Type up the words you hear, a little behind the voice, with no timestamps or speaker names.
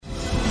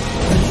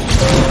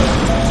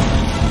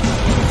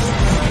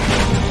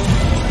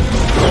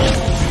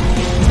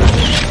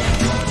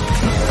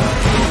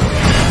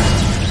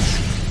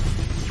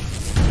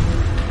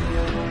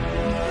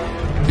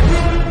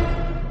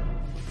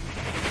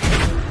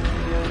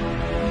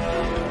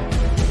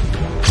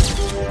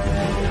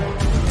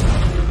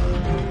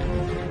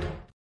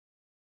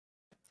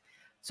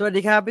สวัส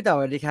ดีครับพี่ต่อส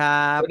วัสดีครั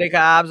ส บ วัสดีค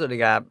รับสวัสดี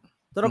ครับ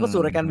ต้อนรับเข้า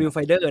สู่รายการ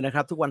Viewfinder นะค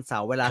รับทุกวันเสา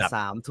ร์เวลา ครับ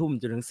 3 ทุ่ม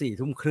จนถึง 4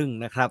 ทุ่มครึ่ง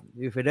นะครับ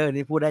Viewfinder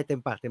นี่พูดได้เต็ม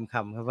ปากเต็มค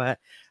ำครับว่า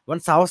วัน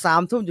เสาร์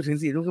3 ทุ่มจนถึง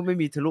 4 ทุ่มครึ่งไม่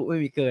มีทะลุไม่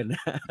มีเกิน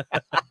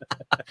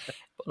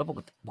แล้ว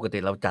ปกติ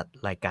เราจัด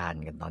รายการ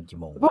กันตอนกี่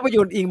โมง ภาพย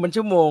นตร์อิงมัน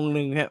ชั่วโมงห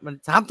นึ่งฮะมัน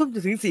3 ทุ่มจ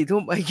นถึง 4 ทุ่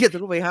มไอ้เหี้ยทะ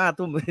ลุไป5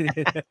 ทุ่ม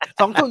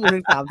 2 ทุ่มจนถึ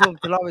ง 3 ทุ่ม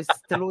ทะลุไป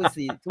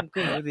4 ทุ่มค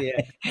รึ่งทุกที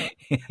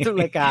ทุก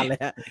รายการเลย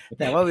ฮะ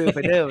แต่ว่า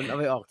Viewfinder มันเอา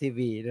ไปออกที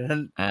วีดังนั้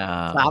น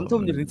3 ทุ่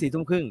มจนถึง 4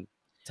 ทุ่มครึ่ง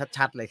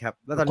ชัดๆเลยครับ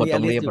แล้วตอนนี้ ต้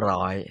องเรียบ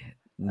ร้อย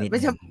ไม่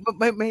ใช่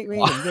ไม่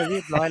เห็นจะเรี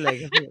ยบร้อยเลย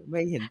ครับพี่ไ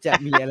ม่เห็นจะ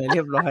มีอะไรเรี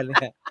ยบร้อยเล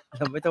ยเ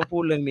ราไม่ต้องพู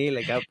ดเรื่องนี้เล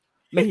ยครับ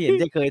ไม่เห็น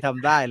จะเคยท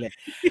ำได้เลย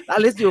อ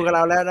ลิสอยู่กับเร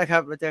าแล้วนะครั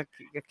บเราจะ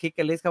คลิก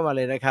กันลิสเข้ามาเ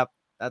ลยนะครับ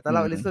แต่ตอนเร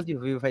าอลิสก็อยู่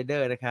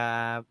Viewfinder นะครั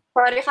บส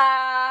วัสดีค่ะ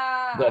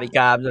สวัสดีค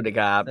รับสวัสดี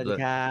ครับ สวัสดี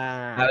ครั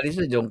บอลิส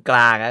อยู่ตรงกล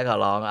างนะขอ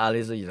ร้องอ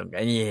ลิสอยู่ตรงกล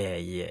างเย่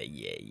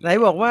ไหน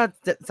บอกว่า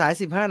สาย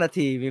15 นา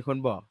ทีมีคน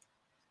บอก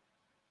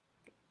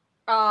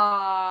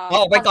อ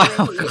อกไปก่อน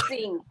จ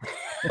ริง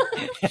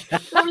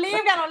เรารี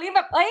บแ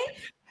บบ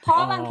เพราะ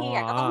บางที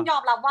ก็ต้องยอ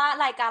มรับว่า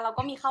รายการเรา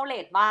ก็มีเข้าเล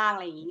ทบ้างอะ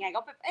ไรอย่างเงี้ย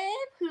ก็แบบ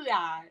เผื่อ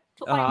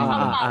ทุกคนไม่เข้า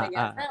หรือเปล่าอะไรเ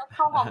งี้ยเ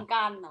ข้าพร้อม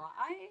กันเนาะ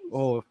โ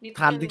อ้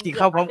ทันจริงๆ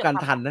เข้าพร้อมกัน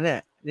ทันนะเนี่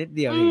ยนิดเ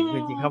ดียวจ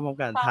ริงๆเข้าพร้อม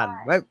กันทัน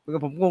ไว้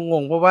ผมง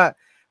งเพราะว่า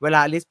เวล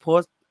าลิสโพ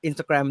ส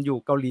Instagram อยู่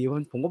เกาหลี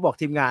ผมก็บอก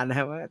ทีมงานนะค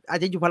รับว่าอาจ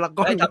จะอยู่พาราก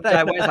อนทำใจ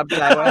ไ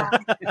ว้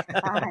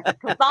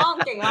ถูกต้อง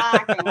เก่งมา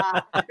ก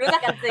รู้จั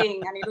กกันจริง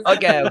อันนี้รู้จั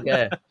กโอเค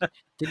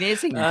ทีนี้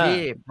สิ่งที่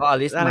พออ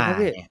ลิสมา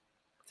เนี่ย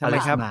อลิ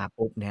สมา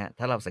ปุ๊บเนี่ย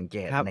ถ้าเราสังเก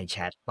ตในแช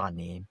ทตอน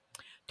นี้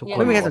ทุกคนไ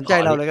ม่มีใครสนใจ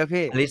เราเลยครับ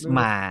พี่อลิสม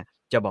า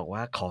จะบอกว่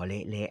าขอเ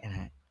ละๆน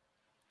ะ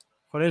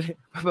ขอเละ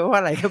แปลว่า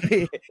อะไรครับ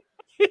พี่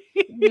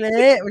เล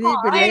ะวันนี้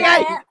เป็นเละ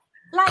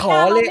ขอ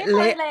เละ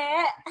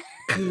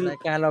คือราย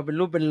การเราเป็น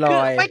รูปเป็นร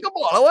อยไม่ก็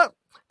บอกแล้วว่า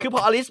คือพ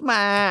ออลิสม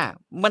า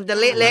มันจะ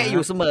เละๆอ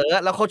ยู่เสมอ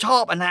แล้วเขาชอ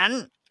บอันนั้น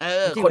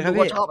คนดู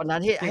ก็ชอบอันนั้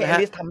นที่ให้อ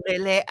ลิสทำ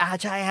เละ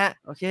ๆใช่ฮะ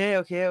โอเค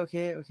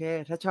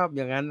ถ้าชอบอ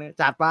ย่างนั้น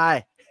จัดไป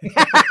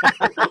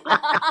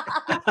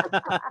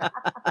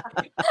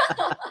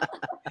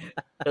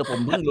ผม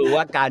เพิ่งรู้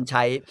ว่าการใ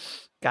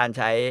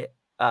ช้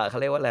เขา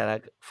เรียกว่าอะไรนะ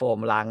โฟม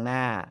ล้างหน้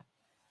า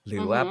หรื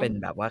อว่าเป็น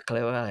แบบว่าเขาเ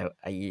รียกว่าอะไร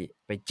ไอ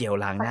ไปเจล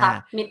ล้างหน้า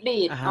มิดบี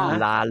ด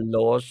ลาโร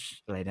ส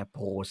อะไรนะโพ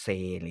เซ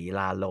หรือ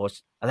ลาโรส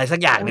อะไรสัก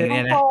อย่างนึงเ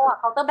นี่ยนะ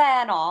เคาน์เตอร์แบร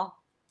นด์เหรอ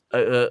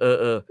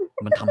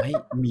มันทำให้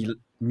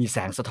มีแส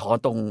งสะท้อน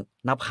ตรง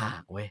หน้าผา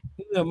กเว้ย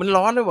เหงื่อมัน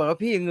ร้อนเลยบอกว่า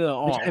พี่เหงื่อ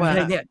ออกไม่ใ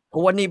ช่เนี่ยเพรา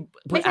ะว่านี่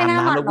เพิ่งอาบ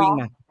น้ำแล้ววิ่ง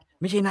มา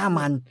ไม่ใช่หน้า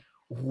มัน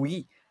โ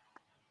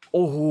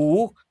อ้โห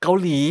เกา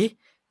หลี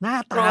หน้า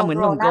ตาเหมือน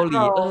หนุ่มเกาห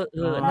ลี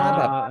หน้า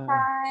แบบใ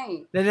ช่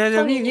เดี๋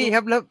ยวพี่ค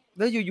รับแ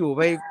ล้วอยู่ๆไ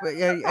ป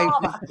ไอ้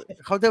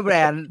เคาน์เตอร์แบร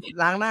นด์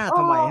ล้างหน้าท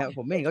ำไมครับผ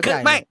มไม่เห็นเข้าใจ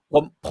ไม่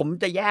ผม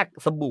จะแยก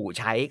สบู่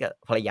ใช้กับ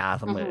ภรรยา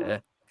เสมอ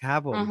ครับ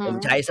ผม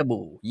ใช้ส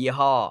บู่ยี่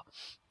ห้อ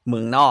เมื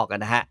องนอกกั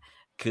นนะฮะ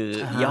คือ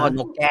ยี่ห้อ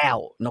นกแก้ว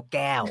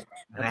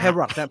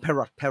Parrot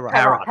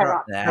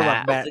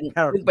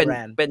ซึ่งเ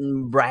ป็น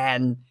แบรน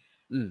ด์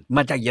ม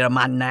าจากเยอร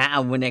มันนะเอ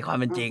าในความ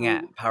เป็นจริงอ่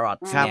ะ Parrot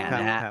เนี่ย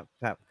นะฮะ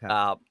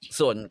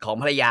ส่วนของ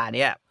ภรรยาเ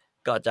นี่ย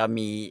ก็จะ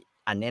มี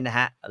อันนี้นะ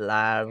ฮะ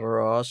La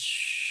Roche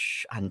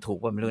อันถูก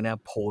ป่ะไม่รู้นะ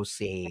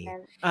Pose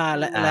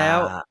แล้ว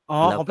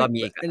ของก็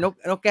มี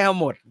นกแก้ว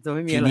หมดจะไ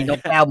ม่มีอะไรน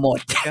กแก้วหมด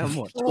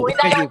อุ้ยไ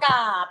ด้อาก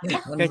าศ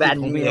มันแบน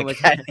มีมา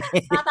แค่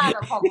หน้าตาแบ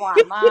บหอมหวาน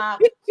มาก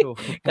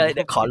ก็เลย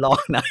ขอลอ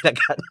งนะละ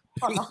กัน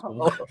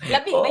แล้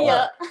วบีบไม่เย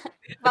อะ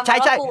ใช่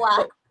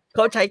เข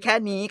าใช้แค่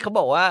นี้เขาบ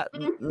อกว่า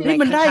นี่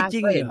มันได้จ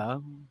ริงเหรอ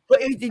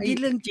จริง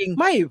เรื่องจริง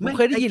ไม่เค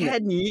ยได้ยินแค่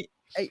นี้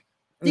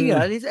จริงเหร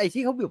อไอ้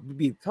ที่เขา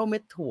บีบเท่าเม็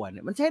ดถั่วเ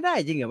นี่ยมันใช้ได้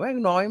จริงเหรอแม่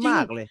งน้อยมา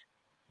กเลย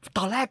ต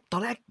อนแร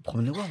กผม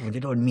นึกว่าผมจ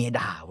ะโดนเมีย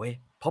ด่าเว้ย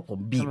เพราะผม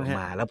บีบออก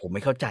มาแล้วผมไ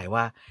ม่เข้าใจ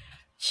ว่า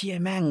เชี่ย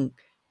แม่ง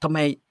ทำไม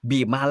บี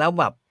บมาแล้ว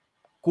แบบ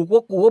กู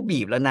ว่าบี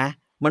บแล้วนะ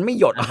มันไม่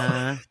หยด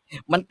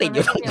มันติดอ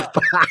ยู่ตรงป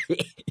ลาย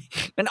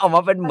มันออกม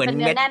าเป็นเหมือนเ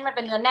นื้อแน่นมันเ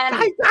ป็นเนื้อแน่น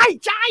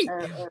ใช่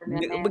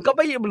มันก็ไ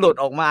ม่หลุด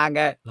ออกมาไ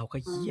งเราก็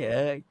เย้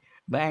ย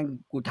แม่ง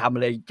กูทำอะ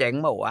ไรเจ๊ง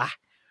เปล่าวะ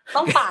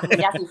ต้องปาด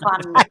ยาสีฟัน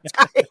ใ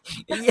ช่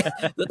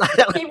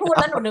พี่พูด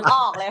แล้วหนูนึกอ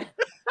อกเลย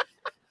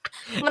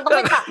มันต้องไ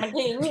ปตัดมัน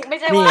ทิ้งไม่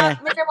ใช่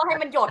ว่าให้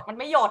มันหยดมัน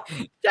ไม่หยด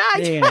ใช่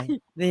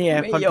นี่ไง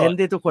คอนเทนต์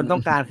ที่ทุกคนต้อ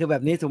งการคือแบ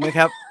บนี้ถูกไหม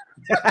ครับ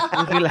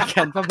นี่คือรายก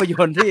ารภาพย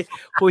นตร์ที่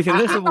คุยถึงเ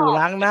รื่องสบู่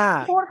ล้างหน้า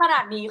พูดขนา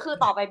ดนี้คือ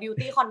ต่อไปบิว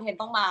ตี้คอนเทนต์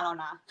ต้องมาแล้ว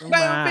นะ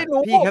ไม่รู้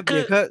พี่ครับเ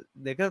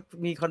ดี๋ยวก็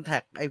มีคอนแท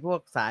คไอ้พวก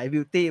สายบิ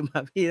วตี้มา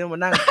พี่ต้องมา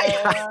นั่ง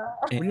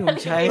นี่ผม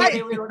ใช้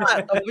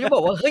ผมจะบ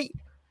อกว่าเฮ้ย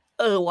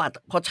ว่ะ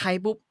พอใช้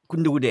ปุ๊บคุณ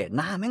ดูเด็ดห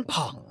น้าแม่ง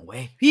ผ่องเว้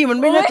ยพี่มัน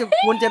ไม่น่าจะ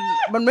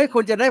มันไม่ค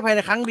วรจะได้ภายใน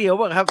ครั้งเดียว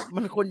ป่ะครับ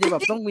มันควรจะแบ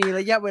บต้องมีร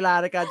ะยะเวลา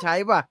ในการใช้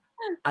ป่ะ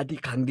อันที่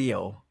ครั้งเดีย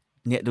ว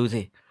เนี่ยดู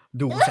สิ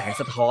ดูแสง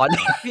สะท้อน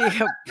พี่ค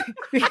รับ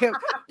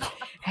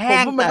แห้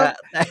ง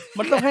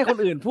มันต้องให้คน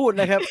อื่นพูด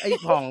นะครับไอ้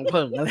ผ่องเ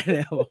ผิ่งอะไรเ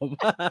นี่ยผม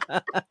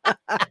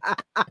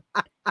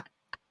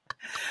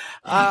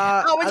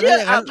ไม่เชื่อ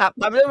ถา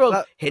มเรื่อง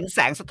เห็นแส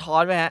งสะท้อ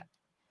นไหมฮะ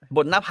บ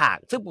นหน้าผาก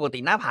ซึ่งปกติ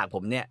หน้าผากผ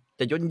มเนี่ย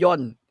จะย่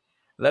น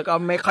แล้วก็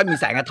ไม่ค่อยมี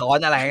แสงสะท้อน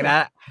อะไรนะ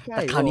แ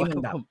ต่คราวนี้มัน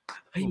แบบ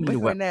เฮ้ย ผม มัน ไม่ ดู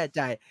ค่ แบ อย บ แน่ใ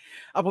จ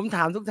เอาผมถ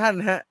ามทุกท่าน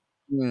ฮะ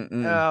อืม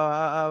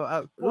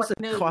รู้สึก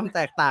ความแ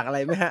ตกต่างอะไร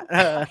ไหมฮะ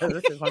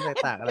รู้สึกความแตก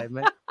ต่างอะไรไหม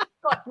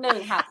กด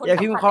1ค่ะคุณ อย่า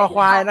พิมพ์คอค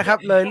วายนะครับ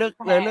เลยเลือ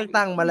ก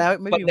ตั้งมาแล้ว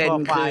ไม่ ประ พิม เด็ พ์ น คอ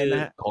ควา คื ย อ น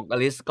ะฮะ ของอ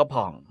ลิสก็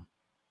ผ่อง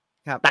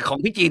ครับ แต่ของ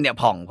พี่จีนเนี่ย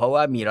ผ่องเพราะว่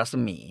ามีรัศ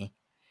มี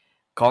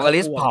ของอ เขา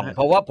ลิส อวด ผ่อง ฮะ เ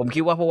พราะว่าผม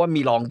คิดว่าเพราะว่า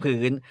มีรอง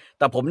พื้น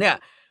แต่ผมเนี่ย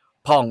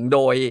ผ่องโด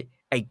ย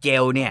ไอ้เจ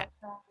ลเนี่ย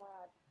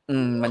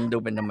มันดู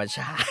เป็นธรรมช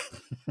าติ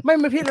ไม่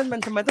พี่มั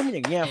นทำไมต้องเป็นอ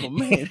ย่างเงี้ยผมไ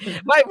ม่เห็น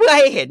ไม่เพื่อใ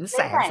ห้เห็นแ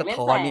สง เล่นแสง สะ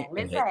ท้อนนี่ เ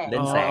ล่นแสง เล่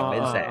นแสง อ๋อ เ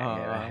ล่นแสง อ๋อ เ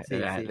ห็นไหม สิ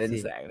เล่น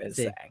แสง สิ เล่น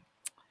สิ แสง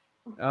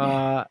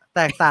แ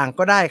ตกต่าง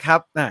ก็ได้ครับ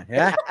เห็น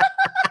ไหม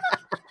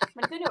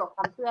มันขึ้นอยู่กับค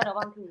วามเชื่อแล้ว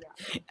บางทีอะ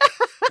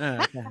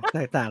แต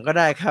กต่างก็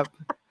ได้ครับ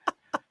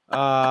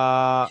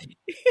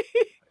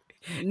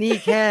นี่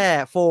แค่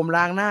โฟม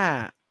ล้างหน้า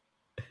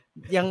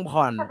ยัง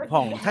ผ่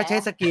องถ้าใช้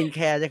สกินแค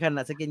ร์จะข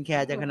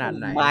นาด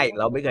ไหน ไม่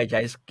เราไม่เคยใ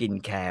ช้สกิน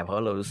แคร์เพรา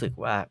ะเรารู้สึก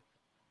ว่า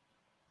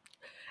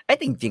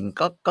จริง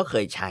ๆก็เค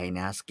ยใช้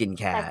นะสกิน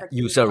แคร์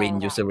ยูเซริน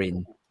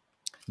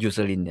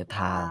เนี่ยท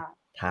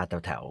า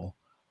แถว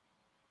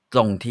ๆต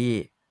รงที่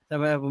ทำ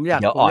ไมผมอยา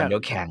ก เดี๋ยวอ่อนเดี๋ย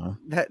วแข็ง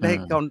ได้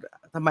ตอน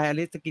ทำไมอ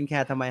ลิสสกินแค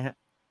ร์ทำไมฮะ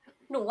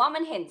หนูว่ามั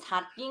นเห็นชั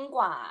ดยิ่งก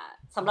ว่า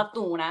สำหรับห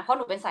นูนะเพราะห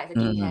นูเป็นสายส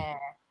กินแคร์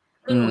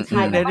คือหนูใ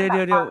ช้ เดี๋ย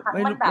ว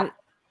มันแบบ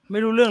ไม่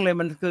รู้เรื่องเลย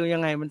มันคือยั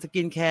งไงมันส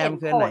กินแคร์มัน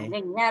คือ ผ ไหน ลอ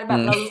ย่างเงี้ยแบบ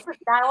เรารู้สึก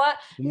ได้ว่า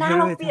หน้า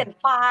เราเปลี่ยน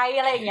ไป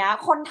อะไรอย่างเงี้ย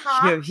คนทั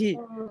ก เชื่อพี่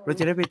เรา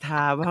จะได้ไปท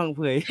าบ้างเ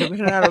ผื่อไม่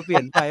หน้าเราเปลี่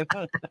ยนไปบ้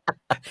าง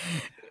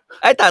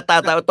แต่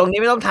ตรงนี้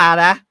ไม่ต้องทา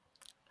นะ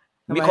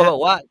ทำไม มีคน ฮะ บอ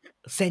กว่า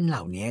เส้นเห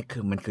ล่านี้คื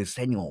อมันคือเ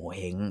ส้นโง่เ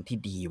ฮงที่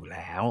ดีอยู่แ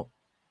ล้ว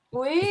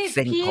อุ้ย เ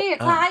ส้น พี่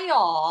ของ ใช่หร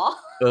อ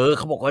เ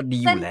ขาบอกว่าดี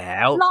อยู่แล้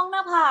ว ล่องหน้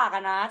าผากอ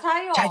ะนะใช่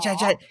หรอ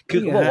ใช่คื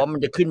อเขาบอกว่ามัน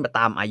จะขึ้นมาต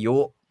ามอายุ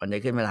มันจะ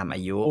ขึ้นมาตามอ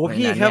ายุ โอ้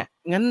พี่ครับ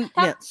งั้นเ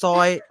นี่ยซ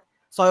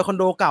อยคอน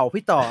โดเก่า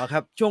พี่ต่อครั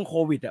บช่วงโค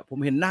วิดอ่ะผม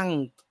เห็นนั่ง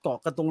เกาะ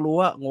กันตรงรั้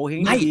วโง่เฮ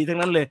งดีทั้ง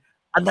นั้นเลย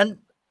อัน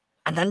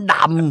นั้นด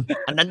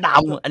ำ อั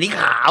นนี้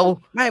ขาว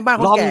ไม่บ้านค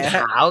น ร่อง แก่ ข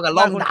าวกับ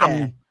ร่องด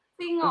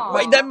จริงหรอ ำไ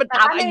ม่ได้มันต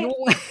ามอายุ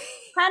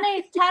ถ้า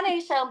ใน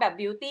เชิงแบบ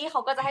บิวตี้เขา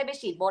ก็จะให้ไป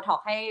ฉีดโบท็อ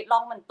กให้ร่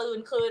องมันตื้น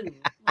ขึ้น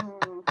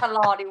ชะล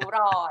อริ้วร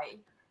อย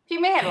พี่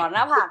ไม่เห็นหรอห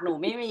น้าผากหนู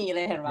ไม่มีเล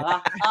ยเห็นไหมล่ะ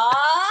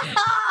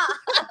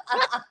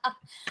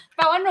แป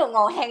ลว่าหนูโ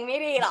ง่เฮงไม่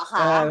ดีหรอคะ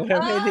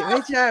ไม่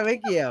ใช่ไม่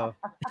เกี่ยว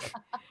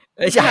ไ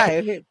ม่ใช่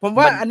พี่ผม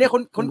ว่าอันนี้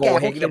คนแก่ โ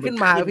ง่เฮ ค ง งเขียนขึ้น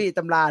มาพี่ต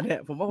ำราเนี่ย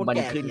ผมว่าคน มัน แ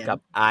ก่ ขึ้น เขียน กับ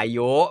อา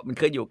ยุ มัน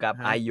ขึ้นอยู่กับ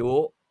อายุ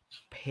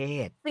เพ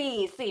ศ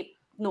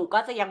 40หนูก็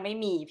จะยังไม่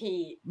มีพี่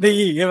ดี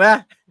ใช่ไหม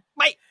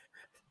ไม่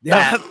เดี๋ยว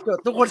จด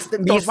ทุกคน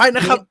จดไว้น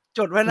ะครับจ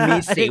ดไว้นะ มี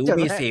สิว จดไ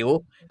มีสิว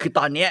คือต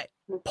อนเนี้ย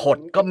ผด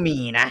ก็มี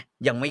นะ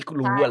ยังไม่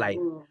รู้อะไร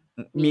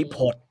มีผ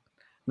ด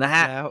นะฮ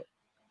ะ แล้ว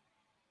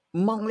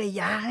มองระ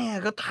ยะเนี่ย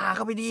ก็ทาเ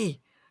ข้าไปดี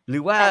หรื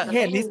อว่า เฮ้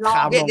ยลิสข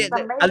าวลง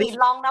จะไม่มี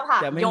ร่องหน้าผา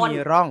ก จะไม่ ย่น มี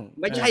ร่อง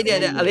ไม่ใช่เนี่ย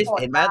อลิส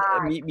เห็นไหม ได้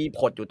มีผ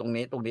ดอยู่ตรง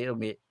นี้เดี๋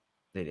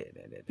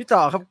ยวพี่ต่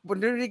อครับคน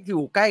ที่อ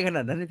ยู่ใกล้ขน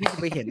าดนั้นพี่จะ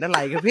ไปเห็นอะไร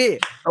ครับพี่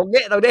ตรง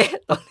นี้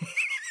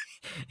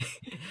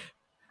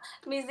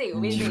มีสิว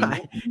ใช่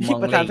มอง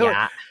ประ ระ ธานโทษ ย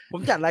ะ ผ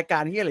มจัดรายกา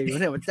รที่อะไรอยู่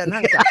เนี่ยมันจะนั่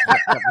งจับ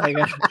อะไร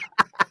กัน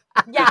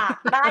อยาก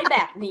ได้แบ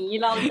บนี้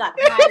เราจัดใ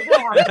ห้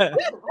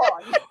ทุกค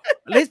น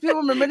ลิสพี่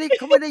ว่ามันไม่ได้เ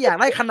ขาไม่ได้อยาก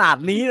ได้ขนาด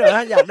นี้หรอกน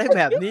ะอยากได้แ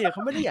บบนี้เข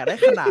าไม่ได้อยากได้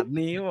ขนาด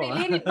นี้หร ซี อ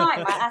รีส์นิดหน่อย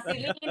มาซี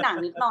รีส์หนัง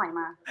นิดหน่อยม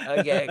า โอ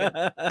เค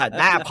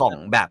หน้าผ่อง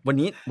แบบวัน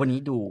นี้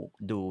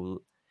ดู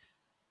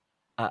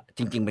จ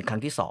ริงๆเป็นครั้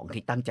งที่2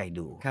ที่ตั้งใจ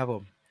ดู ครับผ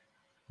ม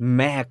แ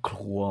ม่ค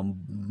รัว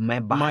แม่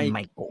บ้านไม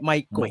โกะ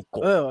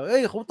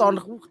เขาตอน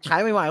เขาฉาย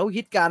ใหม่ๆเขา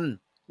ฮิตกัน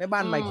แม่บ้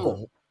านไมโกะ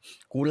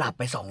กูหลับ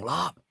ไป2 ร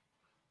อบ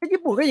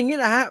ญี่ปุ่นก็อย่างนี้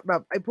นะฮะแบ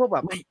บไอ้พวกแบ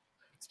บ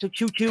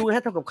ชิวๆฮ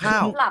ะทำกับข้า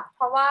ว หลับเ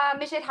พราะว่าไ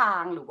ม่ใช่ทา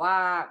งหรือว่า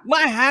ไ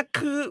ม่ฮะ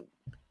คือ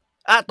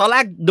ตอนแร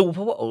กดูเพ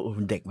ราะว่า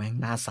เด็กแม่ง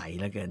หน้าใสเ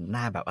หลือเกินห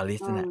น้าแบบอลิ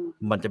สเนี่ย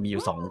มันจะมีอ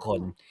ยู่2 คน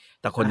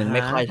แต่คนนึงไ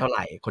ม่ค่อยเท่าไห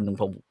ร่คนนึง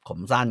ผม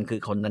สั้นคือ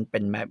คนนั้นเป็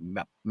น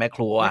แม่ค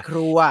รัว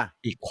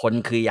อีกคน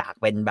คืออยาก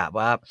เป็นแบบ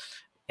ว่า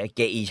เก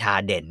อีชา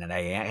เด่นอะไร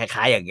อย่างเงี้ยค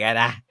ล้ายๆอย่างเงี้ย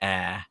นะ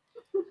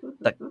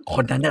แต่ค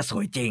นนั้นน่ะส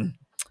วยจริง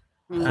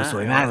โหส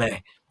วยมากเลย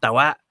แต่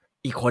ว่า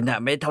อีกคนน่ะ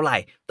ไม่เท่าไหร่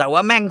แต่ว่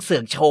าแม่งเสื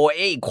อกโชว์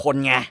อีกคน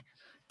ไง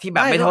ที่แบ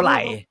บไม่เท่าไหร่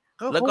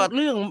แล้วก็เ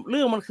รื่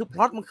องมันคือพ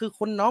ล็อตมันคือ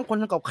คนน้องคน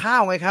ทำกับข้า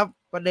วไงครับ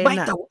ประเด็น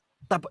น่ะ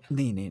แต่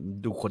นี่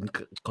ดูค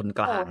นก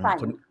ลาง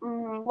คน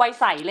วัย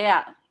ใสเลยอ่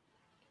ะ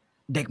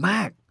เด็กม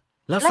าก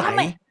แล้วใส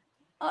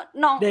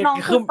น้อง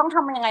คือต้องท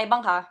ำยังไงบ้า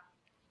งคะ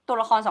ตัว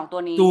ละคร2ตั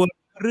วนี้ตัว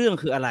เรื่อง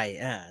คืออะไร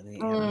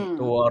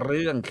ตัวเ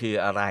รื่องคือ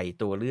อะไร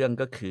ตัวเรื่อง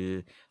ก็คือ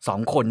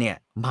2 คนเนี่ย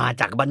มา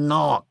จากบ้านน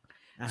อก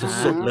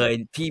สุดๆเลย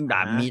ที่แบ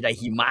บมีแต่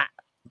หิมะ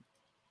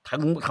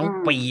ทั้ง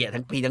ปี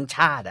ทั้งปีทั้งช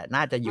าติน่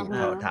าจะอยู่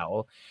แถว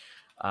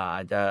อ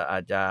า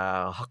จจะ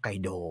ฮอกไก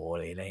โดอะ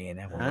ไรอย่างเงี้ย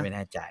นะผมไม่แ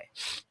น่ใจ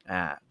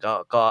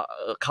ก็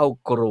เข้า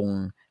กรุง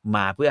ม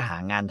าเพื่อหา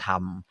งานท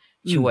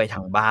ำช่วยท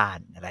างบ้าน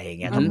อะไรอย่าง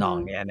เงี้ยทำนอง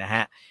เนี้ยนะฮ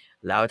ะ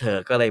แล้วเธอ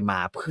ก็เลยมา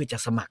เพื่อจะ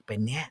สมัครเป็น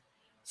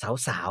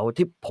สาวๆ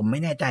ที่ผมไม่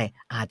แน่ใจ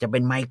อาจจะเป็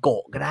นไมโก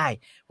ะก็ได้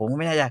ผมก็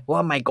ไม่แน่ใจว่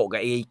าไมโกะกั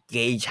บเก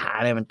ชา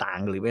อะไรมันต่าง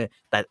หรือไม่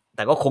แ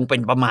ต่ก็คงเป็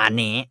นประมาณ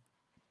นี้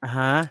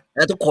แ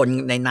ล้วทุกคน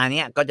ในนั้นเ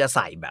นี่ยก็จะใ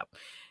ส่แบบ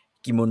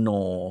กิโมโน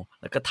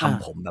แล้วก็ท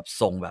ำผมแบบ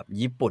ทรงแบบ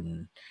ญี่ปุ่น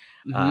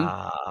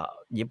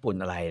ญี่ปุ่น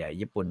อะไรเนี่ย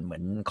ญี่ปุ่นเหมือ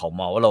นของห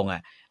มอวรงค์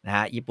นะฮ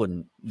ะญี่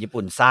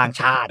ปุ่นสร้าง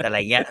ชาติอะไร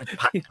เงี้ย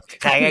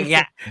ใครอย่างเงี้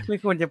ยไม่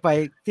ควรจะไป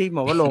ที่หม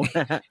อวรงค์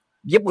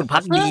ญี่ปุ่นพั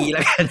กดีแ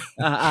ล้วกัน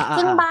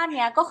ซึ่งบ้านเ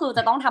นี้ยก็คือจ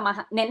ะต้องทำอาห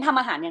ารเน้นทำ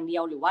อาหารอย่างเดี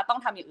ยวหรือว่าต้อง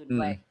ทำอย่างอื่น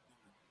ด้วย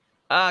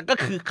ก็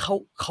คือ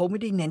เขาไม่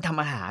ได้เน้นท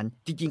ำอาหาร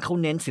จริงๆเขา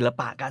เน้นศิล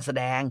ปะการแส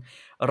ดง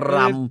ร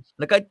ำ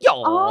แล้วก็จ่อ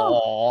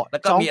แล้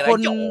วก็มีอะไร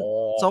จ่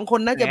อ2 ค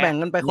นน่าจะแบ่ง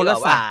กันไปคนละ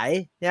สาย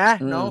นะ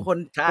น้องคน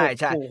ใช่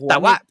แต่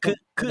ว่า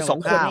คือ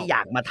2 คนเนี่ยอย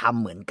ากมาทำ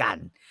เหมือนกัน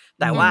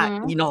แต่ว่า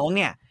อีน้องเ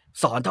นี่ย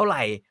สอนเท่าไห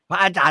ร่พระ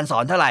อาจารย์สอ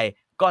นเท่าไหร่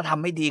ก็ท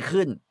ำไม่ดี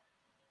ขึ้น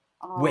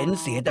เว้น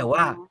เสียแต่ว่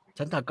า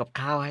ฉันทำกับ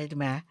ข้าวให้ใช่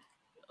ไหม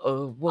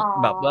พวก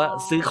แบบว่า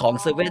ซื้อของ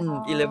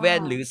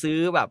7-11หรือซื้อ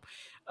แบบ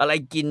อะไร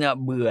กินอ่ะ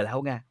เบื่อแล้ว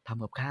ไงท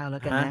ำกับข้าวแล้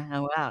วกันนะเอา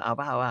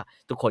ว่า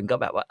ทุกคนก็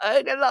แบบว่า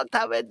งั้นลองท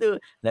ำให้ดู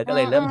แล้วก็เล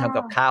ยเริ่มทำ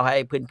กับข้าวให้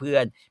เพื่อ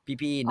น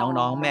ๆพี่ๆ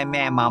น้องๆแ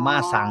ม่มาม่า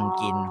สั่ง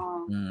กิน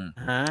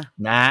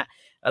นะ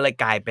อะไร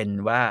กลายเป็น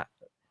ว่า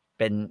เ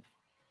ป็น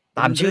ต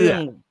ามชื่อ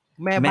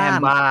แม่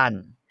บ้าน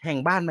แห่ง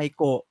บ้านไม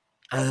โกะ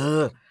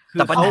แ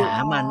ต่ปัญหา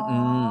มัน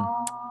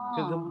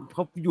คือเข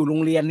าอยู่โร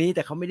งเรียนนี้แ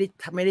ต่เขาไม่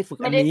ได้ฝึก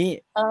อันนี้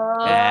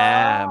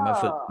มา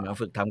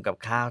ฝึกทำกับ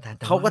ข้าวแทน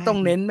เขาก็ต้อง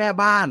เน้นแม่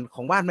บ้านข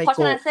องบ้านไมโกะเพราะ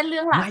ฉะนั้นเส้นเรื่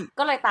องหลัก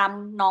ก็เลยตาม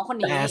น้องคน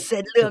นี้แต่เส้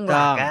นเรื่องห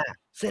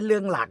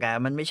ลัก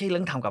มันไม่ใช่เรื่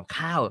องทำกับ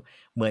ข้าว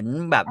เหมือน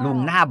แบบลุง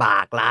หน้าบา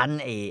กร้าน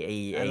ไอ้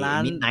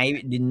มิดไนท์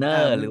ดินเนอ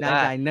ร์หรือว่า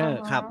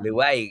ครับหรือ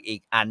ว่าอี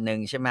กอันนึง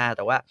ใช่ไหมแ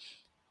ต่ว่า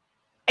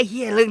ไอ้เ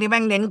หี้ยเรื่องนี้แ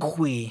ม่งเน้น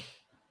คุย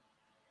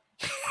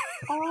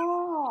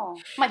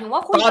หมายถึงว่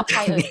าคุยกับใค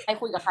รใคร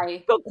คุยกับใคร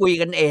ก็คุย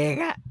กันเอง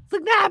อะซึ่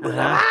งน่าเบื่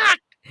อมาก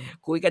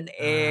คุยกัน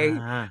เอง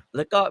แ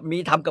ล้วก็มี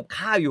ทำกับ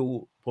ข้าวอยู่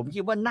ผมคิ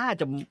ดว่าน่า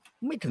จะ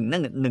ไม่ถึง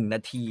1 น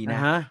าทีนะ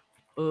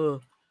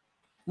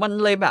มัน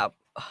เลยแบบ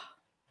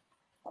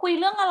คุย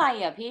เรื่องอะไร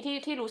อ่ะพี่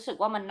ที่รู้สึก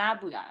ว่ามันน่า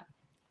เบื่อ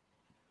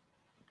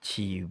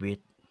ชีวิต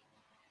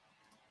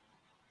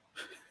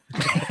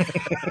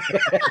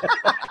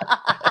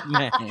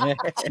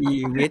ชี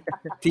วิต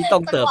ที่ต้อ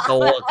งเติบโต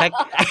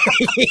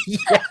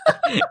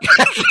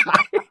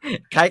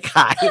ค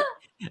ล้าย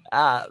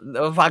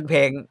ฟังเพ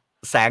ลง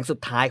แสงสุด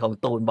ท้ายของ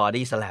ตูนบอ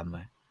ดี้สแลม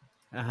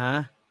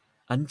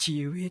อันชี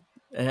วิต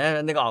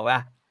นึกออกป่ะ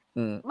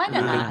ไม่แต่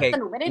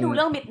หนูไม่ได้ดูเ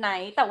รื่องมิดไน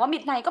ท์แต่ว่ามิ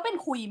ดไนท์ก็เป็น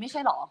คุยไม่ใช่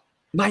หรอ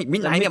ไม่มิ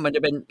ดไนท์เนี่ยมันจ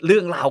ะเป็นเรื่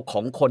องราวข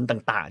องคน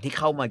ต่างๆที่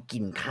เข้ามากิ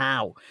นข้า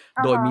ว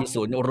โดยมี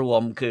ศูนย์รว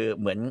มคือ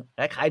เหมือน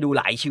คล้ายๆดู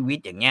หลายชีวิต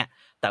อย่างเงี้ย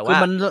แต่ว่า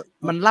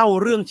มันเล่า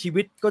เรื่องชี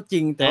วิตก็จริ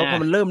งแต่ว่าพอ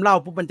มันเริ่มเล่า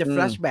ปุ๊บมันจะแฟ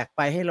ลชแบ็กไ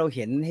ปให้เราเ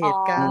ห็นเห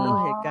ตุการณ์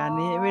เหตุการณ์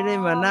นี้ไม่ได้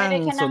มานั่ง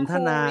สนท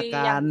นา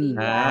กัน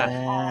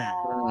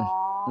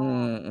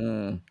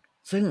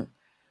ซึ่ง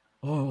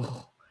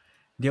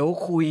เดี๋ยว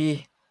คุย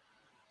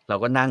เรา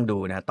ก็นั่งดู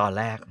นะตอน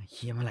แรกเ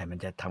ฮียเมื่อไหร่มัน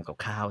จะทำกับ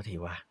ข้าวที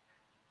วะ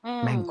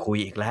แม่งคุย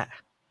อีกแล้ว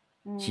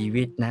ชี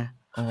วิตนะ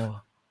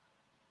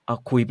เอา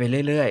คุยไป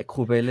เรื่อยๆ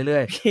คุยไปเรื่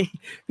อย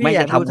ๆไม่อย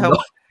ากท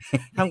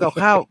ำกับ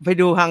ข้าวไป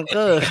ดูฮังเก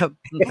อร์ครับ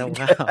ทำ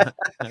ข้า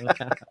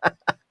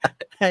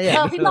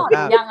วพี่ต่อ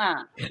ดูยังอ่ะ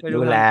ดู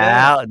แล้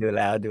ว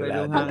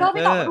ฮังเกอร์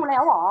พี่ต่อดูแล้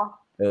วหรอ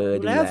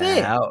ดูแล้วสิ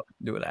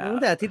ดูแล้วตั้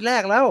งแต่อาทิตย์แร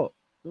กแล้ว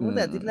ตั้งแ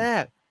ต่อาทิตย์แร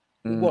ก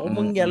บอก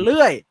มึงอย่าเ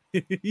ลื่อย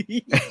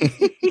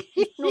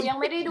หนูยัง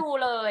ไม่ได้ดู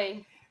เลย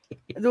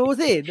ดู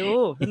สิดู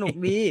สนุก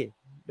ดี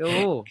ดู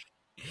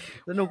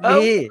สนุก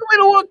ดีไม่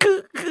รู้ว่า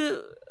คือ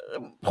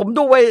ผม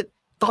ดูไป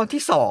ตอน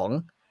ที่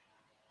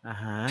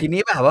2ที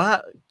นี้แบบว่า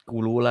กู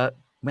รู้แล้ว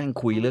แม่ง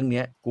คุยเรื่องเ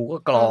นี้ยกูก็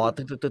กรอ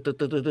ตึ๊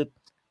ด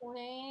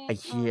ไอ้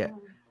เหี้ย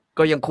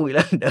ก็ยังคุยเ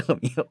รื่องเดิม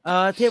อยู่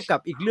เทียบกับ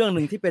อีกเรื่องห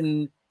นึ่งที่เป็น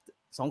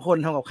2 คน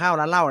ทำกับข้าว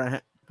ร้านเหล้านะฮ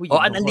ะ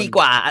อันนั้นดีก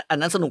ว่าอัน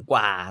นั้นสนุกก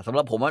ว่าสำห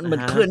รับผมว่ามั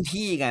นเคลื่อน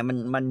ที่ไง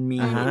มันมี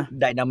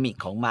ไดนามิก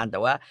ของมันแต่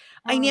ว่า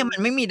ไอเนี่ยมัน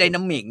ไม่มีไดน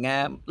ามิกไง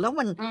แล้ว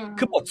มัน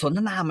คือบทสนท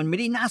นามันไม่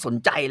ได้น่าสน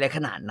ใจอะไรข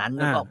นาดนั้น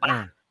นึกออกปะ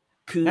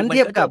คืองั้นเ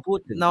ทียบกับพูด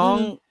ถึงน้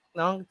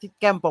องที่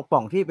แก้มป่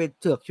องที่ไป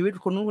เสือกชีวิต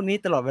คนนู้นคนนี้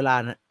ตลอดเวลา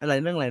นะอะไร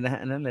เรื่องอะไรนะ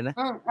อันนั้นเลยนะ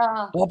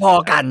พอ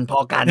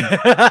กัน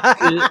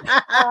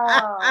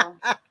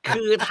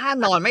คือถ้า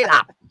นอนไม่ห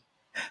ลับ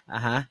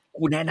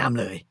กูแนะนำ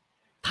เลย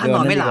ถ้าน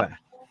อนไม่หลับ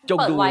จง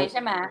ดูไว้ใ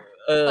ช่ไหม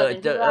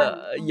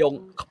ยง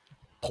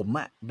ผมอ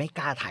ะไม่ก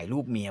ล้าถ่ายรู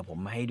ปเมียผม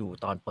มาให้ดู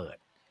ตอนเปิด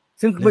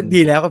ซึ่ง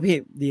ดีแล้วครับพี่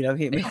ดีแล้ว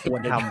พี่ไม่ควร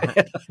ท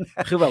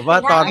ำคือแบบว่า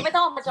ตอนไม่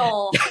ต้องมาโจ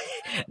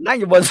นั่ง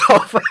อยู่บนโซ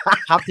ฟา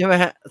ครับใช่ไหม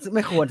ฮะไ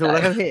ม่ควรถูกแล้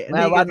วครับพี่แ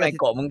ม่ว่าไม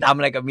โกะมึงทำอ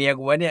ะไรกับเมีย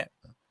กูวะเนี่ย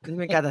นี่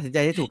เป็นการตัดสินใจ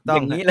ที่ถูกต้องอ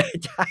ย่างนี้เลย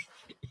ใช่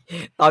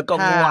ตอนกลา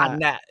งวัน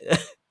เนี่ย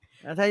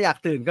ถ้าอยาก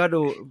ตื่นก็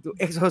ดู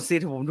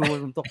Exorcist ผมดู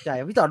ผมตกใจ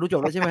พี่ต่อดูจ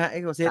บแล้วใช่ไหมฮะ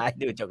Exorcist ใช่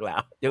ดูจบแล้ว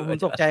ผม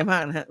ตกใจมา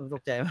กนะฮะผมต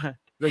กใจมาก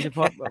โดยเฉพ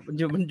าะแบบมัน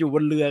อยู่บ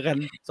นเรือกัน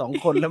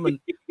2 คนแล้ว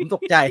ผมต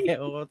กใจ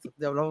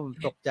เดี๋ยวแล้วผม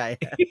ตกใจ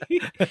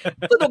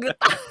สนุกจะ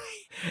ตาย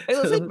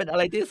Exorcist เป็นอะ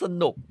ไรที่ส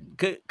นุก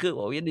คือผ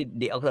มว่า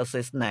The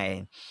Exorcist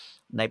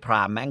ในพร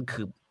ามแม่ง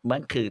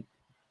คือ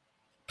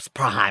พ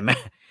รายไหม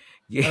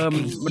มั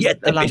น เหี้ย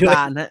อ เต็ม ลั ไป ง ด้วย ก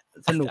ารฮะ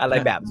สนุก อะไร ฮ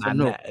ะ แบบ ส นั้น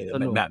นุก น่ะ ส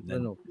มัน นุก แบบ ส นั้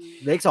น นุก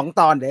เหลืออีก2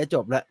 ตอนเดี๋ยวจะจ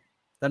บแล้ว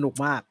สนุก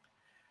มาก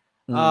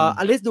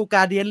อลิซดู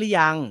Guardian หรือ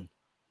ยัง?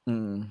 อื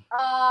ม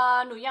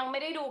หนูยังไม่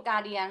ได้ดู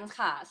Guardians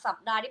ค่ะ สัป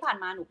ดาห์ที่ผ่าน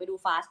มาหนูไปดู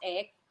Fast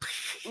X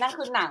นั่น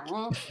คือห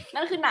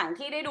นัง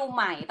ที่ได้ดูใ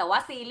หม่ แต่ว่า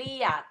ซีรี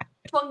ส์อะ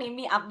ช่วงนี้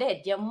มีอัปเดต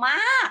เยอะม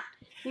าก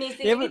มี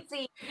ซี เดี๋ยว รีส์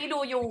จีนที่ดู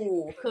อยู่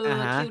คือ อะ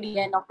ฮะ Till the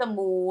End of the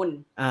Moon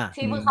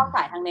ที่ อื เพิ่ง ม เข้าฉ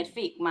ายทาง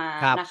Netflix มา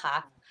ครับ นะคะ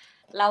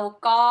แล้ว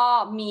ก็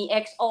มี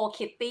XO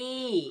Kitty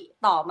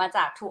ต่อมาจ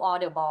าก To All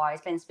the Boys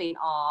เป็น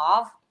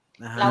spin-off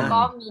อะฮ แล้วก็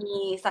ะ มี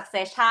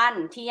Succession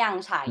ที่ยัง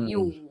ฉาย อื อ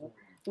ยู่ ม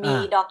มี อ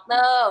า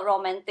Doctor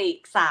Romantic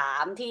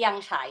 3 ที่ยัง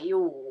ฉายอ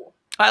ยู่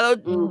แล้ว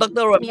อืม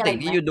Doctor มีอะไร Romantic อี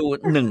ก นี่ ไหม? อยู่ดู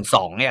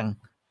 1-2 ยัง?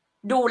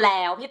 ดูแ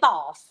ล้วพี่ต่อ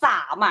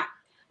 3 อะ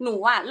หนู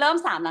อะเริ่ม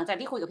 3 หลังจาก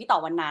ที่คุยกับพี่ต่อ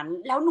วันนั้น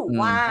แล้วหนู อื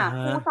ม ว่า อะฮ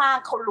ะ ผู้สร้าง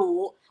เขารู้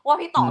ว่า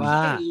พี่ต่อ อืม คิด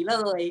ว่า อย่างงี้เล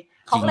ย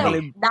เขา จริ ก็ ง เลย ดิ แบ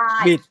บ ได้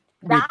บิด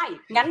ได้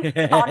งั้น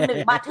ตอน 1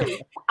 มาถึง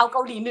เอาเก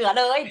าหลีเหนือ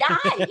เลย ไ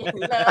ด้ อย่าง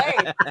งี้เลย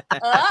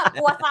ก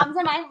ลัวซ้ำใ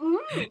ช่ไหม?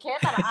 เคส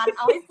แต่ละอันเ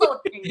อาให้สุด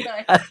อย่างงี้เล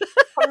ย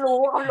เขารู้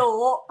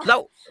แล้ว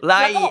แล้ว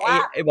ไอ้ ก็บอกว่า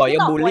ไอ้บอย พี่ ยั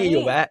ง ต่อ บุล กลัว ลี นี่ อ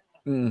ยู่ไหม?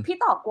 อืม พี่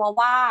ต่อกลัว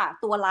ว่า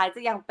ตัวร้ายจ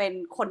ะยังเป็น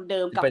คนเ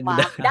ดิมกลั เป็ บ น มา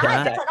ได้ ได้ ได้ งั้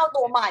นฉันเอา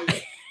ตัวใหม่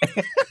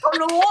เขา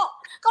รู้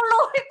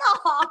พี่ต่อ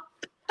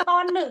ตอ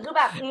น 1 คือ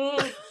แบบ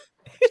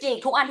ฉีก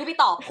ทุกอันที่พี่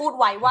ต่อพูด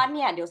ไว้ว่าเ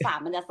นี่ยเดี๋ยว 3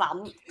 มันจะซ้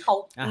ำ เขา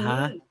อะฮะ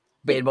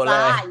เปลี่ยนหมด จ้ เล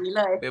าย อย่างงี้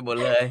เลย เปลี่ยนหมด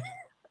เลย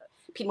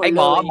ผิดหม ไอ้ ด ห เม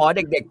ล หม ย อเ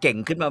ด็ก ๆ เก่ง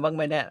ขึ้นมาบ้างไห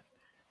มเนี่ย?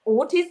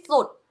 ที่สุ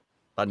ด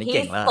ตอนนี้ ที่ เ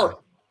ก่งแล้ว สุด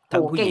ทั้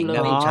งผู้ เก่ ห ง ญิง เล และ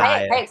ย ผู้ อ๋อ ชา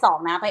พระ ย เอก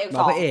 2 นะพระเอก หม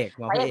อพระเอก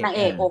 2 พระเอกนางเ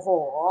อก โอ้โฮ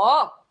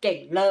เก่ง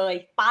เลย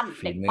ปั้น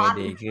ฝี เด็ก มื ปั้ อน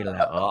ดีขึ้นแ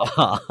ล้ว อ๋อ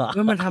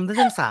มันทำได้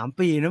ตั้ง 3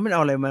 ปีนะ มันเอ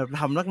าอะไรมา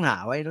ทำนักหนา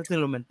วะไอ้ Doctor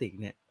Romantic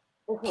เนี่ย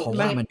โอ้โฮ เพราะ เค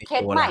ว่า ส มันมี เค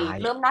ส ตัว ใหม่ ร้าย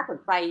เริ่มน่าสน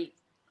ใจ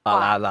อ๋อก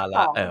ว่า ละ ข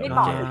องที่ โอ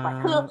ต่อ เค ถึงไป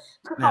คือ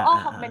เขาเอา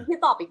คอมเมนต์พี่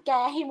ต่อไปแ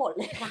ก้ให้หมด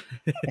เลยค่ะ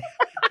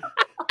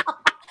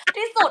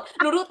ที่สุด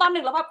หนูดูตอน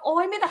 1 แล้วแบบ โอ๊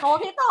ย มีแต่คำว่า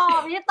พี่ต่อ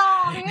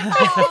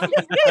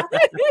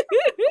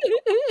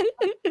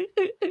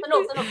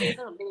สนุ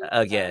กดี โอ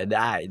เค ไ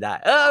ด้ แต่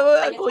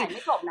ๆ ยัง คุย ฉายไ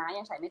ม่จบนะ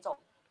ยังฉายไม่จบ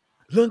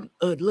เรื่อ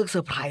งเซ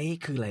อร์ไพรส์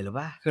คืออะไรรู้เ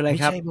ปล่า? คืออะไร ไม่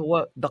ครับ? ใช่เพราะว่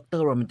า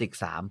Doctor Romantic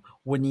 3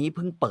 วันนี้เ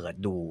พิ่งเปิด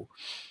ดู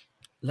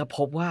แล้วพ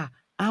บว่า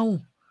อ้าว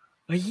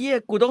ไอ้เหี้ย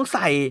กูต้องใ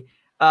ส่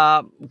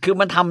คือ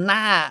มันทำหน้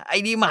าไอ้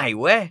นี่ใหม่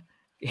เว้ย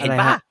เห็ อะ น ไร เ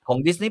ปล่า? ครับ? ของ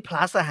Disney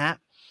Plus อะครับ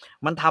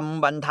มัน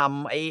ท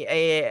ำไ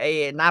อ้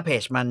หน้าเพ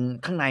จมัน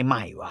ข้างในให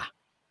ม่ว่ะ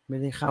ไม่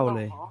ได้เข้าเ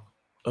ลย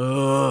เอ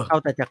อ เข้า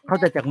แต่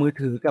จากมือ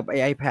ถือกับไอ้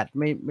iPad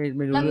ไ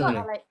ม่รู้ แล้ว เรื่อ เกิ ง ด เล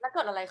อะ ย ไร แล้วเ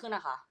กิดอะไรขึ้นอ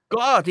ะคะ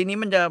ก็ทีนี้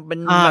มันจะเป็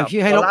น อ้า แบ ว บ ชื่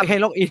อให้ ฟอ ล็อก รัม ให้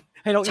ล็อกอิน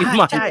ให้ล็อกอิน ใ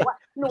หม่ ใช่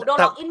หนูโดน แ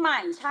ต่ ล็อกอินใหม่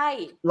ใช่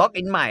ล็อก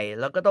อินใหม่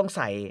แล้วก็ต้องใ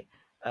ส่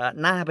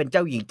หน้าเป็นเจ้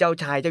าหญิงเจ้า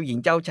ชาย เจ้าหญิง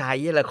เจ้าชาย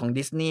เหี้ยอะไรของ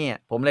Disney อะ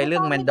ผมเลยเลือ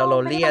ก ไม่ได้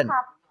บัง Mandalorian คั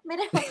บ ไม่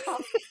ได้บังคับ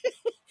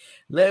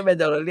เลือก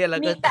Mandalorian แล้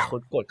ว มี ก็ แต่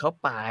กดเข้า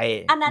ไป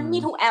อันนั้นมี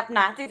ทุกแอป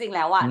นะ จริง ๆ แ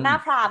ล้วอะ หน้า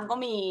พรามก็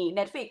มี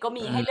Netflix ก็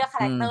มีให้เลือกคา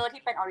แรคเตอร์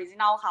ที่เป็นออริจิ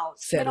นัลเขา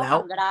เสร็ ไม่ จ ต้อง แล้ว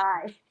ทำก็ได้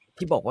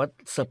ที่บอกว่า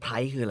เซอร์ไพร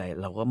ส์คืออะไร?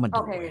 เราก็มา โอ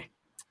ดู เค เว้ย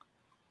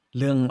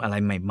เรื่องอะไร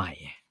ใหม่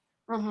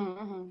อือฮึ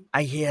ๆ ไ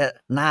อ้เหี้ย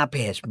หน้าเพ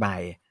จใหม่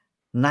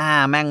หน้า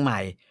แม่งใหม่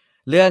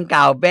เรื่องเ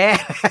ก่าแบ้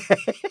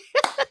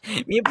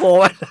มีโผล่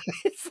มา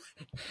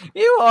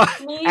มีโผล่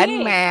มี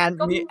Ant-Man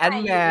ก็ มี มีใหม่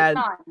อยู่นิ Ant-Man ด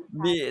หน่อย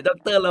มี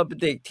Doctor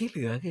Romantic ที่เห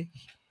ลือคือ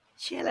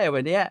เหี้ยอะไรว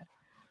ะเนี่ย?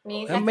 มี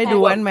แล้ว แซ ไม่ ก ดู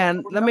ๆ Ant-Man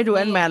แล้วไม่ดู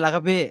Ant-Man ล่ะค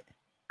รับพี่?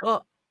 ก็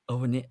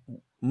วันนี้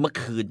เมื่อ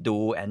คืนดู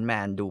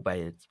Ant-Man ดูไป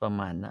ประ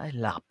มาณ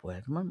หลับเว้ย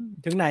มัน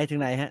ถึงไหน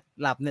ครับ?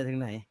 หลับเนี่ยถึง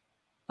ไหน?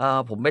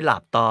 ผมไปหลั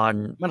บตอน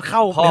มันเข้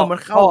า พ่อ เดี๋ยวมัน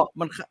เข้า พ่อ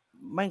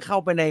แม่งเข้า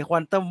ไปใน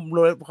Quantum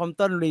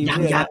Realm ยั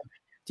เลย ง นะ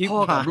ชิบ พ่อ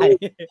หา กับลู ย ก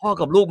พ่อ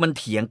กับลูกมัน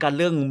เถียงกัน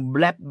เรื่องบ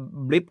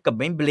ลิปกับ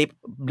ไม่บลิป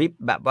บลิป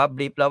แบบว่าบ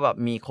ลิปแล้วแบบ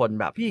มีคน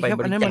แบบพี่ ไป ครับ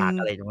บ อัน ริ นั้น จ มัน าค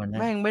อะไรตรงนั้นนะ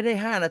แม่งไม่ได้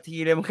 5 นาที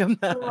เลยมั้งครับ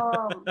เอ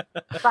อ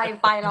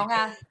ไปแล้วไง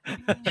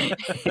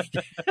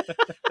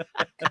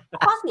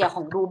ข้อเสียข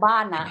องดูบ้า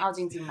นนะ เอาจ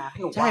ริง ๆ นะ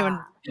หนู ใช่ ว่า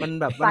มัน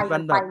แบบ ใจ มั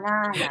น ไป แบบ ง่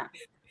ายอะ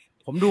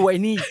ผมดูไอ้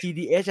นี่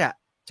GDH อะ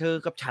เธอ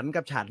กับฉัน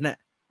น่ะ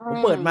อื ผม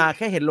เปิด ม มาแ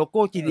ค่เห็นโลโก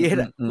GDH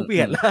อะ อื กู ม เป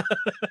ลี่ยน ๆ แล้ว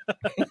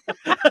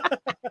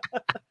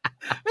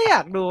ไม่อย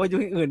ากดู ไปดู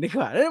อย่างอื่นดีก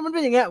ว่า มันเป็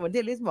นอย่างเงี้ย เหมือน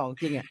ที่อลิซบอก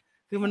จริงอะ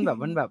คือมันแ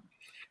บบ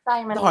ใจ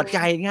มัน ถอดใจ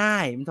ง่า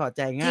ย มันถอดใ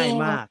จ จ ง่า ริ ย ง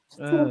มาก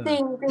จริ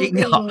ง จริง ๆ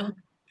เหรอ?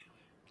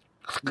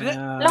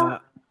 แ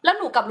ล้ว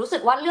หนูกลับรู้สึ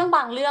กว่าเรื่องบ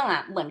างเรื่องอ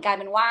ะ เหมือนกลาย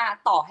เป็นว่า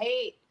ต่อให้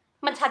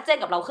มันชัดเจน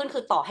กับเราขึ้น คื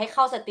อต่อให้เ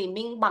ข้าสตรีม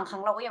มิงบางครั้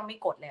งเราก็ยังไม่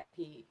กดเลยอะ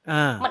พี่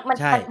มัน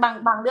ใช่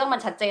บางเรื่องมั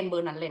นชัดเจนเบอ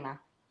ร์นั้นเลยนะ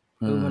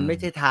คือมันไม่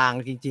ใช่ทาง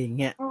จริง ๆ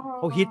เงี้ย อือฮึ เ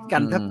ขาฮิตกั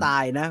นแทบ อืม ตา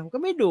ยนะ ก็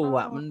ไม่ดูอ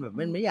ะ มันแบบ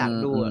มันไม่อยาก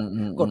ดูอะ อื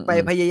ม กดไป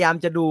พยายาม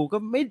จะดูก็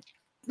ไม่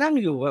นั่ง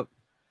อยู่แบบ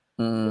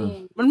อืม จริง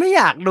มันไม่อ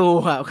ยากดู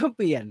อะ ก็เ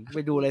ปลี่ยนไป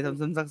ดูอะไร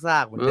ซ้ำๆซา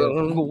กๆเหมือนเดิม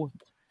กู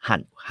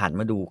หัน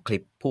มาดูคลิ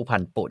ปผู้พั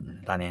นปุ่น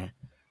ตอนเนี้ย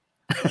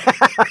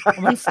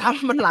มันซ้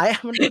ำ มัน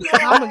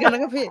ซ้ำเหมือนกันน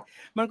ะครับพี่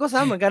มันก็ซ้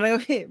ำเหมือนกันนะครั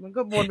บพี่ มัน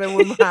ก็วนไปว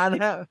นมาน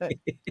ะครับ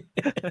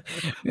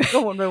มันก็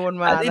วนไปวน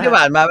มา อาทิตย์ นะ ที่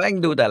ผ่านมาแม่ง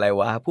ดูแต่อะไร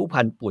วะ ผู้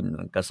พันปุ่น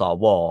กับส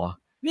ว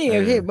นี่ไง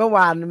พี่เมื่อว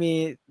านมี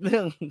เรื่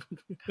อง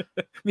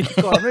มี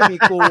ก่อนไม่มี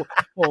กู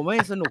โอ้ไม่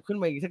สนุกขึ้น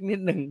มาอีกสักนิด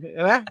หนึ่งเ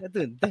ห็นไหมก็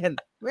ตื่นเต้น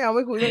ไม่เอาไ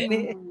ม่คุยเรื่อง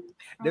นี้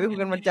เดี๋ยวไปคุย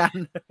กันวันจันท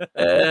ร์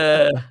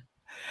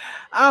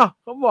อ้าว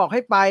เขาบอกใ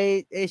ห้ไป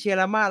เอเชีย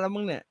รามาแล้วมึ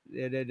งเนี่ย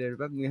เดี๋ยว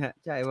แป๊บนึงฮะ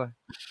ใช่ป่ะ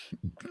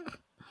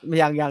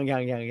ยัง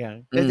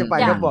จะไป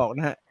ก็บอก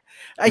นะฮะ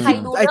ใคร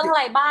ดูเรื่องอะ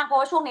ไรบ้างเพราะ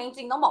ว่าช่วงนี้จ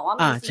ริงๆต้องบอกว่า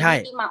มีซีรี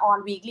ส์ที่มาออน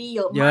วีคลี่เ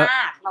ยอะม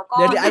ากแล้วก็ใ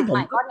ห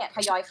ม่ก็เนี่ยท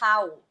ยอยเข้า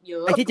เยอ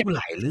ะไอ้ที่จะห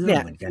ลายเรื่อ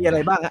งเหมือนกันมีอะไร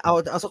บ้างเอ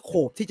าสโค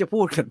ปที่จะพู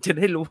ดกันจะ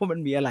ได้รู้ว่ามัน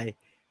มีอะไร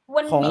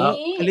วันนี้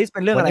อลิสเป็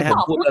นเรื่องอะไรครับ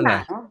พูดหนั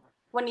ง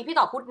วันนี้พี่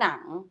ต่อพูด หนัง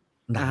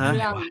เ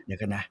รื่องเดี๋ยว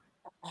กันนะ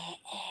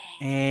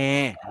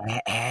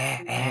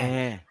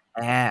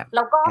แ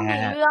ล้วก็มี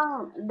เรื่อง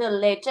The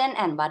Legend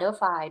and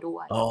Butterfly ด้ว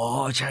ยอ๋อ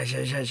ใช่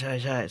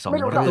2ไม่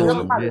รู้ เรื่อง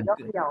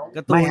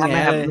ไม่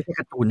ครับไม่ใช่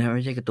การ์ตูนนะไ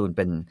ม่ใช่การ์ตูนเ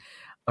ป็น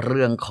เ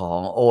รื่องของ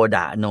โอด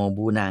ะโน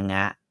บุนาง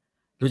ะ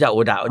รู้จักโอ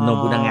ดะโน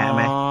บุนางะไ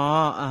หม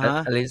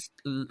อลิส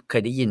เค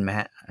ยได้ยินไหม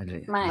ฮะ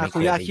ไม่คุ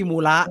ยาคิมู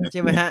ระใ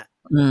ช่ไหมฮะ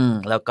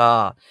แล้ว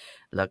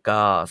ก็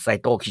ไซ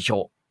โตะคิโช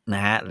ะน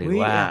ะฮะหรือ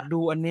ว่าดู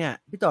อันเนี้ย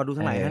พี่ต่อดูท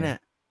างไหนฮะเนี่ย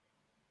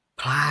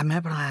พรา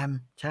ม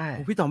ใช่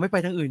พี่ต่อไม่ไป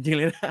ทางอื่นจริง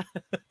เลยนะ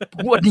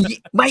วัน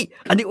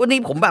นี้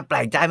ผมแบบแปล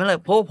กใจมากเลย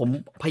เพราะผม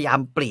พยายาม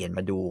เปลี่ยนม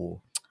าดู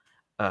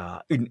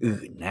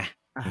อื่นๆนะ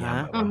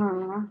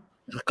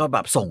แล้วก็แบ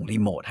บส่งรี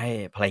โมทให้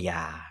ภรรย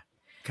า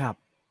ครับ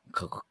เข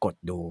าก็กด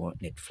ดู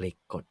Netflix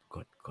ก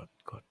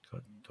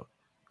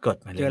ด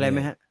มาเลยเจออะไรไหม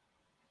ฮะ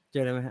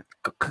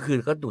คือ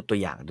ก็ดูตัว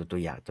อย่าง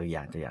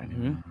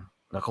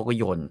แล้วเขาก็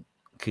โยน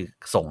คือ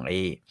ส่งไอ้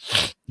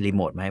รีโ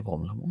มทมาให้ผม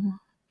แล้ว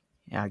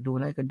อยากดู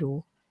อะไรก็ดู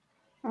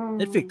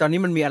Netflix ตอนนี้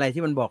มันมีอะไร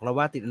ที่มันบอกเรา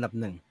ว่าติดอันดับ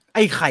1ไ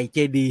อ้ไข่เจ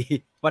ดี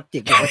วัดเจ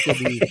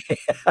ดี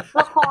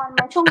ละคร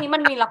ช่วงนี้มั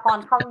นมีละคร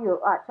เข้าเยอะ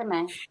อ่ะใช่ไหม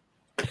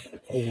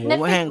โอ้โห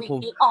แห้งผม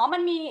มั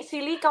นมีซี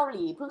รีส์เกาห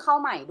ลีเพิ่งเข้า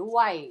ใหม่ด้ว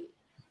ย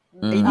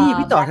ไอ้นี่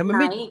พี่ต่อทำไม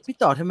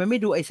ไม่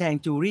ดูไอ้แซง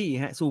จูรี่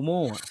ฮะซูโ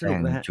ม่สนุก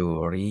นะฮะจู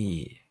รี่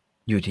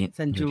อยู่ที่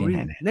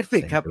ไหน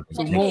Netflix ครับ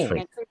ซูโม่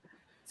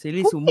ซี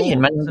รีส์ซูโม่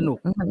สนุก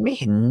มันไม่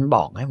เห็นบ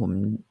อกให้ผม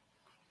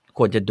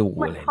ควรจะดู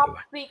อะไรดีว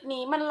ะวีค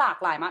นี้มันหลาก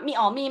หลายมาก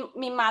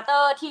มีมาสเตอ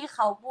ร์ที่เข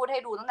าพูดให้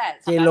ดูตั้งแต่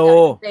เจโล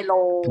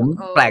ผม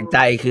แปลกใจ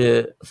คือ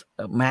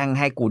แม่ง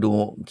ให้กูดู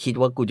คิด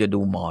ว่ากูจะดู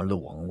หมอหล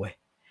วงเว้ย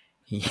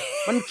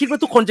มันคิดว่า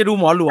ทุกคนจะดู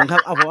หมอหลวงครั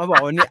บเอาผมมาบอ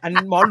กวันนี้อัน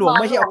หมอหลวง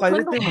ไม่ใช่เอาไปเ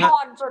รื่องฮะ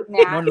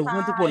หมอหลวง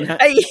ทุกคนฮะ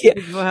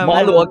หมอ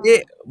หลว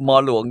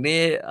ง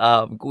นี่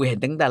กูเห็น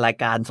ตั้งแต่ราย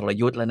การสร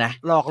ยุทธ์แล้วนะ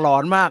หลอกหลอ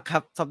นมากครั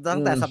บตั้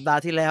งแต่สัปดาห์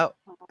ที่แล้ว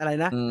อะไร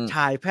นะช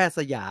ายแพทย์ส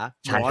ยา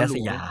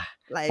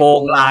โป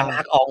งลาง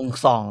อักออง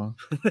ซอง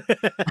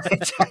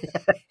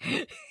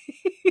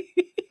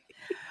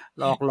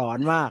หลอกหลอน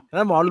มากแ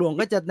ล้วหมอหลวง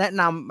ก็จะแนะ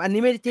นำอัน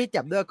นี้ไม่ได้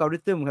จับด้วยอัลกอริ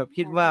ทึมครับ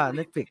คิดว่า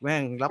Netflix แม่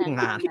งรับ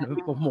งาน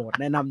โปรโมท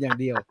แนะนำอย่าง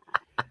เดียว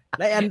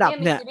และอันดับ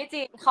เนี่ยซีรีส์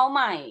จีนเข้าให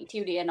ม่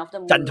Till the End of the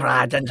Moon จันทรา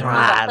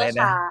อะไร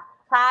นะ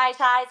ใ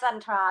ช่จัน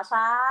ทราใ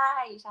ช่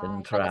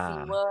ฟี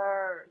เวอ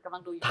ร์กำลั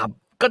งดูอยู่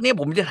ก็เนี่ย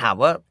ผมจะถาม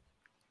ว่า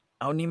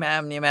เอานี่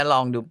แม่ล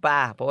องดูป้า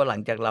เพราะว่าหลั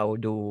งจากเรา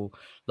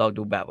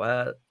ดูแบบว่า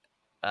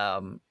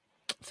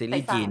ซีรี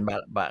ส์จีน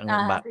บ้าน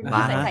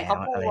อะไรนะ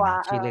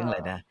ชื่อเรื่องอะไร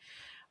นะ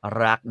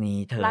รักนี้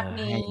เธอ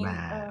ให้ม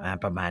า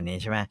ประมาณนี้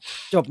ใช่ไหม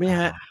จบไหม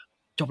ฮะ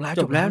จบแล้ว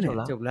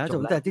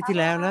แต่ที่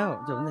แล้วแล้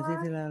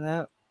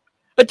ว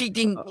จ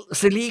ริงๆ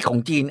ซีรีส์ของ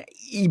จีน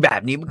อีแบ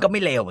บนี้มันก็ไ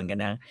ม่เลวเหมือนกัน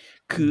นะ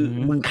คือ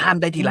มึงข้าม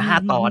ได้ทีละ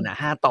5 ตอนอ่ะ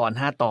5 ตอน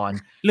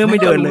เรื่องไม่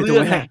เดินเลยถูก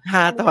ไหม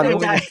5 ตอนไม่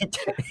ได้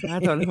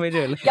5 ตอนไม่เ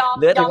ดินเลยยอม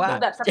ดู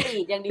แบบสปี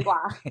ดยังดีกว่า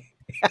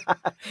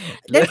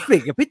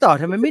Netflix กับพี่ต่อ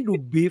ทำไมไม่ดู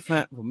บีฟฮ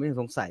ะผมไม่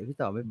สงสัยพี่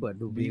ต่อไม่เปิด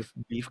ดู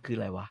บีฟคืออ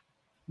ะไรวะ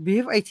บี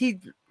ฟไอ้ที่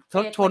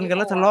ชนกันแ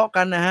ล้วทะเลาะ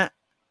กันนะฮะ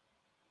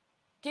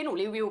ที่หนู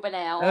รีวิวไปแ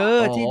ล้ว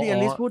ที่อ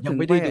ลิสพูดถึงไ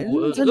ป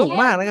สนุก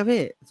มากนะครับ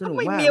พี่สนุก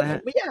มากนะ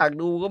ไม่อยาก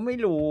ดูก็ไม่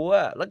รู้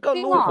อ่ะแล้วก็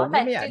ลูกผม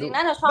ไม่อยากดูจริงๆ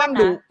น่าจะชอบน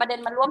ะประเด็น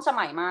มันร่วมส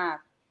มัยมาก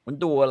มัน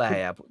ดูอะไร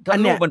อ่ะถ้า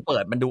ลูกมันเปิ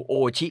ดมันดูโอ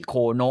ชิโค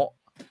โนะ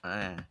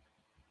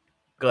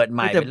เกิดให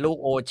ม่เป็นลูก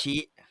โอชิ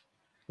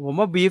ผม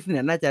ว่าบีฟเนี่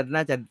ยน่า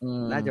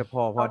จะพ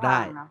อได้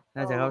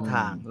น่าจะเข้าท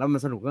างแล้วมัน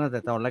สนุกตั้งแ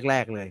ต่ตอนแร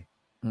กๆเลย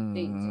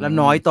แล้ว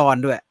น้อยตอน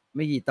ด้วยไ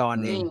ม่กี่ตอน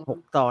เอง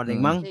6 ตอนเอง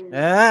มั้ง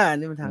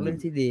นี่มันทางเรื่อง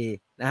ที่ดี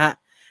นะฮะ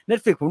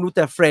Netflix ผมดูแ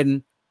ต่ Friend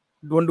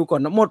ดูก่อ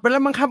นนะหมดไปแล้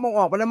วมั้งครับ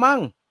ออกไปแล้วมั้ง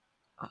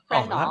อ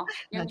อกแล้ว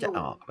น่าจะ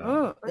ออก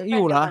ยังอ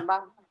ยู่เหรอ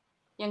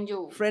ยังอ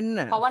ยู่ Friend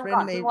น่ะเพราะวันก่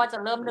อนที่ว่าจะ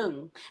เริ่ม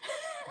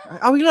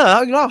1เอาอีกเหรอ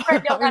อีกรอบ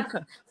Friend เดีย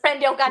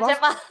วกันใช่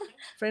ปะ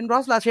Friend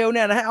Ross Rachel เ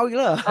นี่ยนะฮะเอาอีกเ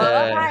หรอ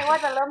ใช่ว่า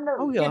จะเริ่ม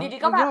1อยู่ดี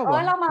ๆก็แบบ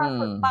เรามา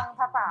ฝึกฟัง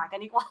ภาษากัน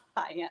ดีกว่า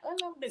อย่างเงี้ยเ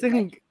ริ่ม1ซึ่ง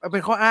เป็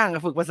นข้ออ้าง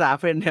ฝึกภาษา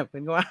Friend เนี่ยเป็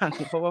นข้ออ้าง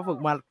เพราะว่าฝึก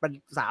มาเป็น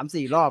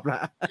 3-4 รอบแล้ว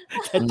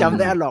จำไ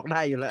ด้หลอกไ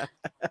ด้อยู่แล้ว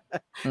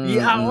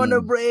Yeah on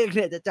a break เ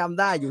นี่ยจะจำ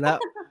ได้อยู่แล้ว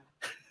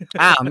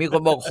มีค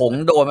นบอกหง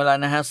โดนมาแล้ว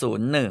นะฮะ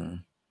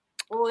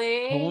 0-1 อุ้ย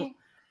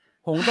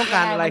หงต้องก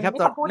ารอะไรครับ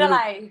ตอนพูดอะไ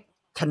ร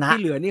ชนะ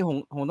ที่เหลือนี่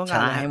หงต้องการช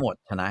นะให้หมด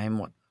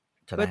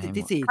ก็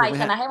ที่4ใคร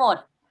ชนะให้หมด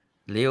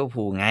ลิเวอร์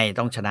พูลไง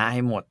ต้องชนะใ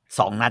ห้หมด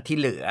2 นัดที่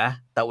เหลือ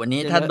แต่วัน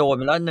นี้ถ้าโดนไ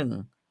ปแล้ว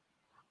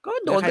1 ก็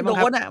โดนก็โด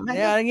นอ่ะ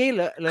อย่างนี้เห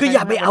รอคืออ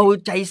ย่าไปเอา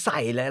ใจใส่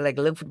เลยอะไรกั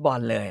บเรื่องฟุตบอล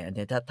เลยเ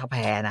ดี๋ยวถ้าแ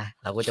พ้นะ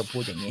เราก็จะพู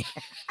ดอย่างนี้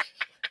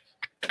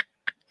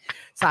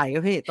ใส่ครั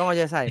บพี่ต้องเอา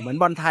ใจใส่เหมือน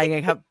บอลไทยไง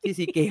ครับที่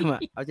ซีเกมอ่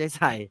ะเอาใจ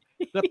ใส่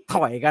ก็ถ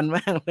อยกันม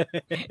ากเลย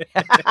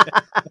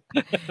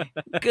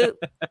คือ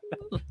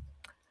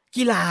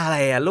กีฬาอะไร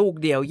อ่ะลูก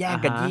เดียวแย่ง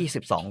กัน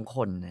22ค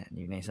นเนี่ยอ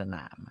ยู่ในสน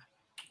าม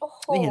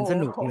ไม่เห็นส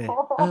นุกเลยเ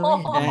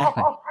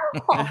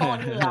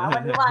หนือวั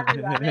นนี้ว่าเห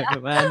นือเนี่ย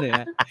ว่าเหนือ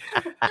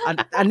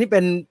อันนี้เ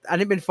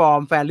ป็นฟอร์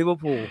มแฟนลิเวอร์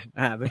พูล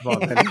เป็นฟอร์ม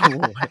แฟนลิเวอร์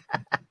พูล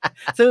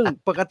ซึ่ง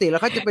ปกติแล้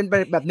วเขาจะเป็น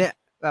แบบเนี้ย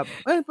แบบ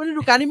ฤ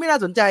ดูกาลนี้ไม่น่า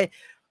สนใจ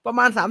ประ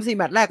มาณ 3-4 แ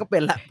มตช์แรกก็เป็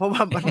นละเพราะว่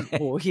ามัน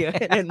โหเหี้ย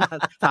เล่นมา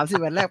 3-4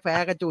 แมตช์แรกแพ้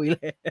กระจุยเล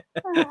ย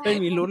ไม่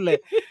มีลุ้นเลย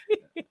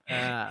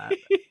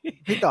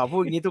พี่ต่อพู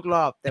ดอย่างนี้ทุกร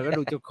อบแต่ก็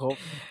ดูจนครบ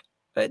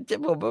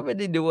ผมไม่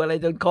ได้ดูอะไร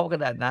จนครบข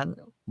นาดนั้น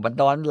มัน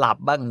นอนหลับ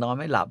บ้างนอน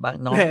ไม่หลับบ้าง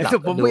นอนหลั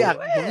บผมอยา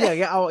ก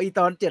จะเอาอี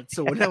ตอน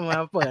 70 มา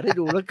เปิดให้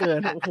ดูแล้วเกิน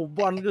โอ้โหบ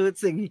อลคือ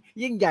สิ่ง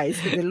ยิ่งใหญ่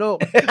สุดในโลก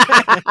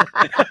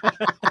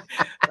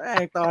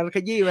ตอนข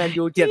ยี้แมน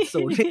ยู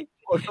70นี่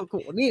โอ้โห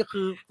นี่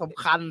คือส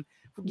ำคัญ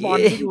ฟุตบอล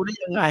ที่ดูได้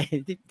ยังไง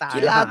ที่ตาย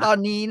กีฬาตอน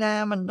นี้นะ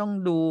มันต้อง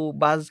ดู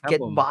บาสเก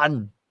ตบอล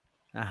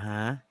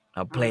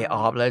เพลย์อ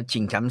อฟแล้วชิ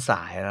งแชมป์ส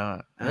ายแล้ว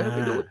ไป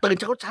ดูตื่น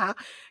เช้า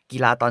กี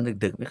ฬาตอน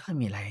ดึกๆไม่ค่อย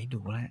มีอะไรให้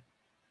ดูแล้ว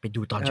ไป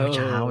ดูตอนเ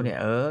ช้าเนี่ย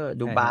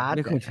ดูบาสไ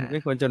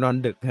ม่ควรจะนอน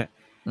ดึกฮะ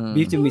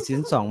บีฟจะมีซี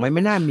ซั่น 2ไหมไ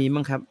ม่น่ามี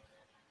มั้งครับ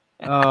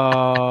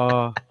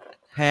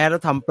แพ้แล้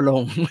วทำปล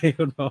งไม่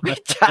คุณบอกไม่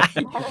ใช่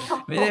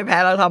ไม่ได้แพ้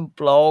แล้วทำป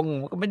ลง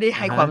ก็ไม่ได้ใ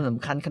ห้ความส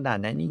ำคัญขนาด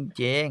นั้นจ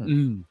ริง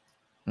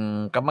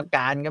ๆกรรมก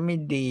ารก็ไม่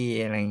ดี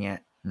อะไรเงี้ย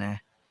นะ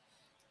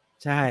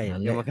ใช่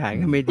กรรมการ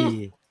ก็ไม่ดี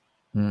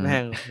แม่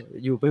ง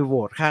อยู่ไปโหว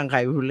ตข้างใคร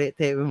เละเ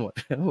ทะไปหมด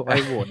ไป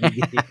โหวต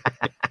ดี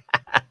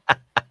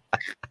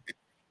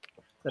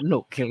สนุ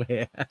กเลย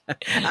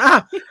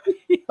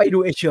ไปดู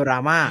เอเชียรา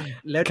มา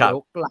แล้วเดี๋ยว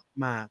กลับ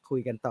มาคุย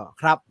กันต่อ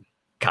ครับ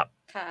ครับ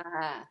ค่ะ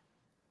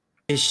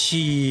เอเ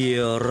ชีย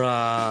ร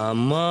า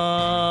มา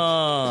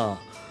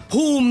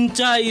ภูมิใ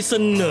จเส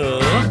นอ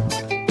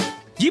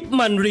ยิป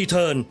มันรีเ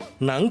ทิร์น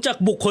หนังจาก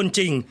บุคคลจ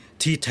ริง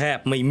ที่แทบ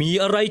ไม่มี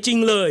อะไรจริง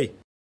เลย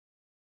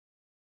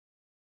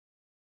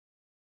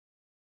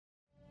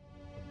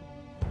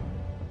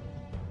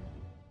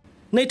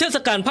ในเทศ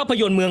กาลภาพ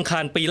ยนตร์เมืองคา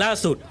นส์ปีล่า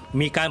สุด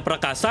มีการประ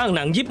กาศสร้างห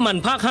นังยิปมัน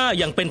ภาค 5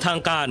 อย่างเป็นทาง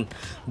การ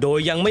โดย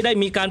ยังไม่ได้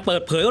มีการเปิ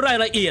ดเผยราย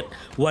ละเอียด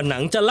ว่าหนั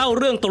งจะเล่า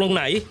เรื่องตรงไ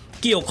หน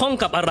เกี่ยวข้อง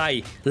กับอะไร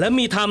และ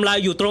มีไทม์ไล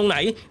น์อยู่ตรงไหน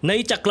ใน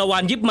จักรวา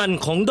ลยิปมัน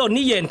ของดอน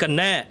นี่เยนกัน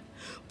แน่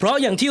เพราะ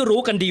อย่างที่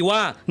รู้กันดีว่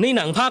าในห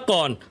นังภาค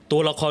ก่อนตั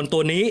วละครตั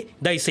วนี้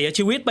ได้เสีย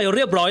ชีวิตไปเ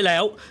รียบร้อยแล้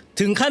ว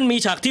ถึงขั้นมี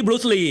ฉากที่บรู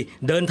ซลี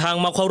เดินทาง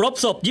มาเคารพ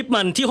ศพยิป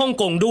มันที่ฮ่อง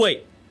กงด้วย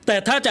แต่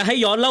ถ้าจะให้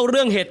ย้อนเล่าเ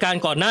รื่องเหตุการ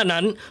ณ์ก่อนหน้า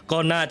นั้นก็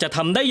น่าจะท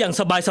ำได้อย่าง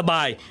สบ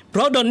ายๆเพร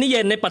าะดอนนี่เย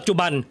นในปัจจุ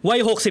บันวัย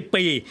60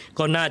 ปี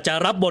ก็น่าจะ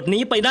รับบท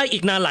นี้ไปได้อี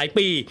กนานหลาย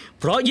ปี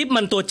เพราะยิป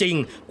มันตัวจริง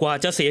กว่า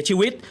จะเสียชี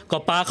วิตก็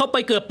ปาเข้าไป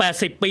เกือบ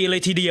80 ปีเล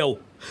ยทีเดียว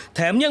แถ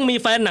มยังมี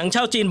แฟนหนังช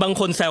าวจีนบาง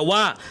คนแซว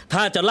ว่า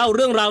ถ้าจะเล่าเ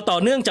รื่องราวต่อ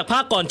เนื่องจากภา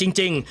คก่อนจ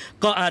ริง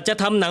ๆก็อาจจะ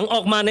ทำหนังอ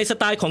อกมาในส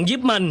ไตล์ของยิ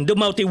ปมัน The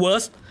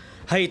Multiverse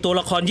ให้ตัว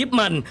ละครยิป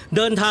มันเ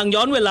ดินทาง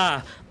ย้อนเวลา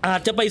อา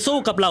จจะไปสู้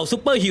กับเหล่าซู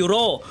เปอร์ฮีโ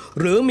ร่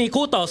หรือมี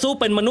คู่ต่อสู้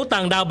เป็นมนุษย์ต่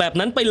างดาวแบบ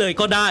นั้นไปเลย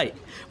ก็ได้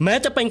แม้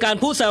จะเป็นการ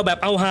พูดแซวแบบ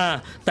เอาฮา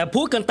แต่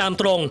พูดกันตาม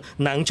ตรง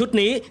หนังชุด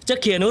นี้จะ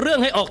เขียนเรื่อง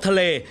ให้ออกทะเ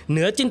ลเห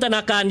นือจินตน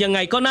าการยังไง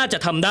ก็น่าจะ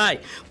ทำได้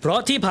เพราะ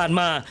ที่ผ่าน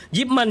มา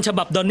ยิปมันฉ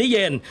บับดอนนี่เย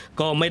น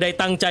ก็ไม่ได้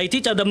ตั้งใจ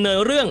ที่จะดำเนิน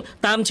เรื่อง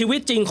ตามชีวิต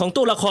จริงของ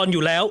ตัวละครอ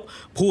ยู่แล้ว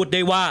พูดไ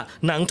ด้ว่า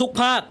หนังทุก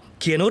ภาค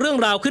เขียนเรื่อง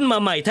ราวขึ้นมา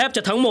ใหม่แทบจ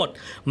ะทั้งหมด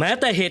แม้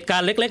แต่เหตุกา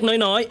รณ์เล็ก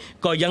ๆน้อย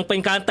ๆก็ยังเป็น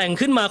การแต่ง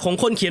ขึ้นมาของ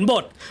คนเขียนบ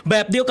ทแบ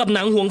บเดียวกับห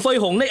นังหวงเฟย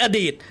หงในอ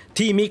ดีต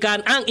ที่มีการ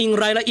อ้างอิง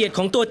รายละเอียดข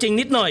องตัวจริง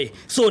นิดหน่อย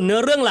ส่วนเนื้อ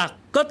เรื่องหลัก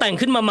ก็แต่ง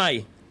ขึ้นมาใหม่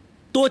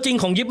ตัวจริง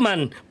ของยิปมัน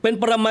เป็น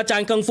ปรมาจา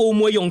รย์กังฟู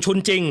มวยหยงชุน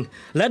จริง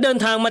และเดิน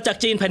ทางมาจาก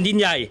จีนแผ่นดิน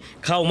ใหญ่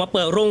เข้ามาเ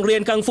ปิดโรงเรีย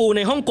นกังฟูใ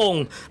นฮ่องกง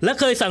และ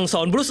เคยสั่งส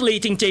อนบรูซลี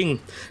จริง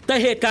ๆแต่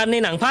เหตุการณ์ใน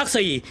หนังภาค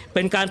 4เ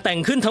ป็นการแต่ง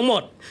ขึ้นทั้งหม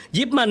ด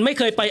ยิปมันไม่เ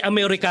คยไปอเม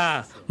ริกา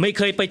ไม่เ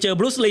คยไปเจอ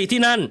บรูซลีที่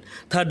นั่น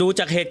ถ้าดู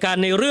จากเหตุการ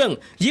ณ์ในเรื่อง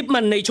ยิปมั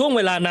นในช่วงเ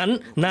วลานั้น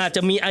น่าจ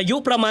ะมีอายุ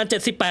ประมาณ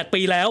78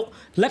 ปีแล้ว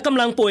และกำ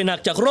ลังป่วยหนัก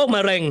จากโรคม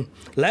ะเร็ง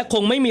และค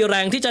งไม่มีแร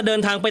งที่จะเดิ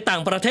นทางไปต่า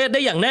งประเทศได้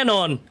อย่างแน่น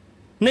อน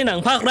ในหนัง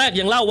ภาคแรก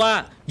ยังเล่าว่า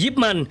ยิป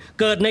มัน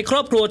เกิดในคร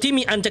อบครัวที่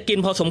มีอันจะกิน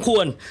พอสมคว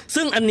ร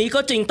ซึ่งอันนี้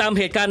ก็จริงตามเ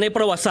หตุการณ์ในป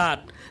ระวัติศาสต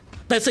ร์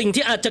แต่สิ่ง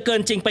ที่อาจจะเกิ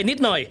นจริงไปนิด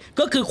หน่อย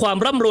ก็คือความ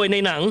ร่ำรวยใน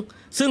หนัง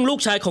ซึ่งลูก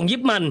ชายของยิ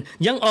ปมัน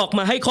ยังออกม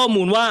าให้ข้อ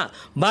มูลว่า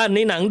บ้านใน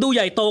หนังดูให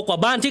ญ่โตกว่า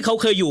บ้านที่เขา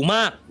เคยอยู่ม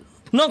าก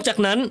นอกจาก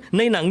นั้นใ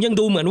นหนังยัง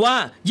ดูเหมือนว่า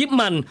ยิป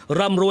มัน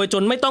ร่ำรวยจ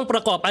นไม่ต้องปร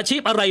ะกอบอาชี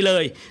พอะไรเล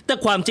ยแต่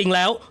ความจริงแ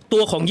ล้วตั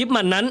วของยิป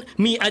มันนั้น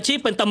มีอาชีพ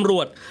เป็นตำร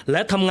วจแล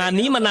ะทำงาน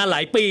นี้มานานหล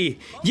ายปี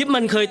ยิปมั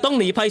นเคยต้อง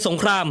หนีภัยสง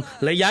คราม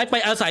และย้ายไป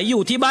อาศัยอ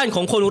ยู่ที่บ้านข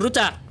องคนรู้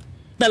จัก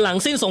แต่หลัง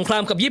สิ้นสงครา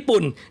มกับญี่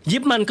ปุ่นยิ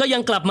ปมันก็ยั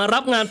งกลับมารั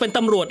บงานเป็นต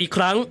ำรวจอีกค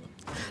รั้ง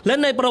และ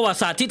ในประวัติ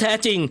ศาสตร์ที่แท้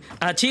จริง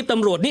อาชีพต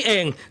ำรวจนี่เอ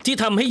งที่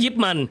ทำให้ยิป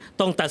มัน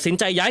ต้องตัดสิน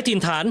ใจย้ายถิ่น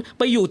ฐานไ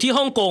ปอยู่ที่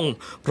ฮ่องกง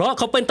เพราะเ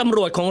ขาเป็นตำร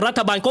วจของรั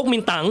ฐบาลก๊กมิ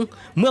นตั๋ง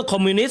เมื่อคอ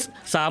มมิวนิสต์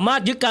สามาร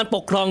ถยึดการป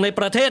กครองใน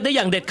ประเทศได้อ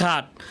ย่างเด็ดขา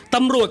ดต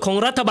ำรวจของ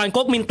รัฐบาล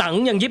ก๊กมินตั๋ง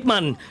อย่างยิปมั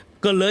น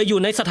ก็เลยอยู่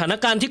ในสถาน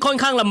การณ์ที่ค่อน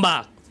ข้างลำบา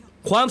ก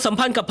ความสัม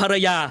พันธ์กับภรร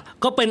ยา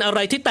ก็เป็นอะไร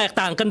ที่แตก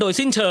ต่างกันโดย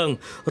สิ้นเชิง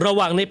ระห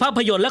ว่างในภาพ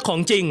ยนตร์และขอ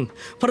งจริง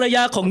ภรรย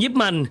าของยิป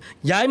มัน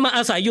ย้ายมาอ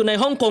าศัยอยู่ใน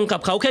ฮ่องกงกั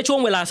บเขาแค่ช่ว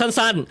งเวลา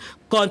สั้น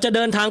ๆก่อนจะเ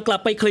ดินทางกลับ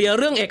ไปเคลียร์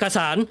เรื่องเอกส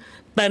าร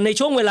แต่ใน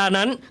ช่วงเวลา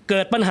นั้นเกิ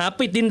ดปัญหา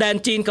ปิดดินแดน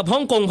จีนกับฮ่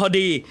องกงพอ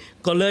ดี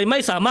ก็เลยไม่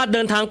สามารถเ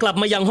ดินทางกลับ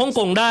มายังฮ่อง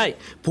กงได้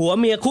ผัว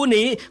เมียคู่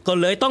นี้ก็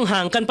เลยต้องห่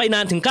างกันไปน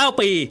านถึง9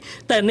 ปี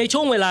แต่ในช่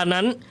วงเวลา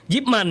นั้นยิ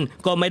ปมัน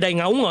ก็ไม่ได้เห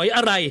งาหงอยอ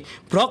ะไร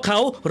เพราะเขา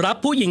รับ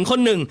ผู้หญิงคน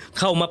หนึ่ง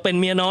เข้ามาเป็น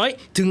เมียน้อย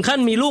ถึงขั้น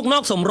มีลูกนอ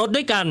กสมรส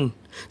ด้วยกัน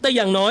แต่อ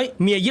ย่างน้อย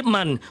เมียยิป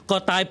มันก็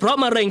ตายเพราะ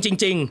มะเร็งจ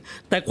ริง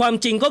ๆแต่ความ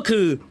จริงก็คื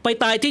อไป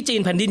ตายที่จี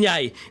นแผ่นดินใหญ่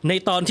ใน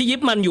ตอนที่ยิ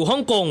ปมันอยู่ฮ่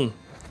องกง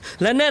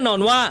และแน่นอน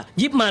ว่า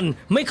ยิปมัน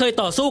ไม่เคย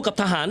ต่อสู้กับ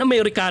ทหารอเม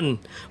ริกัน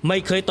ไม่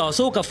เคยต่อ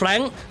สู้กับแฟรง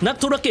ค์นัก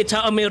ธุรกิจชา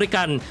วอเมริ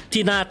กัน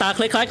ที่หน้าตาค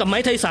ล้ายๆกับไม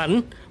ค์ไทสัน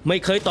ไม่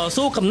เคยต่อ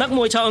สู้กับนักม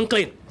วยชาวอังก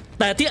ฤษ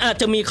แต่ที่อาจ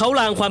จะมีเขา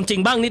ลางความจริง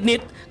บ้างนิ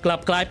ดๆกลับ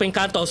กลายเป็นก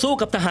ารต่อสู้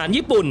กับทหาร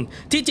ญี่ปุ่น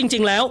ที่จริ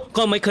งๆแล้ว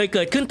ก็ไม่เคยเ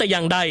กิดขึ้นแต่อย่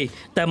างใด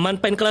แต่มัน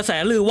เป็นกระแส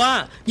ลือว่า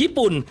ญี่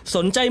ปุ่นส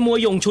นใจมวย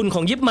ยงชุนข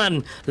องยิปมัน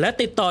และ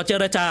ติดต่อเจ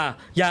รจา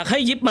อยากให้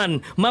ยิปมัน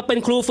มาเป็น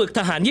ครูฝึกท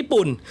หารญี่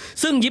ปุ่น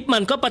ซึ่งยิปมั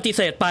นก็ปฏิเ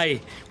สธไป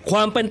คว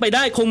ามเป็นไปไ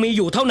ด้คงมีอ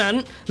ยู่เท่านั้น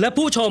และ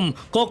ผู้ชม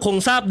ก็คง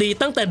ทราบดี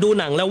ตั้งแต่ดู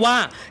หนังแล้วว่า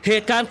เห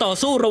ตุการณ์ต่อ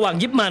สู้ระหว่าง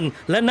ยิปมัน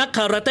และนักค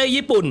าราเต้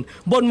ญี่ปุ่น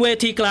บนเว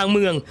ทีกลางเ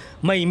มือง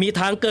ไม่มี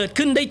ทางเกิด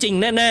ขึ้นได้จริง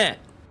แน่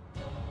ๆ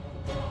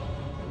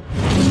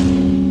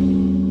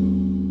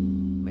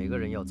每个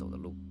人要走的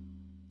路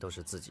都是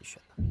自己选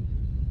的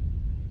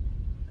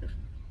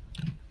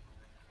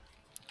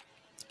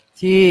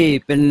ที่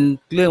เป็น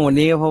เรื่องวัน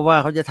นี้ก็เพราะว่า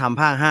เขาจะท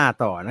ำภาค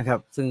5ต่อนะครับ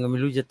ซึ่งก็ไม่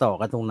รู้จะต่อ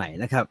กันตรงไหน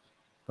นะครับ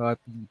เพราะ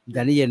ด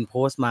านิเยนโพ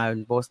สต์มาเป็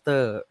นโปสเตอ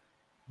ร์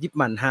ยิป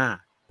มัน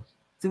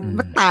5ซึ่ง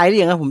มันตายหรื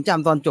อยังครับผมจ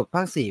ำตอนจบภ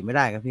าค4ไม่ไ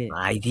ด้ครับพี่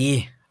ตายที่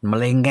มะ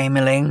เร็งไงม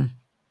ะเร็ง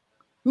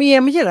เมีย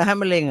ไม่ใช่เหรอฮะ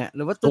มะเร็งอ่ะห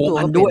รือว่าตัว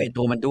มันด้วย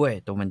ตัวมันด้ว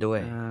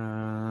ย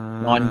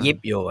นอนยิบ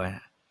อยู่อ่ะ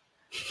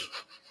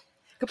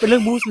ก็เป็นเรื่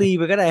องบรูซลีไ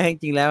ปก็ได้จ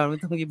ริงๆแล้วไม่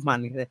ต้องยิปมัน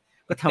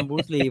ก็ทำบรู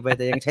ซลีไปแ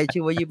ต่ยังใช้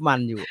ชื่อว่ายิปมัน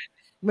อยู่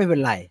ไม่เป็น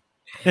ไร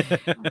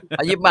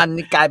ยิปมัน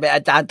กลายเป็นอ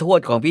าจารย์ทวด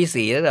ของพี่ศ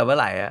รีตั้งแต่เมื่อ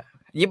ไหร่อ่ะ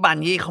ยิปมัน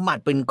ที่เขาหมัด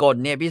ปืนกล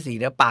เนี่ยพี่ศรี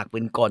เนี่ยปากปื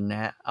นกลน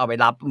ะฮะเอาไป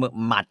รับ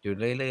หมัดอยู่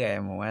เรื่อย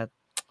ๆผมว่า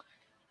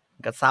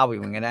ก็เศร้าอยู่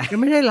เหมือนกันนะก็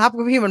ไม่ได้รับ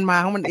ก็พี่มันมา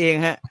ของมันเอง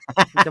ฮะ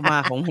จะมา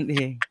ของมันเอ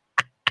ง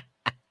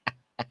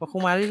ก็ค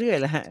งมาเรื่อยๆ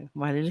แหละฮะ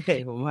มาเรื่อย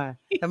ๆผมว่า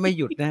ถ้าไม่ห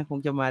ยุดนะคง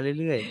จะมา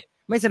เรื่อย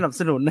ๆไม่สนับ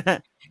สนุนนะ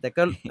แต่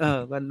ก็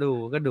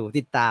ก็ดู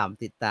ติดตาม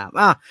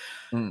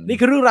นี่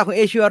คือเรื่องราวของ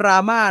เอเชียรา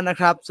มานะ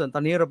ครับส่วนตอ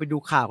นนี้เราไปดู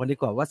ข่าวกันดี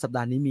กว่าว่าสัปด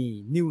าห์นี้มี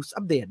นิวส์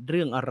อัปเดตเ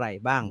รื่องอะไร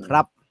บ้างค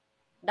รับ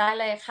ได้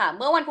เลยค่ะเ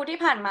มื่อวันพุธที่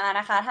ผ่านมา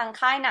นะคะทาง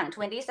ค่ายหนัง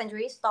 20th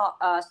Century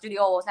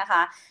Studios นะค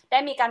ะได้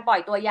มีการปล่อ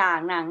ยตัวอย่าง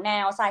หนังแน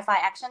ว Sci-Fi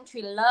Action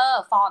Thriller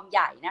ฟอร์มให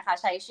ญ่นะคะ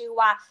ใช้ชื่อ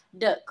ว่า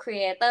The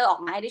Creator ออก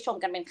มาให้ได้ชม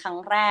กันเป็นครั้ง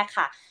แรก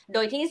ค่ะโด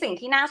ยที่สิ่ง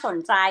ที่น่าสน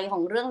ใจขอ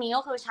งเรื่องนี้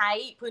ก็คือใช้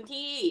พื้น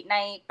ที่ใน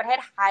ประเทศ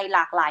ไทยหล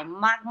ากหลาย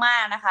มา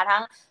กๆนะคะทั้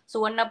งสุ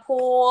วรรณ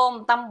ภูมิ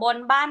ตำบล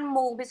บ้าน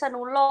มุงพิษ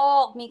ณุโล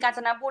กมีกาญจ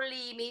นบุ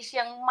รีมีเชี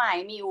ยงใหม่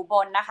มีอุบ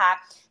ลนะคะ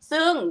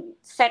ซึ่ง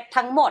เซต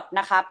ทั้งหมด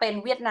นะคะเป็น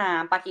เวียดนาม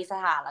ปากีส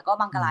ถานแล้วก็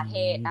บังกลาเท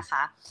ศนะค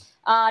ะ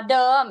เ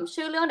ดิม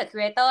ชื่อเรื่อง The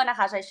Creator นะค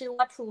ะใช้ชื่อ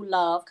ว่า True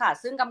Love ค่ะ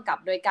ซึ่งกำกับ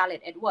โดย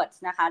Gareth Edwards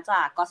นะคะจ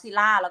าก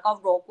Godzilla แล้วก็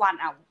Rogue One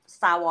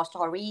Star Wars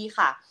Story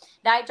ค่ะ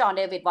ได้จอห์น เ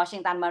ดวิด วอชิ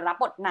งตันมารับ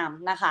บทน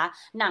ำนะคะ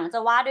หนังจะ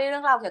ว่าด้วยเรื่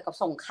องราวเกี่ยวกับ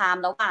สงคราม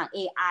ระหว่าง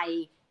AI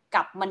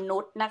กับมนุ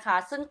ษย์นะคะ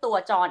ซึ่งตัว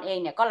จอห์นเอง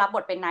เนี่ยก็รับบ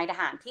ทเป็นนายท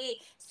หารที่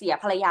เสีย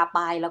ภรรยาไป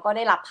แล้วก็ไ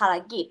ด้รับภาร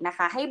กิจนะค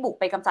ะให้บุก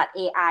ไปกำจัด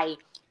AI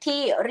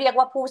ที่เรียก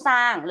ว่าผู้ส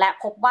ร้างและ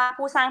พบว่า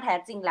ผู้สร้างแท้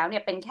จริงแล้วเนี่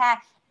ยเป็นแค่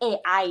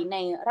AI ใน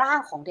ร่าง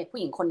ของเด็กผู้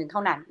หญิงคนหนึ่งเท่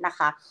านั้นนะค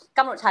ะก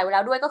ำหนดฉายไว้แล้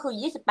วด้วยก็คือ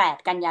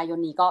28กันยายน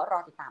นี้ก็รอ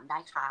ติดตามได้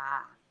ค่ะ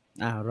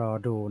รอ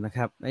ดูนะค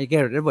รับไอ้แก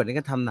เรตเวิร์ดนี่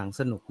ก็ทำหนัง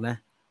สนุกนะ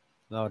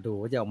รอดู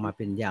ว่าจะออกมาเ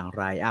ป็นอย่าง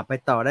ไรไป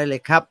ต่อได้เล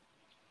ยครับ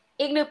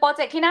อีกหนึ่งโปรเ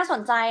จกต์ที่น่าส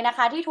นใจนะค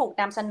ะที่ถูก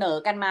นำเสนอ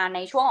กันมาใน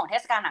ช่วงของเท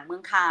ศกาลหนังเมื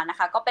องคานนะ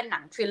คะก็เป็นหนั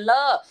งทริลเล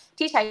อร์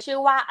ที่ใช้ชื่อ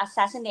ว่า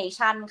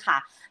Assassination ค่ะ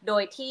โด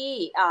ยที่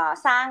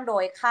สร้างโด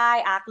ยค่าย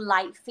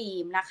ArcLight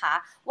Film นะคะ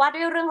ว่า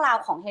ด้วยเรื่องราว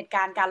ของเหตุก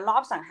ารณ์การลอ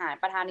บสังหาร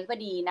ประธานาธิบ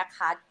ดีนะค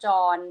ะจ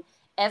อห์น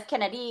F.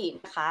 Kennedy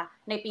นะคะ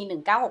ในปี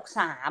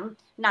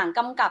1963หนังก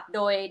ำกับโ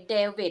ดยเด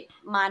วิด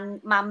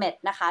มาเมด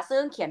นะคะซึ่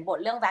งเขียนบท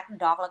เรื่อง Black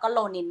Dog แล้วก็โล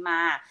นินม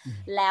า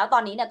แล้วตอ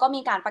นนี้เนี่ยก็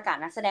มีการประกาศ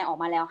นักแสดงออก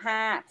มาแล้ว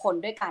5คน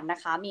ด้วยกันนะ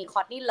คะมีค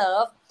อร์ตนีย์ เลิ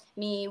ฟ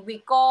มีวิ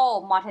โก้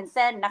มอร์เทนเซ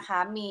นนะคะ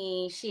มี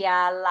เชีย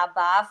ร์ ลา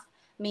บัฟ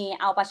มี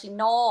อัลปาชิโ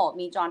น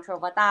มีจอห์น ทรา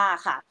โวลตา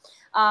ค่ะ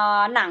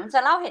หนังจะ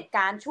เล่าเหตุก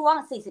ารณ์ช่วง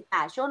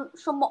48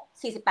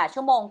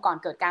ชั่วโมงก่อน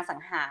เกิดการสัง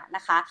หารน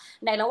ะคะ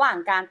ในระหว่าง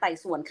การไต่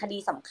สวนคดี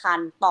สำคัญ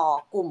ต่อ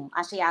กลุ่มอ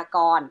าชญาก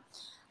ร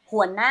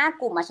หัวหน้า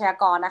กลุ่มอาชญา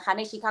กรนะคะใ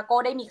นชิคาโก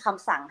ได้มีค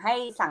ำสั่งให้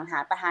สังหา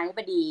รประธานาธิ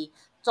บดี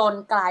จน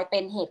กลายเป็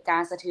นเหตุกา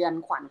รณ์สะเทือน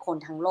ขวัญคน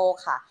ทั้งโลก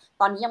ค่ะ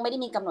ตอนนี้ยังไม่ได้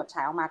มีกำหนดฉ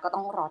ายออกมาก็ต้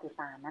องรอติด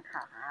ตามนะค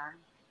ะ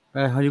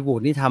ฮอลลีวู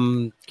ดนี่ท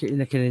ำ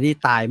เคนเนดี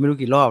ตายไม่รู้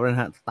กี่รอบแล้วน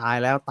ะฮะตาย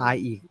แล้วตาย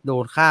อีกโด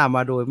นฆ่าม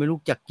าโดยไม่รู้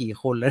จักกี่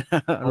คนแล้วน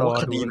ะรอ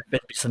ดูเป็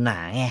นปริศนา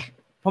ไง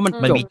เพราะมัน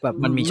จบแบบ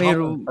มันไม่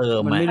รู้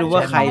มันไม่รู้ว่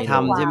าใครท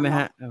ำใช่ไหมฮ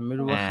ะไม่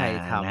รู้ว่าใคร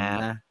ท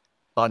ำนะ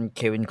ตอนเค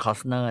วินคอส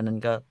เนอร์นั้น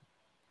ก็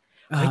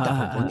เฮ้ยแต่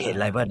ผมเห็นอ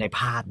ะไรว่าใน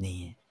ภาพนี้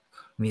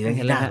มีเรื่อง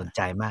ที่น่าสนใ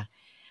จมาก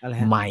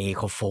ไมโ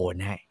ครโฟน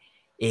ฮะ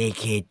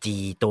AKG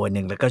ตัวห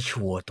นึ่งแล้วก็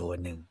ชัวตัว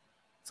หนึ่ง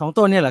2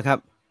ตัวเนี่ยเหรอครับ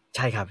ใ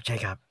ช่ครับใช่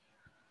ครับ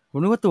ผม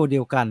นึกว่าตัวเดี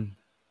ยวกัน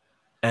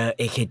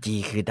AKG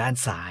คือด้าน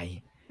ซ้าย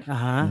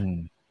ฮะ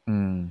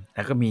แ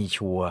ล้วก็มี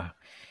ชั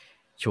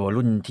ว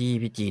รุ่นที่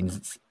พี่จีน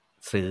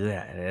ซื้อ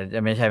อ่ะ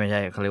ไม่ใช่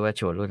เขาเรียกว่า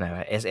ชัวรุ่นอะไรว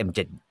ะ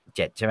SM77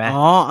 ใช่ไหม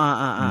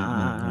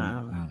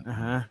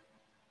ฮะ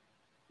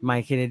ไม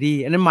ค์เคนเนดี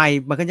อันนั้นไมค์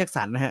มันก็ยัก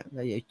สันนะฮะ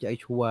ไอ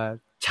ชัว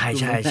ใช่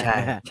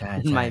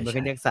ไมค์มัน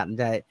ก็ยักสัน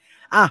ใช่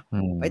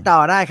ไปต่อ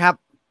ได้ครับ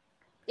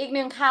อีกห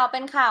นึ่งข่าวเป็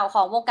นข่าวข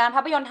องวงการภ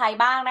าพยนตร์ไทย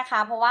บ้างนะคะ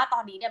เพราะว่าตอ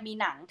นนี้เนี่ยมี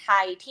หนังไท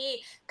ยที่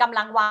กำ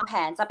ลังวางแผ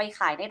นจะไปข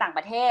ายในต่างป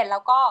ระเทศแล้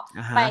วก็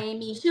ไป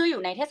มีชื่ออ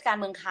ยู่ในเทศกาล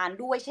เมืองคาน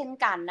ด้วยเช่น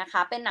กันนะค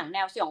ะเป็นหนังแน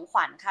วสยองข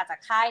วัญค่ะจาก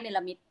ค่ายเนร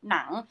มิตห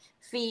นัง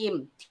ฟิล์ม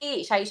ที่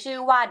ใช้ชื่อ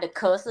ว่า The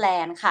Cursed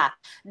Land ค่ะ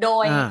โด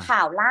ยข่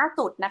าวล่า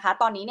สุดนะคะ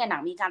ตอนนี้เนี่ยหนั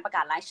งมีการประก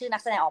าศรายชื่อนั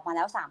กแสดงออกมาแ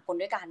ล้ว3คน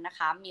ด้วยกันนะค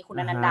ะมีคุณ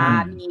อนันดา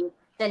มี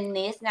เจน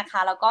นิสนะคะ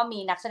แล้วก็มี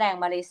นักแสดง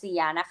มาเลเซี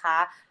ยนะคะ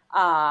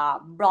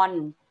บรอน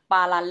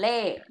ปาลาเล่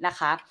นะ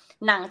คะ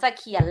หนังจะ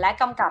เขียนและ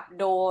กำกับ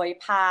โดย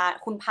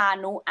คุณพา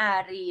นุอา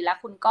รีและ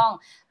คุณก้อง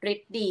ฤ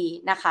ทธิ์ดี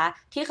นะคะ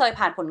ที่เคย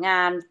ผ่านผลง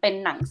านเป็น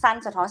หนังสั้น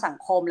สะท้อนสัง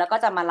คมแล้วก็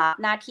จะมารับ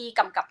หน้าที่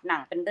กำกับหนั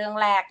งเป็นเรื่อง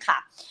แรกค่ะ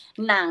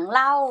หนังเ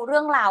ล่าเรื่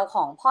องราวข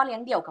องพ่อเลี้ย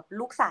งเดี่ยวกับ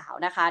ลูกสาว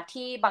นะคะ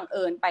ที่บังเ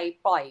อิญไป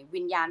ปล่อย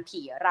วิญญาณ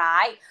ผีร้า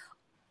ย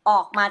อ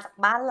อกมาจาก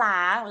บ้านล้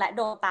างและโ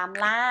ดนตาม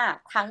ล่า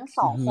ทั้ง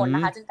2คนน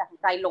ะคะจึงตัดสิน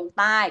ใจลงใ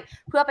ต้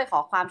เพื่อไปขอ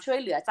ความช่วย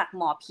เหลือจากห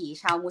มอผี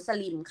ชาวมุส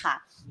ลิมค่ะ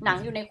หนัง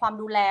อยู่ในความ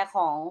ดูแลข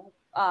อง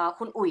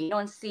คุณอุ๋ยน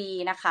นทรี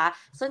นะคะ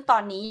ซึ่งตอ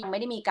นนี้ยังไม่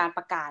ได้มีการป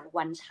ระกาศ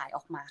วันฉายอ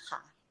อกมาค่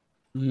ะ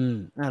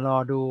รอ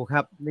ดูค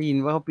รับได้ยิน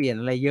ว่าเขาเปลี่ยน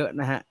อะไรเยอะ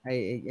นะฮะไอ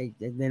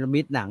เนร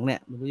มิตหนังเนี่ย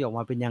มันจะออก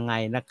มาเป็นยังไง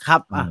นะครั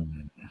บ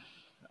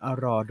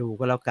รอดู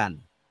ก็แล้วกัน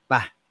ไป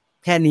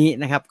แค่นี้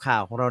นะครับข่า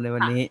วของเราใน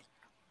วันนี้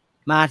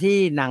มาที่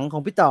หนังขอ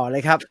งพี่ต่อเล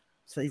ยครับ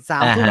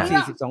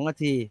3:42 นา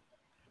ที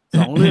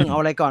2 เรื่องเอา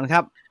อะไรก่อนค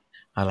รับ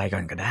อะไรก่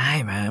อนก็ได้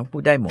มาพู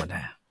ดได้หมด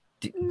อ่ะ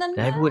จ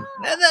ะให้พูด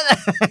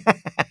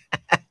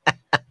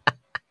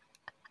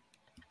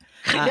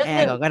แอ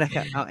ร์ก่อนก็ได้ค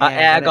รับเอาแ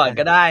อร์ก่อน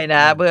ก็ได้น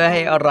ะเพื่อให้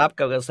รับ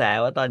กับกระแส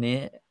ว่าตอนนี้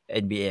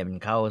NBA มัน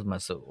เข้ามา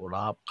สู่ร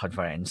อบคอนเฟ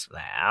อเรนซ์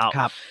แล้ว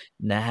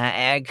นะฮะแ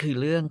อร์คือ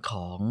เรื่องข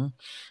อง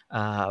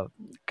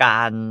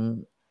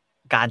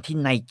การที่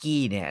Nike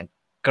เนี่ย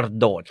กระ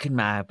โดดขึ้น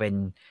มาเป็น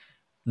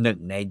หนึ่ง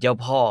ในเจ้า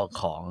พ่อ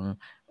ของ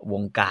ว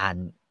งการ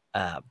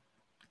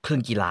เครื่อ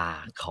งกีฬา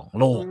ของ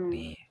โลก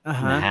นี้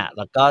นะฮะแ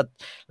ล้ว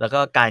ก็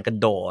การกระ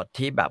โดด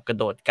ที่แบบกระ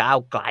โดดก้าว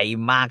ไกล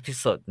มากที่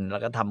สุดแล้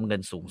วก็ทำเงิ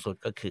นสูงสุด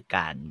ก็คือก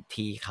าร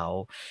ที่เขา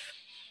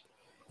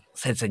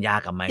เซ็นสัญญา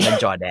กับไมเคิล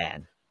จอร์แดน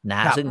น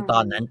ะซึ่งตอ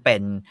นนั้นเป็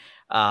น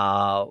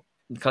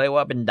เขาเรียก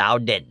ว่าเป็นดาว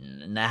เด่น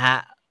นะฮะ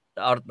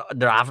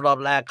ดราฟต์รอบ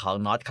แรกของ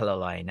North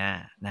Carolina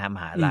นะฮะม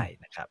หาลัย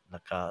นะครับแล้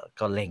ว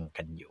ก็เล่ง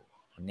กันอยู่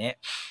อันนี้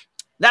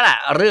นั่นแหละ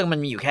เรื่องมัน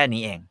มีอยู่แค่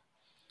นี้เอง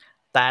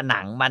แต่หนั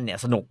งมันเนี่ย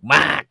สนุกม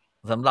าก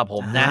สำหรับผ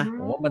มนะผ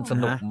มว่ามันส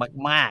นุก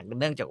มากๆ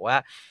เนื่องจากว่า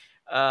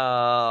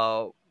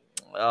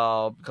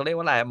เขาเรียก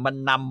ว่าอะไรมัน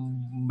น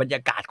ำบรรย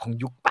ากาศของ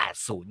ยุค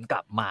80ก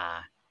ลับมา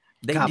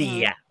ได้ดี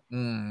อ่ะ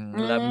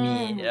แล้วมี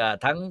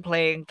ทั้งเพล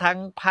งทั้ง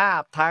ภา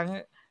พทั้ง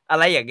อะ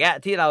ไรอย่างเงี้ย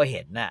ที่เราเ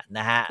ห็นน่ะน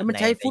ะฮะมัน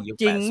ใช้ฟุต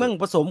จริงมั่ง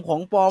ผสมของ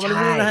ปลอมอะไร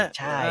นะฮะ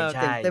ใช่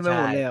เต็มไปห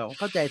มดเลย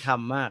เข้าใจท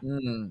ำมาก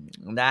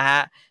นะฮ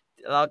ะ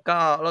แล้ว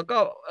ก็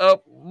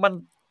มัน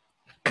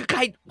คือใค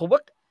รผม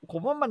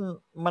ว่า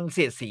มันเ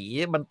สียดสี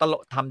มันตล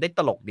กทำได้ต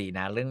ลกดี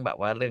นะเรื่องแบบ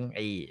ว่าเรื่องไ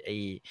อ้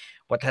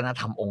วัฒน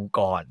ธรรมองค์ก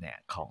รเนี่ย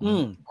ข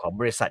อง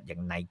บริษัทอย่า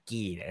ง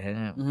Nike เนี่ย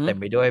เต็ม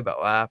ไปด้วยแบบ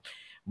ว่า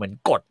เหมือน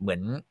กฎเหมื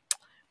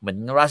อน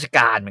ราชก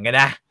ารเหมือนกัน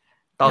นะ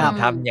ต้อง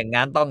ทำอย่าง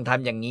นั้นต้องท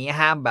ำอย่างนี้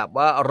ห้ามแบบ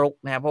ว่ารุก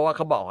นะเพราะว่าเ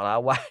ขาบอกแล้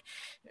วว่า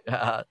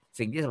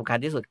สิ่งที่สำคัญ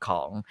ที่สุดข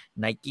อง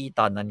Nike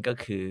ตอนนั้นก็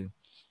คือ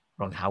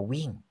รองเท้า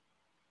วิ่ง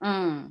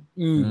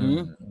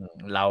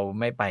เรา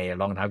ไม่ไป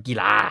รองเท้ากี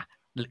ฬา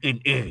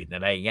อื่นๆอ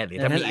ะไรอย่างเงี้ยหรือ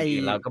ถ้ามี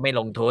อื่นเราก็ไม่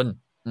ลงทุน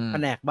แผ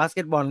นกบาสเก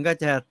ตบอลก็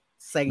จะ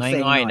เซ็ง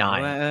ๆหน่อย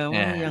ว่า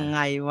ยังไง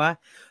วะ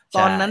ต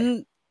อนนั้น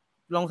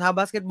รองเท้า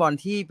บาสเกตบอล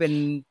ที่เป็น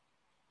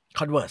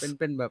Converse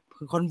เป็นแบบ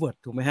คือ Converse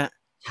ถูกไหมฮะ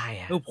ใช่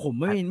ฮะผม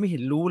ไม่เห็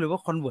นรู้เลยว่า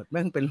Converse แ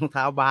ม่งเป็นรองเ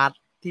ท้าบาส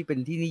ที่เป็น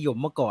ที่นิยม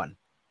เมื่อก่อน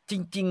จ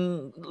ริง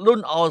ๆรุ่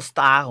น All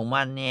Star ของ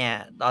มันเนี่ย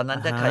ตอนนั้น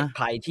จะใค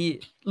รที่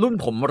รุ่น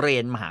ผมเรีย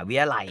นมหาวิท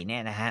ยาลัยเนี่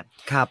ยนะฮะ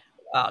ครับ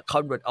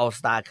Converse All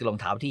Star คือรอง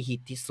เท้าที่ฮิ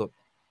ตที่สุด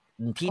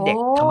ที่เด็ก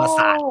ธรรมศ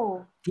าสต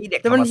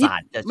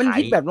ร์จะใช้มัน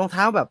ฮิตแบบรองเ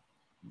ท้าแบบ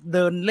เ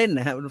ดินเล่นน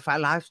ะฮะ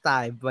ไลฟ์สไต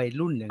ล์วัย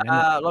รุ่นอย่างนั้น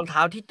รองเท้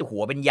าที่หั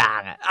วเป็นยา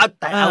ง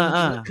แต่เอาจ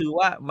ริงๆก็คือ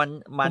ว่า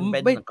มันเป็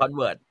น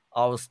Convert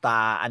All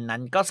Star อันนั้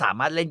นก็สา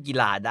มารถเล่นกี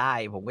ฬาได้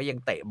ผมก็ยัง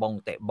เตะบ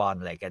อล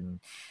อะไรกัน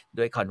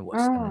ด้วย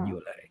Converse อันนั้นอ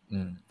ยู่เลย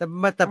แ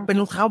ต่เป็น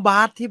รองเท้าบา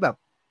สที่แบบ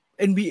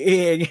NBA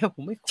เงี้ยผ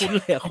มไม่คุ้น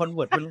เลย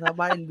Convert เป็นรองเท้า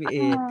บาส NBA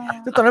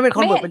ซึ่งตอนนั้นเป็น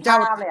Convertเป็นเจ้า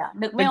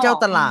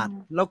ตลาด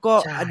แล้วก็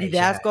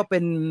Adidas ก็เป็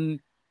น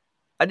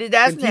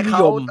Adidas เนี่ยเข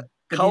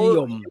า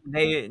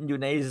อยู่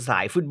ในสา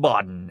ยฟุตบอ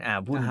ล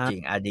พูดจริ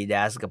ง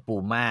Adidas กับ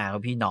Puma เขา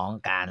พี่น้อง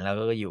กันแล้ว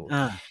ก็อยู่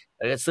แ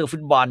ล้วก็เสื้อฟุ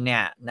ตบอลเนี่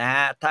ยนะฮ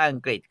ะถ้าอัง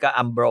กฤษก็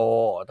Umbro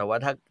แต่ว่า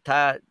ถ้า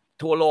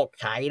ทั่วโลก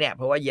ใช้เนี่ยเ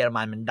พราะว่าเยอร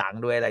มันมันดัง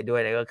ด้วยอะไรด้ว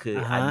ยแล้วก็คือ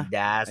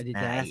Adidas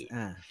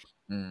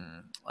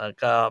แล้ว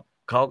ก็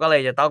เขาก็เล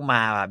ยจะต้องม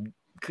าแบบ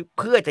คือ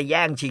เพื่อจะแ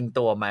ย่งชิง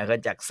ตัวไมเคิล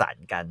แจ็คสัน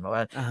กันเพราะว่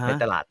าใน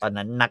ตลาดตอน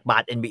นั้นนักบา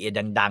ส NBA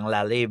ดังๆ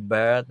Larry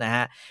Bird นะฮ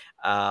ะ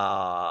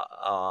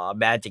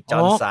Magic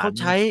Johnson เขา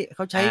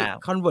ใช้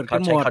Convert กั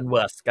นหมด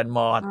Converse กันหม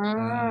ด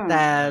แ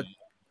ต่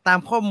ตาม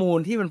ข้อมูล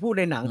ที่มันพูด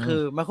ในหนังคื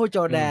อไมเคิลจ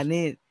อร์แดน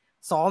นี่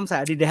ซ้อมใส่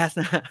Adidas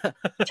นะ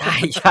ใ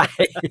ช่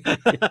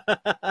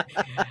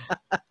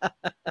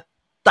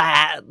แต่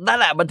นั่น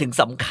แหละมันถึง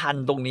สำคัญ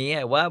ตรงนี้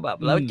ว่าแบบ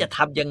แล้วจะท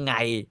ำยังไง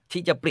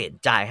ที่จะเปลี่ยน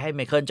ใจให้ไม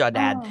เคิลจอร์แด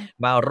น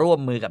มาร่วม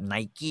มือกับ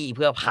Nike เ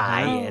พื่อพา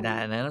ยนะ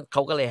นั้นเข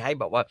าก็เลยให้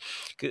แบบว่า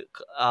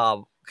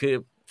คือ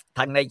ท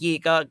าง Nike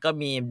ก็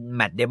มีแ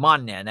มตต์เดมอน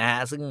เนี่ยนะฮะ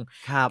ซึ่ง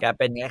แก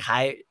เป็นคล้า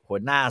ยๆหัว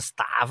หน้าส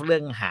ตาฟเรื่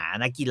องหา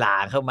นักกีฬา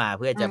เข้ามาเ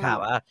พื่อจะแบ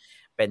บว่า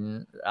เป็น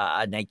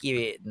Nike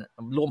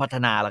ร่วมพัฒ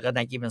นาแล้วก็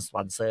Nike เป็นสป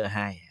อนเซอร์ใ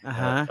ห้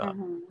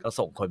ก็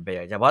ส่งคนไปเล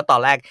ยเพราะตอ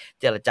นแรก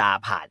เจรจา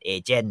ผ่านเอ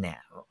เจนต์เนี่ย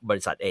บ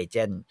ริษัทเอเจ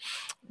นต์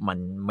มัน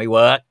ไม่เ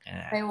วิร์ก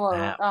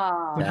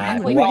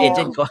เพราะว่าเอเจ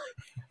นต์ก็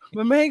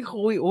มันไม่ให้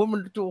คุยโอ้มั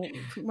นจู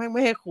ไ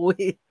ม่ให้คุย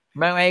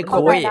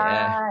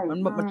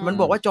มัน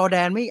บอกว่าจอร์แด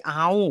นไม่เอ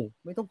า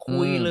ไม่ต้อง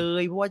คุยเล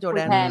ยเพราะว่าจอร์แด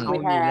นเอา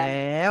อยู่แ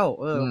ล้ว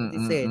ปฏิ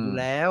เสธอยู่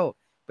แล้ว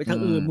ไปทาง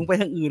อื่นมึงไป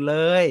ทางอื่นเล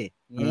ย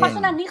เพราะฉ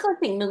ะนั้นนี่คือ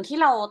สิ่งหนึ่งที่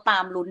เราตา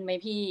มลุ้นไหม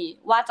พี่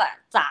ว่า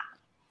จะ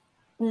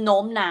โน้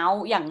มน้าว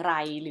อย่างไร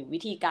หรือวิ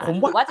ธีการห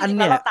รือว่าจริ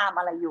งๆเราตาม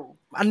อะไรอยู่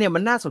อันเนี้ยมั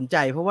นน่าสนใจ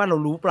เพราะว่าเรา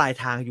รู้ปลาย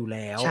ทางอยู่แ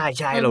ล้ว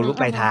ใช่เรารู้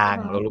ปลายทาง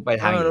อ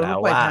ยู่แ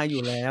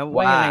ล้ว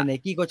ว่ายังไงไน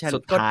กี้ก็จะ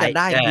ไ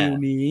ด้ดีล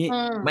นี้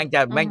แ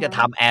ม่งจะท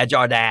ำ Air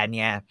Jordan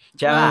เนี่ย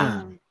ใช่ป่ะ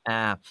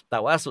แต่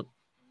ว่าสุด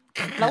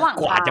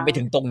กว่าจะไป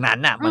ถึงตรงนั้น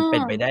น่ะมันเป็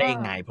นไปได้ยั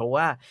งไงเพราะ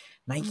ว่า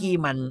Nike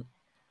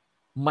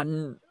มัน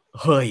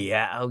เฮ้ย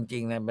เอาจริ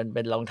งๆนะมันเ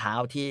ป็นรองเท้า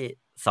ที่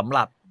สำห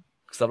รับ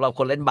ค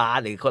นเล่นบาส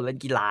หรือคนเล่น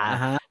กีฬา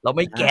เราไ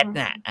ม่เก็ต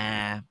น่ะ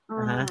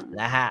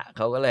นะฮะเ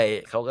ขาก็เล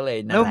ย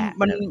นั่นแหละ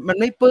มัน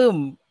ไม่ปลื้ม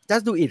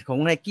Just Do It ของ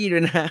Nike ด้ว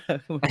ยนะ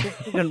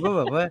พูดกันว่าแ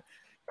บบว่า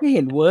ไม่เ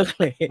ห็นเวิร์ก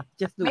เลย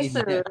Just Do It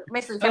ไ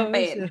ม่ซื้อแคมเป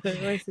ญ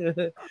ไม่ซื้อ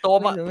ตัว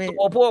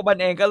พวกมัน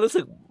เองก็รู้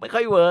สึกไม่ค่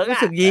อยเวิร์ก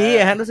รู้สึกยี้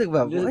ฮะรู้สึกแบ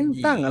บ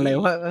ตั้งอะไร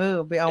ว่า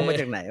ไปเอามา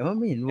จากไหนว่า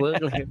ไม่เห็นเวิร์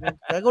กเลย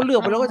แล้วก็เลือ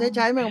กไปแล้วก็ใ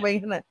ช้แม่งไป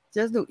ขนาด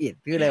Just Do It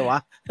คืออะไรวะ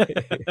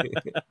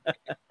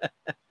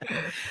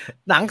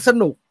หนังส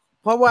นุก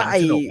เพราะว่าไอ้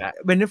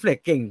เบนเนฟเล็ก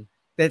เก่ง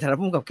ในฐานะ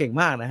ผู้กำกับเก่ง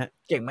มากนะฮะ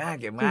เก่งมากน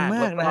ะเก่ง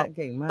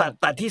มาก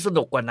แต่ที่ส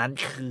นุกกว่านั้น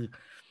คือ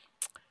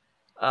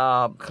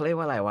เขาเรียก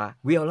ว่าอะไรวะ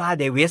วิโอลา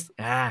เดวิส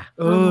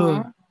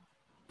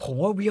ผม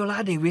ว่าวิโอลา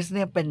เดวิสเ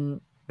นี่ยเ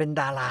ป็น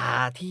ดารา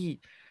ที่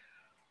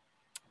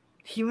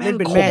เล่น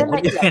เป็นแม่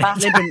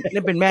เ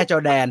ล่นเป็นแม่จอ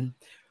ร์แดน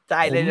ใ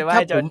ช่เลยว่า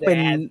ผมเป็น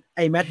ไ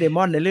อ้แมทเดม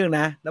อนในเรื่อง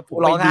นะแล้วผม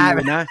ร้องไห้เ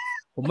ลยนะ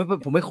ผม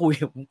ไม่คุย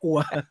ผมกลัว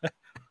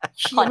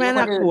แม่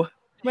น่ากลัว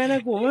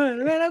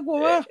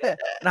มาก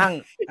นั่ง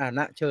น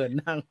ะเชิญ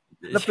นั่ง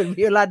แล้วเป็น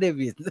วิโอลาเด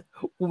วิส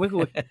กูไม่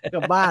คุยก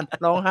ลับบ้าน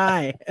ร้องไห้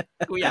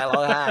กูอยากร้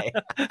องไห้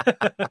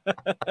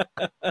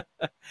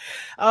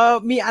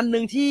มีอันนึ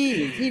ง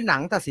ที่หนั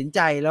งตัดสินใจ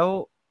แล้ว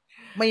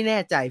ไม่แน่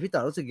ใจพี่ต่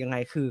อรู้สึกยังไง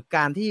คือก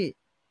ารที่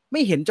ไ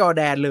ม่เห็นจอร์แ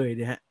ดนเลยเ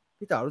นี่ยฮะ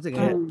พี่ต่อรู้สึกยั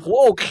งไงผม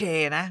โอเค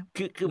นะ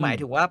คือหมาย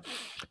ถึงว่า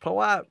เพราะ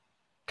ว่า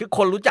คือค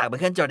นรู้จักไม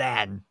เคิลจอร์แด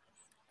น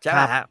ใช่ไห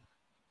มฮะ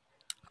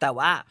แต่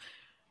ว่า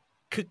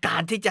คือกา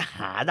รที่จะห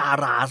าดา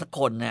ราสัก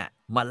คนเนี่ย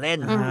มาเล่น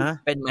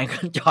เป็นไมเ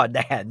คิลจอร์แด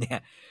นเนี่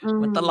ย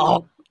มันตล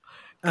ก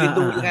คือ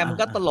ดูยังไงมัน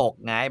ก็ตลก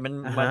ไงมัน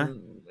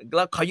แ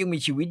ล้วเขายังมี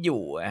ชีวิตอ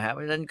ยู่นะฮะเพร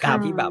าะฉะนั้นการ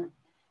ที่แบบ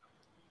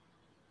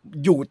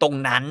อยู่ตรง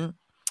นั้น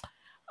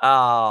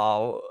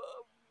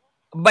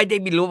ไม่ได้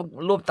มี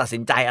ร่วมตัดสิ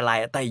นใจอะไร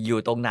แต่อยู่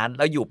ตรงนั้นแ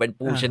ล้วอยู่เป็น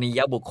ปูชนีย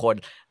บุคคล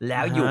แล้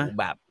วอยู่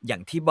แบบอย่า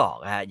งที่บอก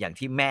ฮะอย่าง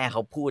ที่แม่เข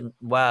าพูด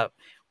ว่า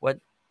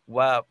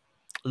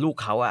ลูก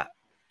เขาอ่ะ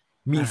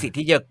มีสิทธิ์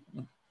ที่จะ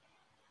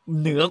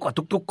เหนือกว่า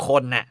ทุกๆค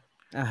นน่ะ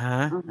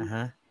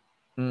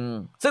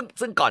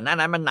ซึ่งก่อนหน้า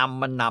นั้นมัน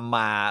นำม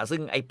าซึ่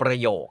งไอ้ประ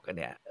โยค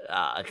เนี่ย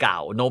กล่า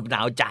วโน้มน้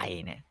าวใจ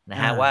เนี่ยนะ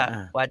ฮะ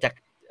ว่าจะ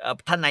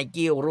ท่านไน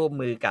กี้ร่วม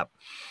มือกับ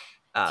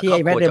ที่ไ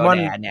อ้แมดเดมอน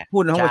พู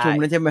ดในห้องประชุม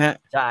นั่นใช่ไหมฮะ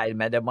ใช่แ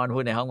มดเดมอนพู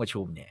ดในห้องประ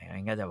ชุมเนี่ยมั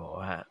นก็จะบอก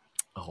ว่า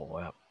โอ้โห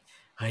แบบ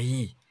เฮ้ย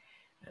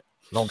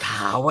รองเ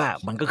ท้าอ่ะ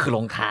มันก็คือร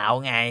องเท้า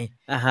ไง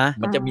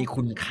มันจะมี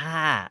คุณค่า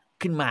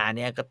ขึ้นมาเ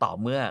นี่ยก็ต่อ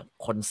เมื่อ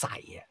คนใส่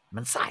อ่ะ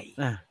มันใส่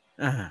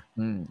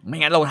ไม่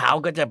งั้นรองเท้า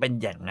ก็จะเป็น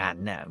อย่างนั้น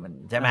เนี่ยมัน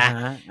ใช่ไหม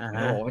โ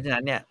อ้โหเพราะฉะ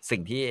นั้นเนี่ยสิ่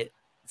งที่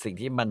สิ่ง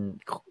ที่มัน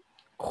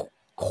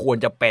ควร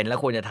จะเป็นและ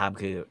ควรจะท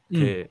ำคือ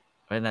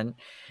เพราะฉะนั้น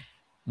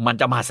มัน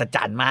จะมหัศจ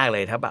รรย์มากเล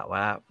ยถ้าแบบ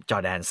ว่าจอ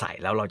ร์แดนใส่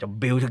แล้วเราจะ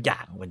บิวทุกอย่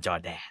างบนจอ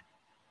ร์แดน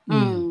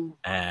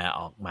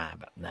ออกมา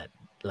แบบนั้น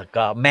แล้ว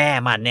ก็แม่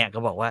มันเนี่ยก็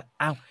บอกว่า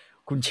อ้าว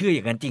คุณเชื่ออ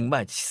ย่างนั้นจริงป่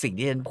ะสิ่ง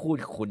ที่ฉันพูด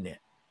กับคุณเนี่ย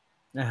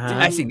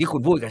ไอ้สิ่งที่คุ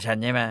ณพูดกับฉัน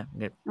ใช่ไหม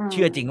เ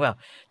ชื่อจริงเปล่า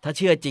ถ้าเ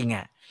ชื่อจริง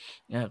อ่ะ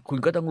คุณ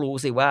ก็ต้องรู้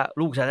สิว่า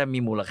ลูกฉันมี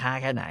มูลค่า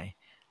แค่ไหน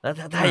แล้ว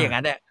ถ้าอย่าง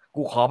นั้นเนี่ย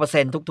กูขอเปอร์เ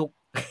ซ็นต์ทุก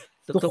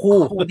คู่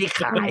ที่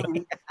ขาย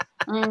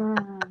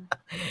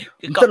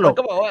ตลก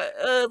ก็บอกว่า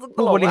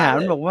ผู้บริหาร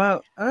มันบอกว่า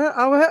เอ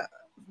าฮะ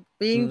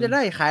ปีงจะไ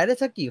ด้ขายได้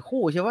สักกี่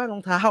คู่ใช่ว่ารอ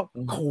งเท้า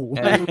ขู่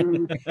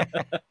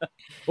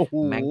โอ้โห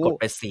แม่งกด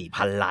ไป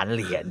 4,000 ล้านเ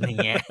หรียญอย่า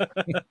งเงี้ย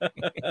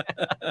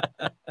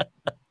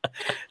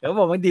แล้ว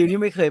บอกว่าดีลนี้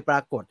ไม่เคยปร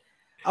ากฏ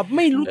เอาไ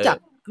ม่รู้จัก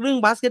เรื่อง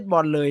บาสเกตบอ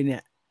ลเลยเนี่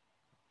ย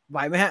ไหว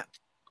ไหมฮะ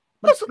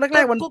แร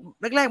กๆมันพูด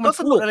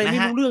อะไรไม่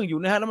รู้เรื่องอยู่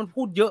นะฮะแล้วมัน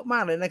พูดเยอะม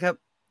ากเลยนะครับ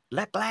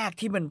แรกๆ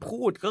ที่มัน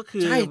พูดก็คื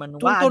อมัน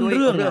ว่าด้วยเ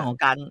รื่องของ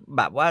การแ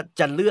บบว่า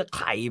จะเลือก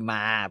ใครม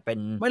าเป็น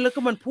ไม่แล้ว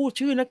ก็มันพูด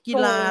ชื่อนักกี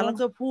ฬาแล้ว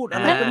ก็พูดอะ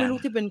ไรก็ไม่รู้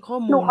ที่เป็นข้อ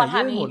มูลหนูขอถา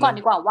มนี้ก่อน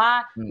ดีกว่าว่า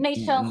ใน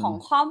เชิงของ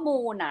ข้อ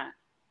มูลน่ะ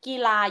กี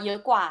ฬาเยอะ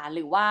กว่าห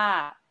รือว่า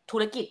ธุ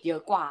รกิจเยอ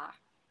ะกว่า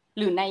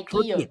หรือใน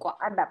ที่เยอะกว่า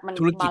แบบมัน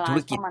ธุรกิจเล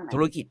ยธุ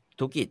ร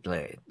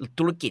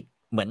กิจ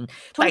เหมือน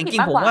แต่จริ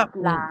งผมว่า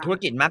ธุร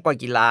กิจมากกว่า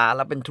กีฬาแ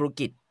ล้วเป็นธุร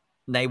กิจ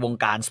ในวง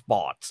การสป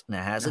อร์ตน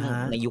ะฮะซึ่ง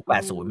ในยุค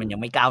 80 มันยัง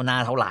ไม่ก้าวหน้า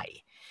เท่าไหร่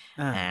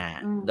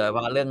โดยเฉพ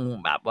าะเรื่อง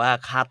แบบว่า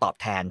ค่าตอบ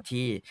แทน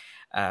ที่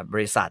บ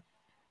ริษัท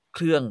เค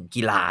รื่อง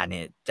กีฬาเ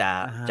นี่ย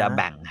จะแ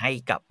บ่งให้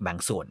กับแบ่ง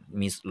ส่วน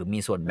มี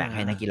ส่วนแบ่งใ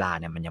ห้นักกีฬา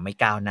เนี่ยมันยังไม่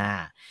ก้าวหน้า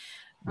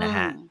นะฮ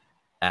ะ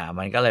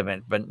มันก็เลย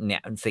เป็นเนี่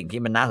ยสิ่ง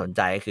ที่มันน่าสนใ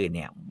จก็คือเ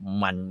นี่ย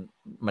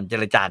มันเจ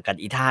รจากัน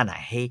อีท่าไหน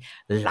ให้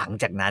หลัง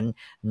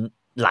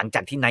จ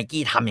ากที่ Nike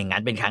ทำอย่างนั้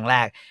นเป็นครั้งแร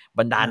ก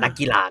บรรดานัก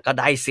กีฬาก็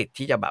ได้สิทธิ์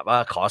ที่จะแบบว่า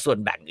ขอส่วน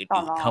แบ่ง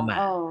อื่นๆเข้ามา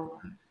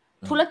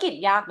ธุรกิจ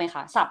ยากไหมค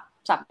ะ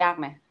สับยาก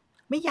ไหม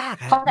ไม่ยาก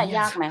ครับเข้าใจย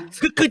ากไหม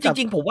คือจ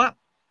ริงๆผมว่า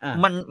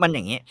มันอ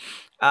ย่างนี้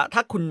ถ้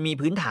าคุณมี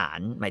พื้นฐาน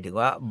หมายถึง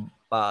ว่า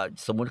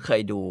สมมุติเค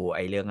ยดูไ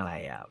อ้เรื่องอะไร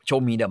Show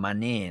Me the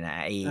Money นะ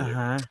ไอ้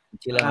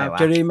ชื่อเรื่องอะไรวะ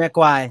เจอรี่แม็กไก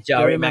ว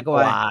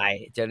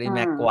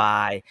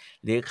ร์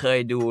หรือเคย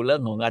ดูเรื่อ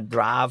งของการ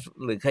draft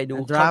หรือเคยดู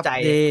เข้าใจ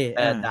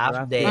draft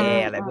day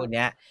อะไรพวกเ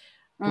นี้ย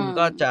คุณ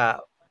ก็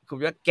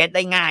เก็ตไ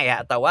ด้ง่าย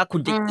แต่ว่าคุ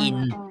ณจะอิน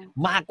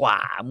มากกว่า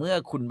เมื่อ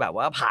คุณแบบ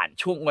ว่าผ่าน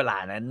ช่วงเวลา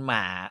นั้นม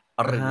า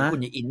หรือคุณ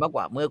จะอินมากก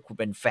ว่าเมื่อคุณ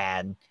เป็นแฟ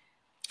น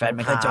ไม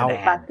เคิลจอร์แด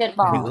น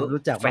หรือ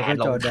รู้จักแฟน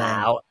รองเท้า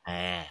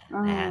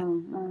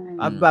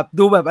แบบ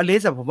ดูแบบอลิ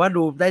สผมว่า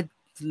ดูได้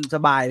ส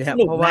บายเลยครับ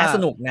เพราะว่าส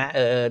นุกนะ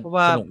เพราะ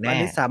ว่าอ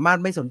ลิสสามารถ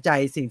ไม่สนใจ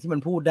สิ่งที่มั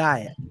นพูดได้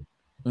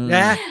น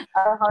ะ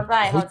เข้าใจ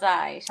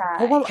ใช่เ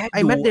พราะว่าไ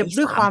อ้แมดเดม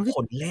ด้วยความที่ค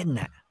นเล่น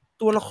น่ะ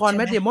ตัวละครแ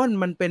มดเดมอน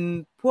มันเป็น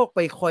พวกไป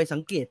คอยสั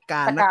งเกตก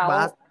ารนักบ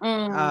าส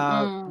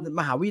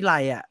มหาวิทยาลั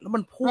ยแล้วมั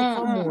นพูด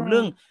ข้อมูลเ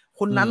รื่อง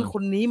คนนั้นค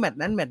นนี้แมตช์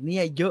นั้นแมตช์นี้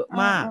เยอะ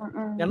มาก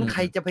งั้นใค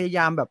รจะพยาย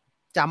ามแบบ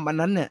จำอัน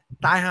นั้นเนี่ย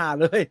ตายห่า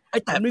เลยแ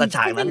ต่ฉ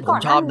ากนั้นผม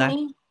ชอบนะ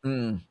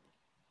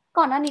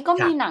ก่อนหน้านี้ก็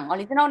มีหนังออ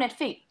ริจินอล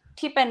Netflix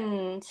ที่เป็น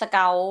สเก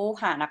ล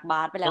หานักบ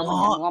าสไปแล้วเหมือน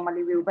กันเอามา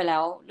รีวิวไปแล้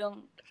วเรื่อง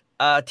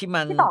ที่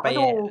มันไป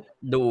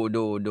ดู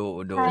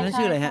นั่น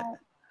ชื่ออะไรฮะ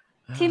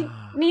ที่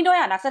นี่ด้วย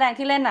นักแสดง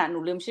ที่เล่นหนู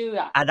ลืมชื่อ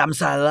อดัมแ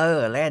ซนเลอ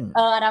ร์เล่น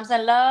อดัมแซ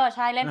นเลอร์ใ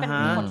ช่เล่นเป็น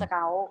คนสเก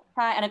ลใ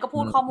ช่อันนั้นก็พู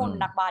ดข้อมูล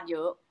นักบาสเย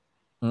อะ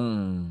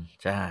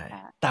ใช่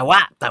แต่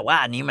ว่า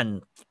อันนี้มัน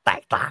แต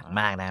กต่าง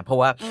มากนะเพราะ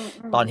ว่า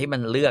ตอนที่มั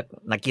นเลือก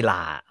นักกีฬ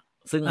า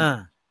ซึ่ง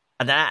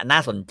อันนั้นน่า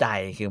สนใจ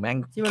คือแม่ง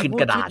ขึ้น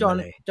กระดาน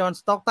เลยจอห์น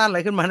สต็อกตันอะไร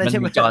ขึ้นมาใช่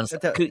ไหม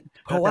คือ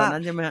เพราะว่า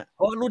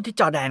รุ่นที่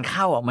จอร์แดนเ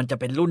ข้ามันจะ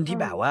เป็นรุ่นที่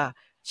แบบว่า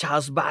ชาร์ล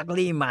ส์บาร์ค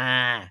ลีย์มา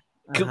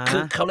คือ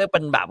เขาเรียกเ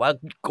ป็นแบบว่า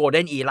โกลเ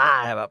ด้นอีรา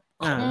แบบ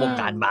ของวง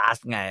การบาส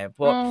ไง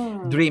พวก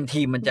ดรีม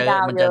ทีมมันจะ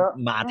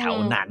มาแถว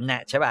นั้นน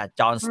ะใช่ป่ะ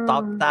จอห์นสต็อ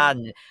กตัน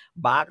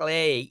บาร์ค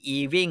ลีย์อี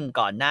วิง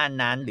ก่อนหน้า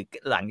นั้นหรือ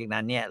หลังจาก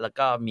นั้นเนี่ยแล้ว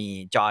ก็มี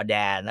จอร์แด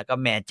นแล้วก็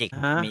แมจิก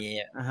มี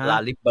ลา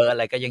ริเบิร์ดอะ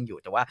ไรก็ยังอยู่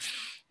แต่ว่า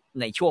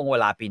ในช่วงเว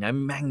ลาปีนั้น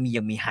แม่ง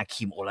ยังมีฮา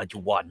คิมโอลาจู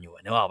วอนอยู่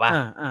นึกออกป่ะ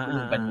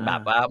เป็นแบ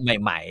บว่า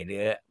ใหม่ๆห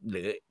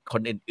รือค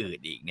นอื่น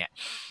ๆอีกเนี่ย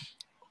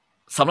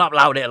สำหรับ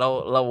เราเนี่ย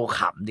เราข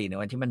ำดีนะ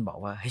วันที่มันบอก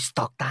ว่าเฮ้ยส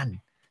ต็อกตัน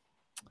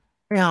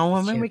ไม่เอา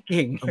ไม่เ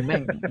ก่งแ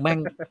ม่ง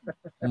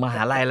มห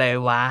าลัยอะไร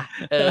วะ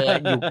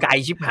อยู่ไกล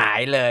ชิบหาย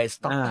เลยส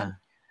ต็อกตัน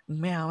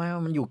ไม่เอา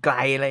มันอยู่ไกล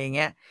อะไรอย่างเ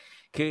งี้ย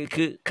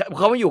คือเ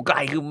ขาไม่อยู่ไกล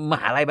คือม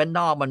หาลัยบ้านน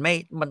อก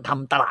มันท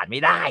ำตลาดไม่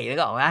ได้นึ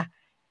กออกไหม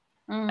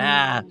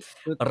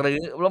หรือ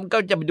แล้วก็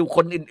จะไปดูค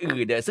นอื่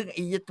นๆซึ่งไ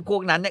อ้พว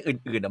กนั้นเนี่ย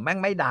อื่นๆแม่ง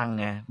ไม่ดัง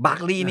ไงบาร์ค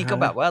ลีย์นี่ก็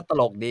แบบว่าต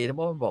ลกดีเพ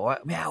ราะมันบอกว่า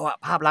ไม่เอา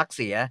ภาพลักษณ์เ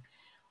สีย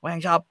แม่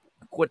งชอบ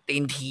กวดตี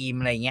นทีม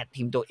อะไรเงี้ย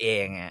ทีมตัวเอ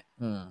ง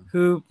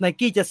คือ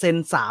Nike จะเซ็น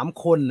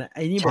3คนไ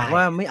อ้นี่บอก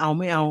ว่าไม่เอา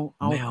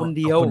คน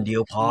เดียว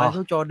พอไมเ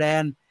คิลจอร์แด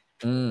น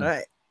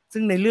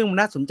ซึ่งในเรื่องมัน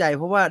น่าสนใจเ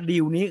พราะว่าดี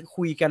ลนี้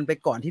คุยกันไป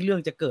ก่อนที่เรื่อ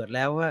งจะเกิดแ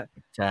ล้วว่า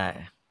ใช่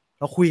เ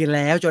ราคุยกันแ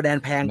ล้วจอร์แดน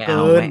แพงเ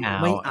กิน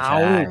ไม่เอ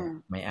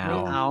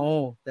า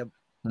แต่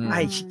ไ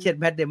อ้เช็ด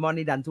แมดเดมอน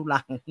นี่ดันทุ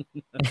ลัง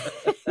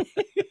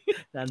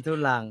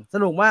ส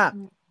นุกมาก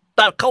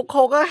แต่เข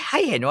าก็ให้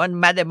เห็นว่า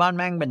แมดเดมอนแ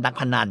ม่งเป็นนัก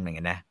พนันเหมือน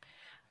กันนะ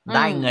ไ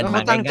ด้เงิน แล้ว ม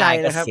า เขาตั้งใจ ง่าย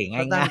ๆก็ นะครับ เสีย เ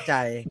ขาตั้ ง่าง ย ใจ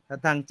เขา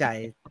ตั้งใจ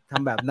ท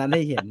ำแบบนั้นใ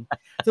ห้เห็น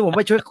ซึ่งผมไ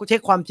ปช่วยเช็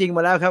คความจริงม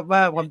าแล้วครับ ว่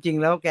าความจริง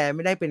แล้วแกไ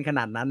ม่ได้เป็นขน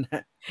าดนั้นน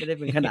ะไม่ได้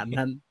เป็นขนาด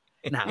นั้น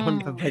หนังมัน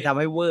ไปทำ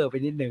ให้เวอร์ไป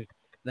นิดนึง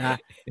นะ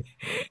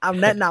เอา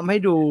แนะนำให้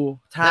ดู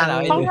ทาง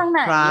ช่องทางไหน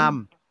พราม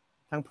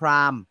ทางพร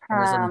าม ๆ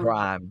Amazon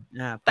Prime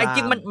แต่จ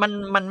ริง Prime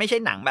มันไม่ใช่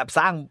หนังแบบส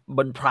ร้างบ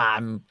นพรา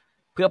ม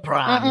เพื่อพร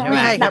ามใช่ไหม ไม่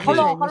ใช่ หนังเข้า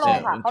โรง ไม่ เข้า ใช่ โร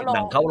งค่ะเข้าโรง ห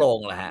นังเข้าโรง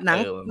เหรอฮะ หนัง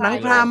เออ หนัง ไ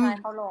ม่ พราม ใช่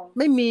เข้าโรง ไ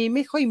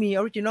ม่ค่อยมีอ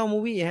อริจินอลมู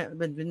วี่ฮะ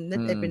เ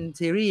ป็น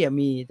ซีรีส์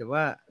มีแต่ว่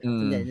า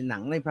ส่วนใหญ่ในหนั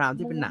งในพราม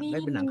ที่เป็นหนังได้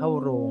เป็นหนังเข้า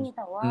โรง แ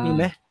ต่ว่า มีไ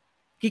หม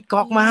กิ๊กก๊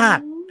อกมาก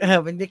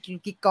เป็น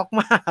กิ๊กก๊อก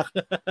มาก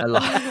อ๋อเหร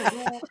อ ห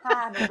นูดูค่ะ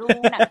หนูดู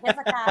หนังเท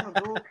ศกาลหนู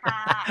ดูค่ะ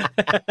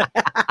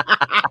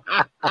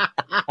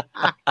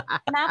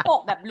หน้าป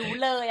กแบบรู้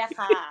เลยอะ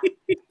ค่ะ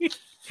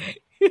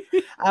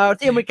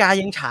ที่อเมริกา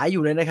ยังฉายอ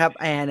ยู่เลยนะครับ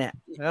แอร์เนี่ย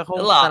แล้วเขา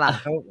เหรอ ตลาด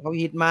เขา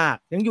ฮิตมาก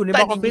ยังอยู่ใน แ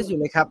ต่ บ็อกซ์ออฟฟิศ จริงๆ อยู่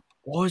เลยครับ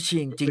โอ้จ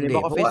ริงจริง อยู่ใน ดิ บ็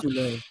อกซ์ออฟฟิศอยู่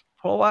เลย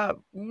เพราะว่า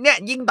เนี่ย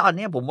ยิ่งตอนเ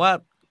นี้ยผมว่า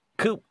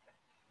คือ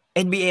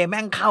NBA แ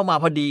ม่งเข้ามา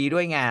พอดีด้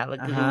วยไงแล้ว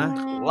คือ อ่าฮะ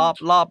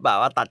รอบแบบ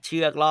ว่าตัดเชื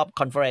อกรอบ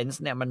คอนเฟอเรน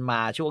ซ์เนี่ยมันม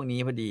าช่วงนี้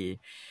พอดี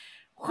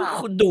ค่ะ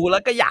คุณดูแล้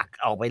วก็อยาก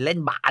ออกไปเล่น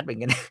บาสเหมือ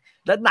นกัน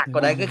แล้วหนักกว่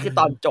านั้นก็คือ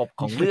ตอนจบ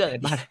ของเรื่อง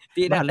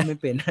ที่ บ้า นั่ น น เล่นไม่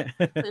เป็น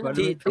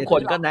ที่ทุกค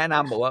นก็แนะน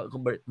ำบอกว่าคุ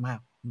ณมาก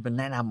มัน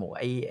แนะนำบอก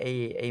ไ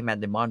อ้แมด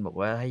เดมอนบอก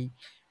ว่าให้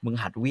มึง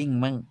หัดวิ่ง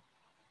มั่ง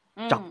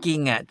จ็อกกิ้ง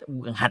อ่ะ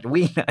มึงหัด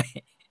วิ่งหน่อย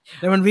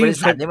แล้วมันวิ่ บ ง ริ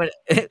ษัทนี้มัน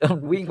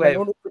วิ่งไป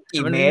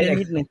กี่เมตร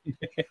นิดนึง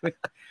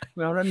ไ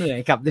ม่เอาแล้วเหนื่อย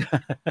กลับด้วย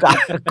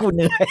กูเ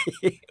หนื่อย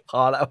พ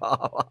อแล้วพอ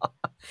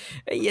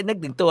ไอ้เหี้ยนึก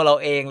ถึงตัวเรา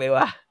เองเลย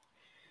ว่ะ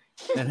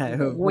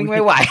วิ่งไ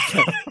ม่ไหว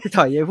พี่ถ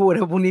อยยัยพูด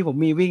ถ้าพรุ่งนี้ผม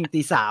มีวิ่ง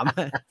ตี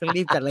 3ต้อง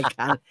รีบจัดรายก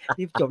าร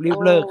รีบจบรีบ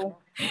เลิก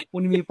พรุ่ง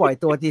นี้มีปล่อย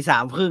ตัวตี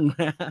 3:30น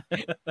ะ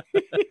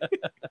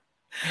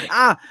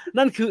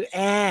นั่นคือแอ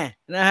ร์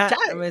นะฮะ ใ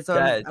ช่ Amazon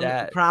ใช่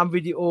พราม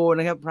วิดีโอ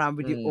นะครับพราม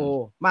วิดีโอ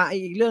มา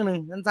อีกเรื่องนึง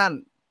สั้น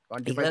ๆก่อน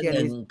อี จะ ก ไป เรื่อง เที่ยว ห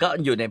นึ่ นี้ งก็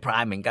อยู่ในพรา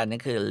ยเหมือนกันนั่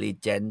นคือ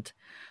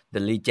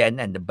The Legend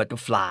and the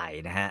Butterfly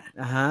นะฮะ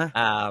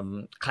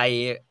ใ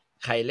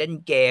ครเล่น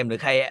เกมหรือ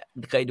ใคร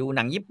เคยดูห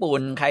นังญี่ปุ่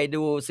นใคร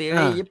ดูซี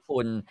รีส์ญี่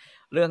ปุ่น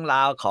เรื่องร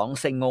าวของ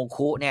เซงโง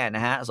คุเนี่ยน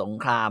ะฮะสง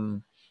คราม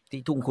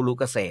ที่ทุ่งคุรุ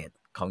เกษตร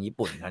ของญี่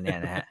ปุ่นเขาเนี่ย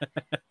นะฮะ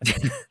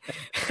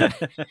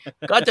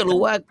ก็จะรู้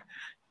ว่า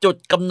จุด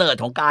กำเนิด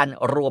ของการ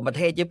รวมประเ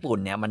ทศญี่ปุ่น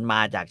เนี่ยมันม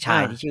าจากชา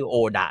ยที่ชื่อโอ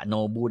ดะโน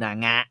บุนา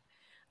งะ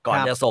ก่อน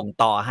จะส่ง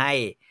ต่อให้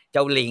เ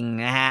จ้าลิง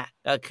นะฮะ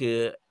ก็คือ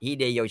ฮิ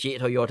เดโยชิ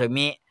โทโยโท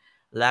มิ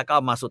แล้วก็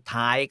มาสุด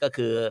ท้ายก็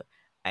คือ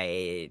ไ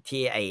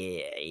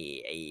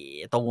อ้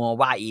โตโม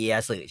วะเอีย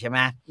สึใช่ไหม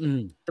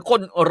ทุกคน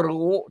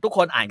รู้ทุกค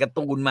นอ่านการ์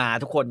ตูนมา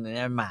ทุกคนเ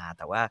นี่ยมาแ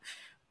ต่ว่า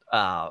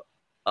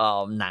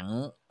หนัง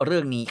เรื่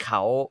องนี้เข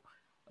า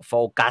โฟ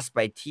กัสไป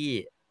ที่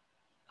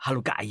ฮา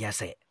รุกะอายาเ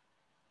ซะ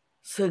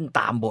ซึ่ง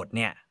ตามบทเ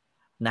นี่ย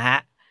นะฮะ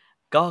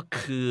ก็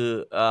คือ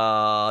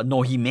โน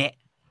ฮิเมะ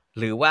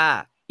หรือว่า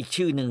อีก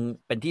ชื่อหนึ่ง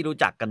เป็นที่รู้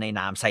จักกันใน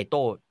นามไซโต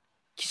ะ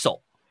คิโซ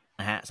ะ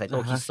นะฮะไซโต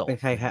ะคิโซะเป็น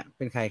ใคร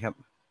ครับ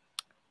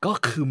ก็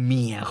คือเ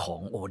มียขอ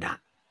งโอดะ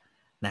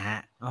นะฮะ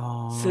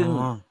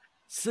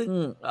ซึ่ง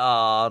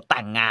แ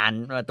ต่งงาน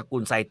ตระกู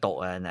ลไซโตะ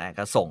นะ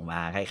ก็ส่งมา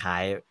คล้า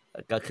ย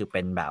ๆก็คือเ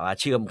ป็นแบบว่า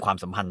เชื่อมความ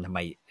สัมพันธ์ทำไม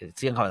เ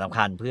ชื่อมความสัม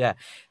พันธ์เพื่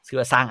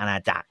อสร้างอาณา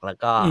จักรแล้ว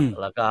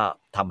ก็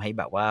ทำให้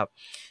แบบว่า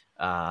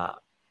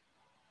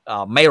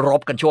ไม่ร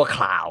บกันชั่วค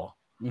ราว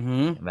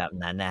แบบ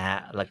นั้นนะฮะ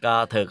แล้วก็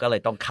เธอก็เล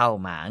ยต้องเข้า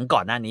มาก่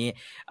อนหน้านี้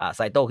ไซ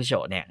โตะคิโช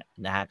ะเนี่ย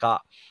นะฮะก็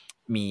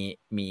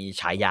มี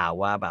ฉายา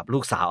ว่าแบบลู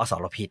กสาวอส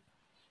รพิษ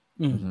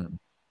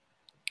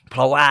เพ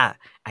ราะว่า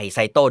ไอไซ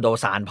โตะโด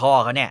ซานพ่อ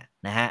เขาเนี่ย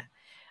นะฮะ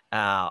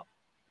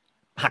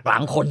หักหลั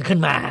งคนขึ้น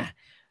มา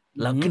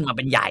แล้วขึ้นมาเ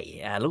ป็นใหญ่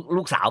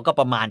ลูกสาวก็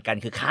ประมาณกัน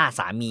คือฆ่า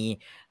สา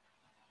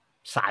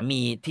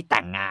มีที่แ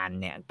ต่งงาน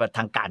เนี่ยท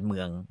างการเมื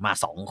องมา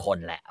2 คน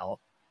แล้ว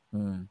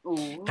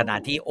ขณะ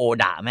ที่โอ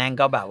ดะแม่ง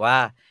ก็แบบว่า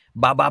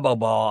บ้า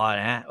บอ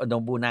นะฮะโน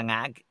บุนางะ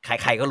ใ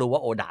ครๆก็รู้ว่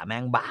าโอดะแม่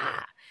งบ้า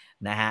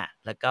นะฮะ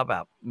แล้วก็แบ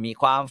บมี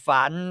ความ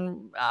ฝัน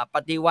ป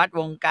ฏิวัติ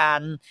วงการ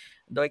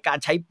โดยการ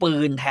ใช้ปื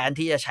นแทน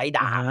ที่จะใช้ด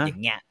าบอย่า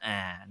งเงี้ย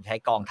ใช้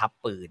กองทัพ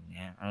ปืน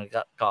เนี่ย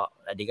ก็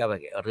อันนี้ก็เป็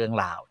นเรื่อง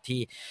ราวที่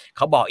เข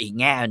าบอกอีก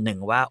แง่หนึ่ง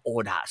ว่าโอ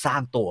ดะสร้า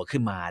งตัวขึ้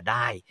นมาไ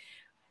ด้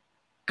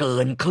เกิ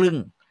นครึ่ง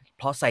เ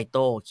พราะไซโต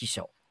ะคิโช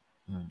ะ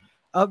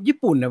ญี่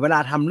ปุ่นเนี่ยเวลา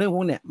ทำเรื่องพ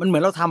วกเนี้ยมันเหมือ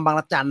นเราทำบาง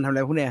ระจันทำอะไ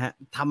รพวกเนี้ยฮะ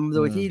ทำโ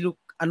ดยที่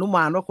อนุม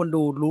านว่าคน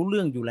ดูรู้เ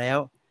รื่องอยู่แล้ว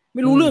ไ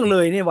ม่รู้เรื่องเล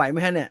ยเนี่ยไหวไหม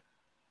ฮะเนี่ย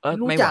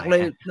รู้จักเล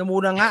ยนมู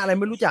นางะอะไร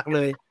ไม่รู้จักเล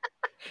ย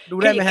ดู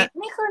ได้ไหมฮะ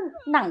นี่คือ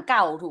หนังเก่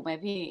าถูกไหม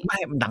พี่ไม่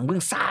หนังเพิ่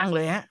งสร้างเล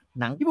ยฮะ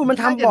หนังญี่ปุ่นมัน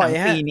ทำบ่อย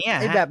ฮะ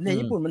ไอ้แบบเนี้ย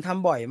ญี่ปุ่นมันท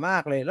ำบ่อยมา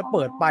กเลยแล้วเ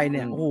ปิดไปเ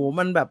นี่ยโอ้โห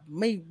มันแบบ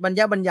ไม่บรร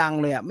ยัง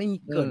เลยอ่ะไม่มี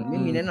เกิดไม่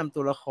มีแนะนำ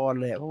ตัวละคร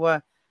เลยเพราะว่า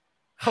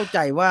เข้าใจ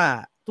ว่า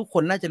ทุกค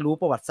นน่าจะรู้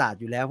ประวัติศาสตร์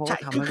อยู่แล้วเพราะว่า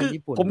ทำให้คน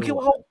ญี่ปุ่นผมคิด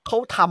ว่าเขา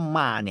ทำม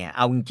าเนี่ยเ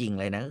อาจริงๆ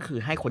เลยนะก็คือ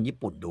ให้คนญี่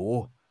ปุ่นดู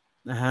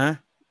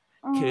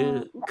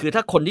คือถ้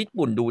าคนญี่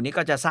ปุ่นดูนี่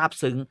ก็จะซาบ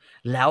ซึ้ง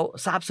แล้ว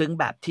ซาบซึ้ง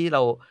แบบที่เร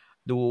า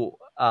ดู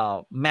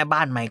แม่บ้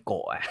านไมโก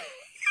ะ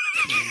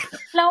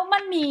แล้วมั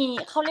นมี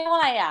เขาเรียกว่า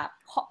อะไรอ่ะ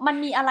มัน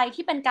มีอะไร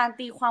ที่เป็นการ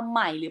ตีความให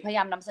ม่หรือพยาย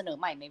ามนำเสนอ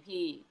ใหม่ไหม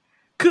พี่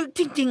คือ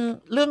จริง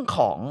ๆเรื่องข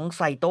องไ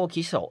ซโตะ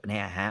คิโซะเนี่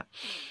ยฮะ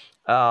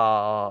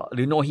ห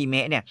รือโนฮิเม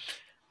ะเนี่ย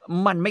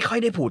มันไม่ค่อย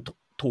ได้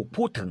ถูก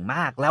พูดถึงม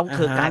ากแล้วเธ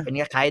อกลายเป็น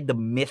คล้ายๆ The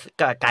Myth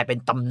ก็กลายเป็น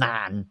ตำนา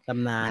น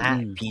นะฮะ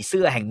ผีเ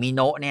สื้อแห่งมิโ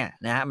นะเนี่ย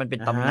นะฮะมันเป็น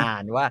ตำนา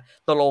นว่า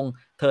ตกลง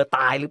เธอต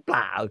ายหรือเป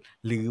ล่า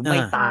หรือไม่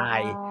ตาย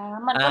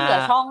มันก็เหลือ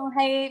ช่องใ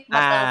ห้มา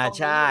เติมตรงนี้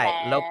ใช่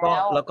แ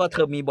ล้วก็เธ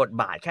อมีบท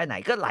บาทแค่ไหน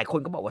ก็หลายคน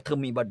ก็บอกว่าเธอ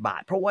มีบทบา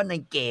ทเพราะว่าใน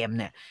เกม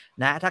เนี่ย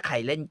นะถ้าใคร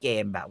เล่นเก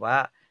มแบบว่า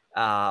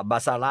บา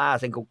ซาร่า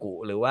เซนโกกุ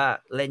หรือว่า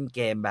เล่นเ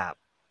กมแบบ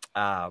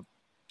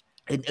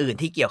อื่น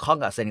ๆที่เกี่ยวข้อง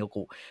กับเซนโก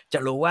กุจ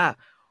ะรู้ว่า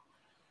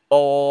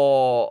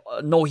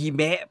โนฮิเ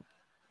มะ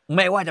ไ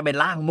ม่ว่าจะเป็น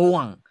ร่างม่ว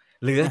ง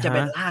หรือจะเ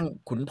ป็นร่าง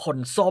ขุนพล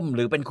ส้มห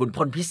รือเป็นขุนพ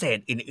ลพิเศษ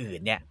อื่น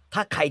ๆเนี่ยถ้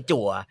าใคร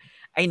จั่ว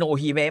ไอโน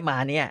ฮิเมะมา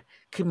เนี่ย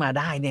ขึ้นมาไ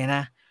ด้เนี่ยน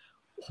ะ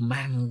แ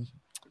ม่ง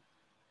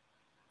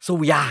สู้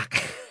ยาก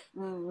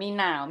มี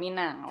หนาว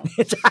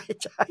ใช่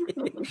ใช่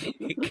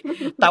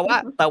แต่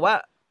ว่า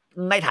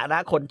ในฐานะ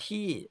คน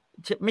ที่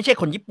ไม่ใช่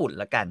คนญี่ปุ่น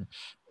ละกัน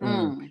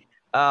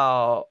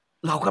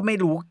เราก็ไม่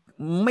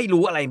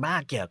รู้อะไรมา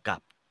กเกี่ยว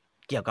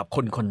กับ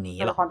คนนี้ห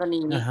รอกตัวละครตัว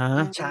นี้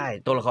ใช่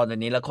ตัวละครตัว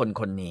นี้และ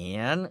คนนี้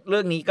เรื่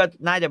องนี้ก็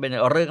น่าจะเป็น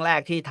เรื่องแร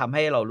กที่ทำใ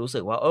ห้เรารู้สึ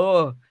กว่า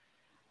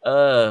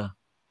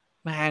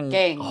แม่งเ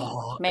ก่ง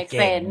make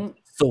sense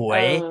สว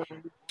ย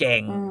เก่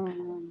ง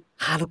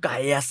ฮารุกะ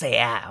ยาเซ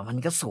ะมัน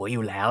ก็สวยอ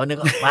ยู่แล้วนึก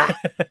ออกปะ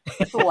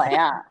สวย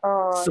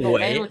สว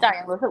ยไม่รู้จัก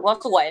ยังรู้สึกว่า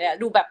สวยเนี่ย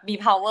ดูแบบมี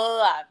power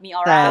มีอ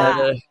อร่า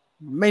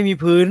ไม่มี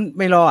พื้น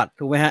ไม่รอด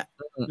ถูกไหมฮะ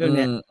เรื่อง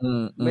นี้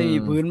ไม่มี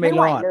พื้นไม่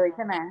รอดเลยใ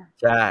ช่ไหม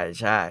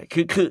ใช่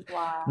คือ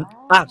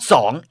ส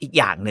องอีก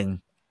อย่างหนึ่ง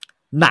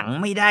หนัง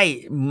ไม่ไ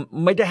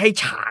ด้ให้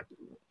ฉาก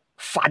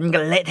ฟันกั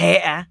นเละเท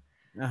ะ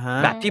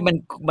แบบที่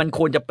มันค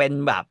วรจะเป็น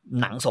แบบ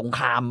หนังสงค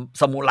ราม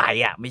ซามูไร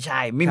อ่ะไม่ใช่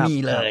ไม่มี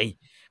เ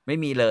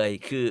ลย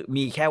คือ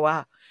มีแค่ว่า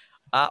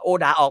โอ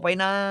ดาออกไป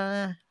นะ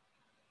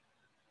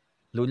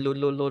ลุ้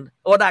น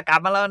โอดากลับ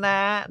มาแล้วนะ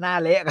หน้า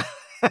เละ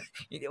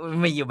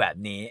ไม่อยู่แบบ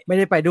นี้ไม่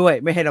ได้ไปด้วย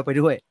ไม่ให้เราไป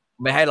ด้วย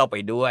ไม่ให้เราไป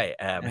ด้วย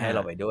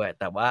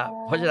แต่ว่า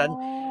เพราะฉะนั้น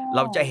เร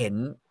าจะเห็น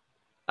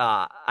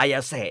อายา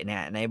เซะเนี่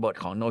ยในบท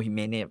ของโนฮิเม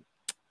ะเนี่ย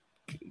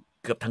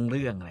เกือบทั้งเ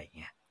รื่องอะไรอย่างเ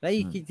งี้ยแล้ว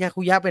อีทา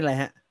คุยะเป็นอะไร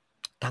ฮะ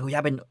ทาคุย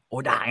ะเป็นโอ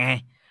ดะไง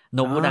โน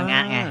บุนางะ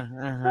ไง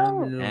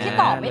พี่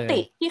ต่อไม่ติ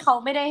ที่เขา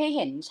ไม่ได้ให้เ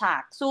ห็นฉา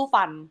กสู้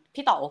ฟัน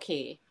พี่ต่อโอเค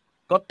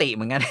ก็ติเห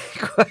มือนกัน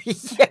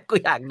กู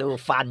อยากดู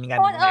ฟันกัน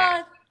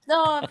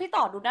พี่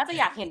ต่อดูน่าจะ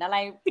อยากเห็นอะไร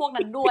พวก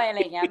นั้นด้วยอะไร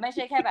เงี้ยไม่ใ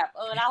ช่แค่แบบ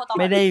เล่าตอน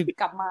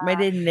กลับมาไม่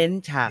ได้เน้น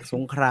ฉากส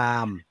งครา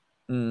ม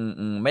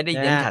ไม่ได้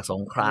เน้นฉากส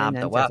งคราม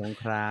แต่ว่า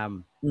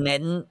เน้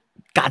น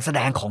การแสด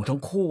งของทั้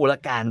งคู่ละ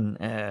กัน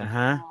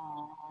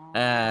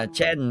เ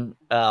ช่น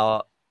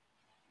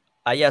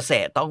อายาเซ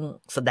ะต้อง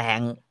แสดง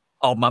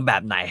ออกมาแบ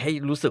บไหนให้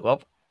รู้สึกว่า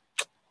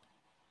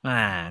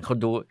คน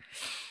ดู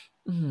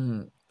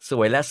ส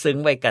วยและซึ้ง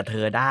ไปกับเธ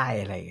อได้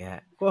อะไรอย่างเงี้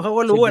ยเขา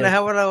ก็รู้นะครั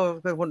บว่าเรา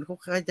เป็นคน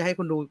เขาจะให้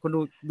คน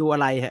ดูอะ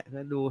ไรฮะ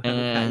ดู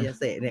อายา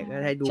เซะเนี่ยก็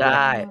ให้ดูใ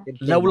ช่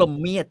แล้วละ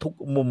เมียดทุก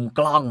มุมก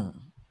ล้อง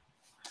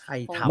ใคร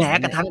ทำแม้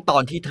กระทั่งตอ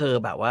นที่เธอ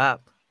แบบว่า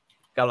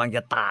กำลังจ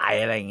ะตาย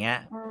อะไรอย่างเงี้ย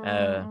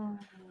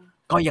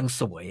ก็ยัง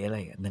สวยอะไร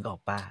นึกออก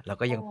ป่ะแล้ว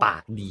ก็ยังปา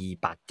กดี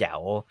ปากแจ๋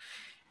ว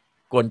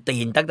กวนตี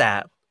นตั้งแต่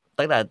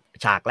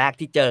ฉากแรก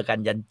ที่เจอกัน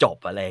ยันจบ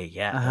อะไรอย่างเ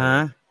งี้ย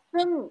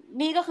ซึ่ง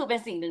นี่ก็คือเป็น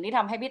สิ่งหนึ่งที่ท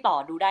ำให้พี่ต่อ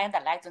ดูได้ตั้งแ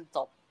ต่แรกจนจ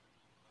บ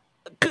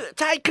คือ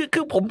ใช่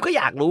คือผมก็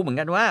อยากรู้เหมือน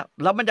กันว่า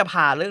แล้วมันจะพ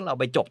าเรื่องเรา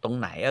ไปจบตรง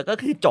ไหนก็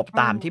คือจบ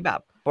ตามที่แบบ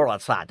ประวั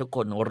ติศาสตร์ทุกค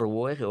นรู้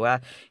ก็คือว่า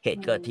เห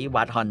ตุเกิดที่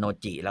วัดฮอนโน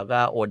จิแล้วก็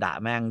โอดะ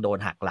แม่งโดน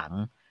หักหลัง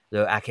โด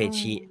ยอาเค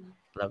ชิ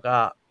แล้วก็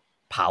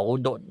เผา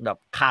โดนแบบ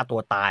ฆ่าตั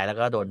วตายแล้ว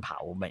ก็โดนเผา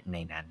ใน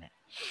นั้นเนี่ย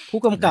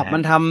ผู้กำกับมั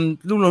นท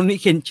ำลูกน้องนี่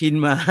เคนชิน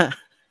มา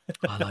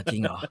จริ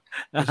งเหรอ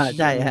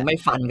ใช่ไม่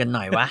ฟันกันห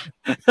น่อยวะ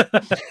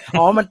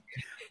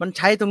มันใ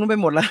ช้ตรงนู้นไป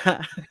หมดแล้ว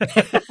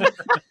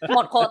หม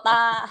ดโควต้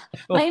า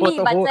ไม่มี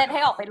บัดเจ็ตให้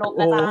ออกไปลง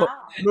นะจ๊ะ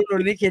ลูกน้อ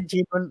งนี่เคนชิ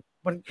น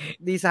มัน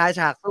ดีไซน์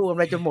ฉากสู้อะ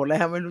ไรจนหมดแล้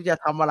วไม่รู้จะ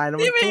ทำอะไรแล้ว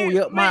มันสู้เ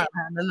ยอะมาก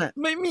นั้นน่ะ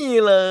ไม่มี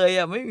เลย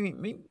อ่ะไ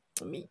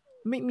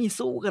ม่มี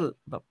สู้กัน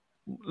แบบ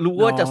รู้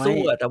ว่าจะสู้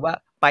แต่ว่า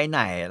ไปไห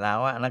นแล้ว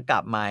อ่ะแล้วกลั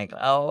บมา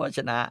เอาช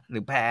นะหรื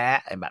อแพ้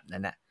ไอ้แบบนั้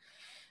นน่ะ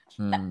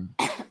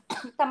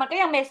แต่มันก็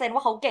ยังเมคเซนส์ว่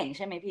าเขาเก่งใ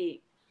ช่ไหมพี่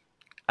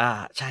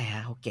ใช่ฮ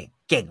ะเขาเ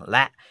ก่งแล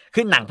ะ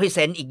คือหนังพรีเซ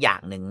นต์อีกอย่า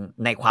งหนึ่ง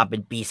ในความเป็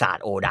นปีศาจ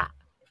โอดะ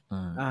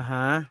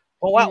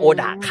เพราะว่าโอ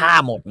ดะฆ่า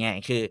หมดไง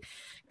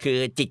คือ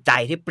จิตใจ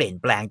ที่เปลี่ยน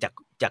แปลง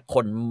จากค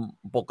น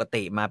ปก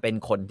ติมาเป็น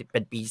คนที่เป็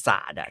นปีศ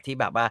าจอะที่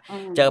แบบว่า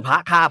เจอพระ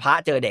ฆ่าพระ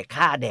เจอเด็ก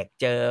ฆ่าเด็ก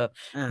เจอ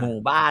หมู่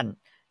บ้าน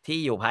ที่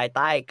อยู่ภายใ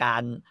ต้กา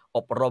รอ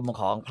บรม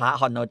ของพระ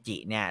ฮอนโนจิ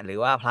เนี่ยหรือ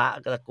ว่าพระ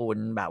ตระกูล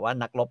แบบว่า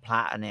นักรบพร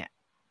ะเนี่ย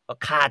ก็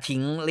ฆ่าทิ้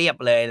งเรียบ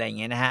เลยอะไรอย่าง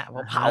เงี้ยนะฮะ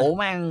เผา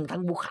แม่งทั้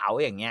งภูเขา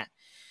อย่างเงี้ย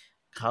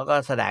เขาก็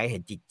แสดงให้เห็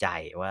นจิตใจ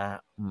ว่า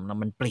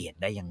มันเปลี่ยน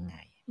ได้ยังไง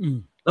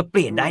แล้วเป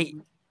ลี่ยน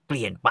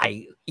ไป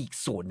อีก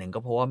ส่วนหนึ่งก็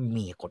เพราะว่าเ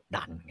มียกด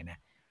ดันกันนะ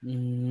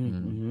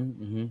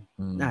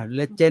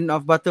Legend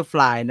of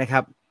Butterfly นะค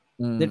รับ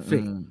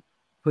Netflix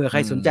เผื่อใคร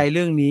สนใจเ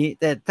รื่องนี้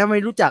แต่ถ้าไม่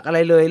รู้จักอะไร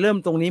เลยเริ่ม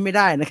ตรงนี้ไม่ไ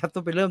ด้นะครับต้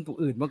องไปเริ่มตรง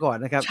อื่นมาก่อน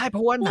นะครับใช่เพร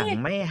าะว่าหนัง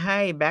ไม่ให้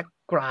แบ็ก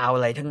กราวด์อ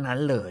ะไรทั้งนั้น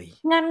เลย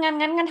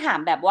งั้นถาม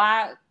แบบว่า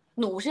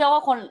หนูเชื่อว่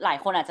าคนหลาย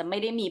คนอาจจะไม่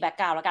ได้มีแบ็ค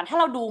กราวด์แล้วกันถ้า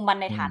เราดูมัน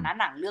ในฐานะ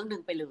หนังเรื่องนึ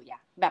งไปเลยอ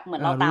ะแบบเหมือ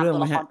นเราตามตั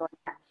วละครตัว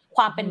นั้นค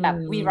วามเป็นแบบ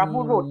วีร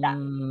บุรุษอะ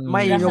ไ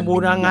ม่โนบุ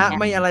นางะ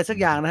ไม่อะไรสัก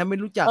อย่างนะไม่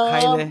รู้จักใคร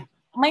เลย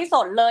ไม่ส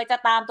นเลยจะ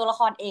ตามตัวละ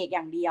ครเอกอ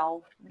ย่างเดียว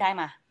ได้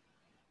มา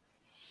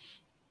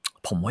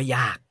ผมว่าย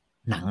าก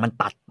หนังมัน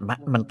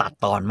ตัด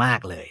ตอนมาก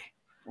เลย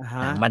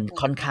หนังมัน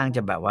ค่อนข้างจ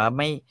ะแบบว่าไ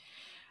ม่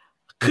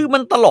คือมั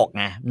นตลก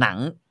ไงหนัง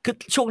คือ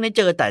ช่วงนี้เ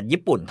จอแต่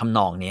ญี่ปุ่นทำน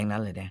องนี้นั้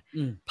นเลยเนี่ย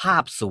ภา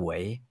พสว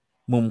ย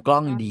มุมกล้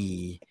องดี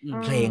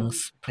เพลง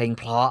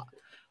เพราะ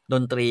ด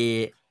นตรี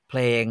เพล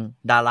ง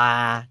ดารา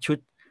ชุด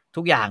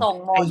ทุกอย่าง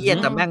ไอ้เหี้ย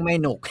แต่แม่งไม่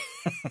หนุก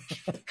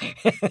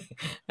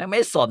แม่งไ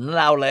ม่สน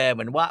เราเลยเห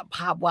มือนว่าภ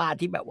าพวาด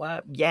ที่แบบว่า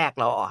แยก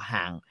เราออก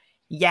ห่าง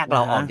แยกเร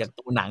าออกจาก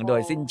ตัวหนังโด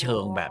ยสิ้นเชิ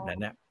งแบบนั้น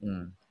เนี่ย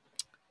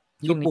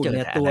ญี่ปุ่นเ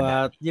นี่ย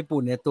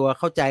ตัว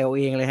เข้าใจเอา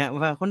เองเลยฮะ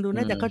ว่าคนดู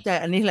น่าจะเข้าใจ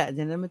อันนี้แหละฉ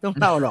ะนั้นไม่ต้อง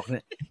เล่าหรอกเ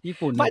นี่ยญี่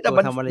ปุ่นไม่แต่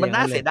มัน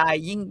น่าเสียดาย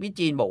ยิ่งพี่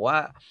จีนบอกว่า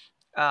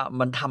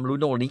มันทำรุ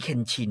โนริเค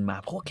นชินมา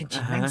เพราะเคนชิ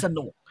นแม่งส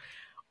นุก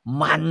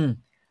มัน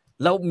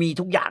แล้วมี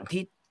ทุกอย่าง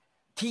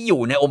ที่อ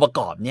ยู่ในองค์ประก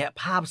อบเนี้ย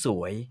ภาพส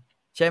วย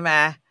ใช่ไหม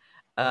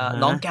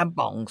น้องแก้ม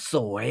ป่องส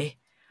วย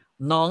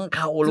น้องค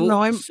าโอรุ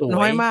น้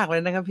อยมากเล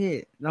ยนะครับพี่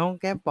น้อง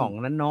แก้มป่อง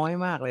นั้นน้อย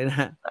มากเลยน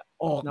ะ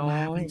ออกมา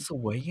ส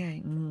วยไง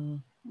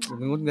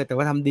งุดเงินแต่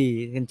ว่าทำดี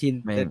กันชิน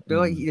แต่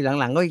ก็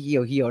หลังๆก็เ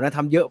หี่ยวนะท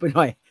ำเยอะไปห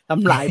น่อยท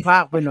ำหลายภา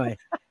คไปหน่อย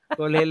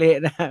ก็เละ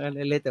ๆนะ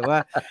เละๆแต่ว่า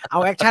เอา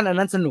แอคชั่นอัน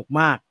นั้นสนุก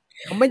มาก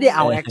เขาไม่ได้เอ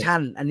าแอคชั่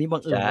นอันนี้บั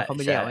งเอิญเขาไ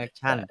ม่ได้เอาแอค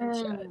ชั่น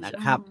นะ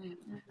ครับ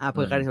เ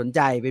ผื่อใครสนใ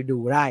จไปดู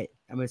ได้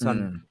Amazon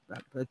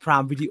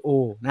Prime Video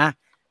นะ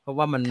เพราะ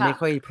ว่ามันไม่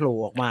ค่อยโผล่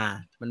ออกมา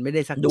มันไม่ไ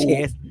ด้ซักเช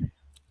ส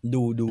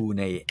ดู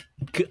ใน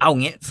คือเอา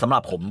งี้สำหรั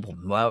บผม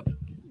ว่า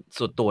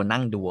ส่วนตัวนั่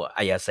งดูอ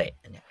ายาเซะ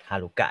เนี่ยฮา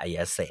รุกะอาย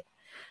าเซะ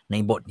ใน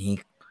บทนี้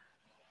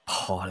พ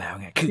อแล้ว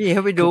ไงพี่ใ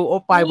ห้ไปดูโอ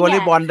ปายวอลเล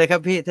ย์บอลเลยครั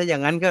บพี่ถ้าอย่า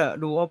งนั้นก็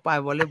ดูโอปาย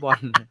วอลเลย์บอล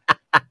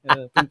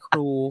เป็นค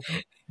รู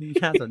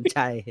น่าสนใจ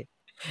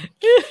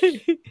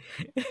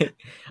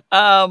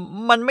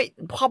มันไม่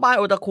พ่อบ้าน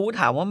โอตาคุ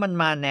ถามว่ามัน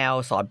มาแนว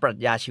สอนปรัช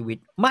ญาชีวิต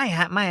ไม่ฮ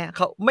ะเข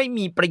าไม่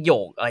มีประโย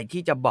คอะไร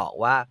ที่จะบอก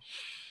ว่า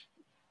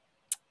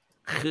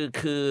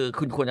คือ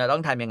คุณควรจะต้อ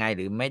งทำยังไงห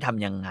รือไม่ท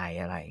ำยังไง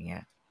อะไรอย่างเงี้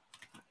ย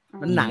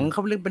มันหนังเข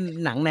าเรียกเป็น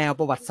หนังแนว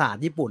ประวัติศาสต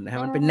ร์ญี่ปุ่นนะฮ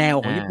ะมันเป็นแนว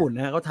ของญี่ปุ่นน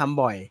ะฮะเขาท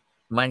ำบ่อย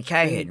มันแ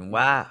ค่เห็น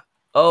ว่า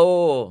โอ้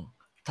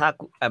ถ้า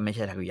ไม่ใ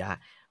ช่ทาคุยะ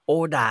โอ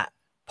ดะ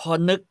พอ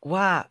นึก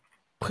ว่า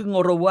เพิ่ง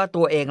รู้ว่า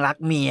ตัวเองรัก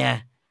เมีย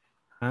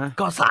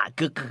ก็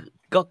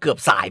ก็เกือบ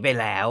สายไป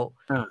แล้ว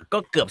ก็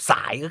เกือบส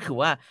ายก็คือ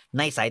ว่าใ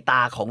นสายตา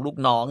ของลูก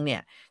น้องเนี่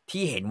ย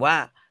ที่เห็นว่า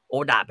โอ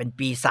ดะเป็น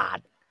ปีศาจ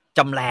จ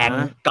ำแรง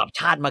กับ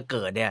ชาติมาเ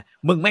กิดเนี่ย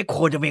มึงไม่ค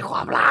วรจะมีคว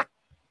ามรัก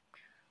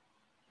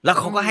แล้วเ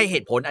ขาก็ให้เห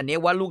ตุผลอันนี้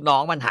ว่าลูกน้อ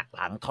งมันหักห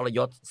ลังทรย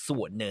ศส่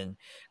วนหนึ่ง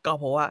ก็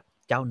เพราะว่า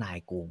เจ้านาย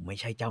กูไม่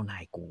ใช่เจ้านา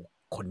ยกู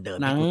คนเดิม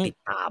ที่กูติด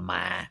ตามม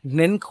าเ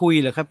น้นคุย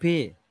เหรอครับพี่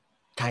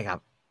ใช่ครับ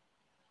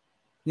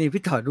นี่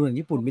พี่ถอดดูหนัง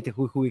ญี่ปุ่นมีแต่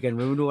คุยกันไ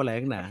ม่รู้อะไร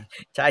ข้างหน้า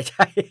ใ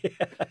ช่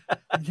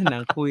หนั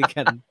งคุย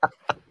กัน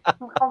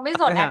เขาไม่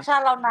สนแอคชั่น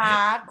เรานะ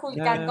คุย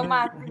กันก็ม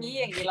านี้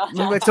อย่างนี้แล้ว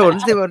มึงไปสน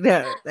สิว่าเนี่ย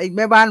ไอ้แ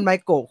ม่บ้านไม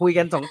โกะคุย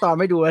กัน2 ตอน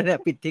ไม่ดูแล้วเนี่ย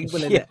ปิดทิ้งไป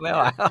เลยเนี่ยไม่ไห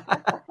ว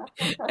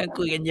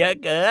คุยกันเยอะ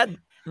เกิน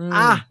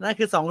นั่น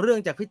คือ2 เรื่อง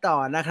จากพี่ต่อ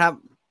นะครับ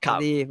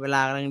ดีเวล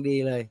ากำลังดี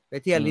เลยไป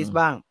เที่ยวลิสต์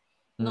บ้าง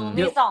หนู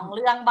มี2 เ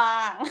รื่องบ้า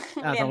ง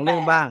2 เรื่อ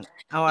งบ้าง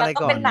เอาอะไร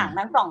ก่อนแล้วก็เป็นหนัง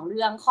ทั้ง2 เ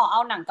รื่องขอเอ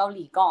าหนังเกาห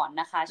ลีก่อน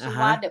นะคะชื่อ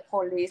ว่า The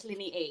Police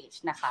Lineage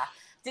นะคะ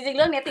จริงๆเ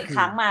รื่องนี้ติด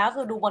ค้างมาก็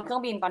คือดูบนเครื่อ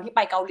งบินตอนที่ไ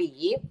ปเกาหลี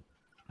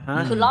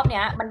คือรอบเ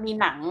นี้ยมันมี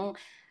หนัง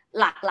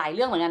หลากหลายเ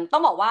รื่องเหมือนกันต้อ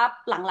งบอกว่า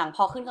หลังๆพ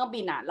อขึ้นเครื่อง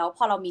บินอ่ะแล้วพ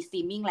อเรามีสต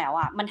รีมมิ่งแล้ว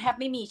อ่ะมันแทบ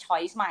ไม่มีช้อ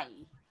ยส์ใหม่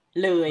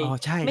เลย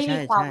ไม่มี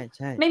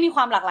ค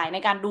วามหลากหลายใน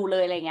การดูเล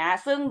ยอะไรเงี้ย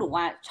ซึ่งหนู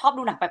อ่ะชอบ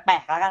ดูหนังแปล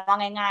กๆแล้วกันว่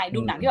าง่ายๆดู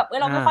หนังที่แบบ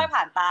เราไม่ค่อยผ่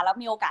านตาแล้ว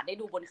มีโอกาสได้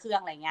ดูบนเครื่อง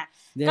อะไรเงี้ย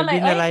ก็เลย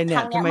ค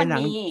รั้งนี้มัน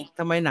มี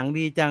ทำไมหนัง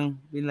ดีจัง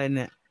บินอะไรเ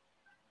นี่ย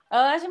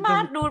ใช่ไหม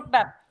ดูแบ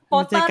บโป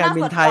สเตอร์น่า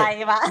สนใจ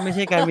ปะไม่ใ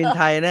ช่การบินไ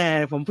ทยแน่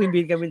ผมเพิ่ง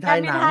บินการบินไทย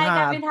หนัง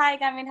การบินไทย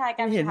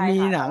เห็นมี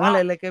หนังอะไร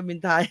เลยการบิน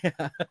ไทย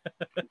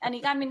อัน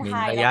นี้การบินไท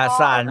ยแล้วก็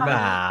เป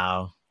ล่า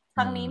ค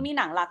รั้งนี้มี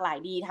หนังหลากหลาย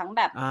ดีทั้งแ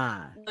บบ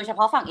โดยเฉพ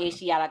าะฝั่งเอเ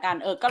ชียละกัน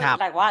ก็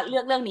แต่ว่าเลื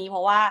อกเรื่องนี้เพร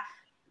าะว่า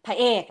พระ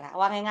เอกแหละ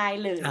ว่าง่าย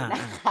ๆเลยน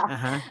ะคะ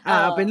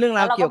เป็นเรื่องร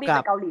าวเกี่ยวกั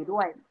บเกาหลีด้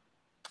วย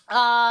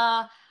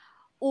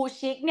อู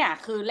ชิกเนี่ย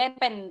คือเล่น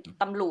เป็น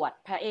ตำรวจ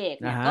พระเอก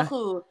เนี่ยก็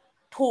คือ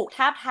ถูกท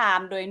าบทาม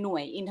โดยหน่ว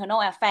ย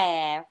Internal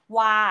Affairs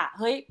ว่า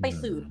เฮ้ยไป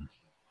สืบ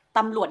ต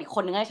ำรวจอีกค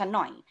นนึงให้ฉันห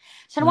น่อย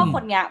ฉันว่าค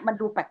นเนี้ยมัน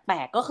ดูแปล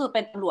กๆก็คือเ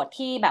ป็นตำรวจ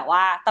ที่แบบว่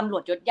าตำรว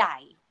จยศใหญ่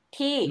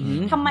ที่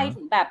ทำไม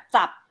ถึงแบบ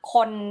จับค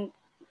น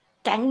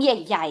แก๊งใ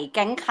หญ่ๆแ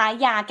ก๊งค้า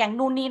ยาแก๊ง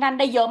นู่นนี่นั่น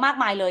ได้เยอะมาก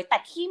มายเลยแต่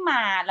ที่ม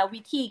าแล้ว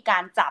วิธีกา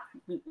รจับ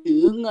หรื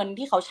อเงิน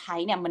ที่เขาใช้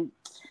เนี่ย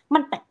มั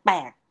นแปล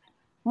ก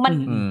ๆมัน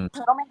เธ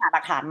อต้องไปหาห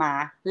ลักฐานมา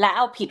และเ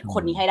อาผิดค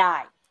นนี้ให้ได้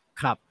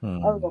ครับ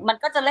มัน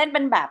ก็จะเล่นเ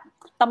ป็นแบบ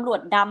ตำรวจ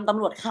ดำต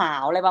ำรวจขา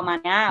วอะไรประมาณ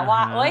นี้ว่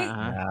าเอ้ย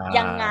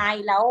ยังไง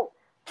แล้ว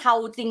เทา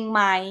จริงไห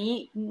ม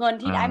เงิน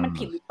ที่ได้มัน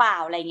ผิดหรือเปล่า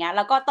อะไรเงี้ยแ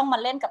ล้วก็ต้องมา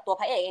เล่นกับตัว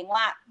พระเอกเอง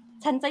ว่า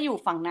ฉันจะอยู่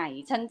ฝั่งไหน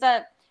ฉันจะ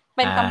เ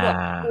ป็นตำรวจ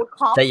กู๊ดค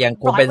อปจะยัง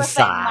กูเป็น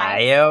สาย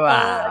หรือเปล่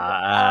า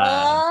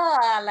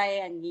อะไร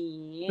อย่างนี้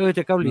แ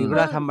ต่เกาหลีเว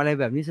ลาทำอะไร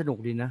แบบนี้สนุก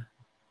ดีนะ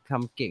ท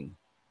ำเก่ง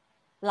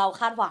เรา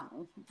คาดหวัง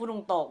พูดต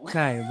รงๆใ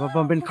ช่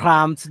มันเป็นคร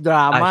ามดร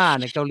าม่า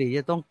ในเกาหลี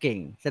จะต้องเก่ง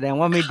แสดง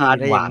ว่าไม่ดีคาด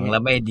หวังแล้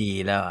วไม่ดี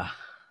แล้ว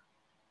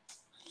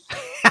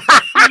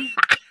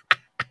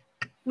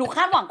หนูค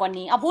าดหวังกว่า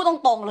นี้เอาพูดต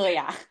รงๆเลย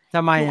อ่ะท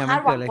ำไมหนูคา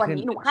ดหวังกว่า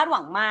นี้หนูคาดห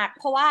วังมาก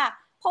เพราะว่า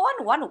ห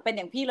นูว่าหนูเป็นอ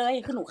ย่างพี่เลย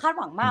คือหนูคาดห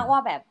วังมากว่า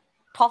แบบ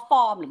ท็อปฟ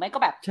อร์มหรือไม่ก็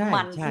แบบ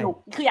มันสนุก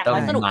คืออยากใ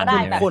ห้สนุกก็ได้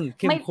แบบ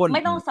ไ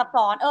ม่ต้องซับ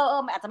ซ้อน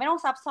อาจจะไม่ต้อง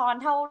ซับซ้อน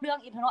เท่าเรื่อง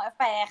Internal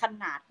Affair ข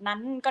นาดนั้น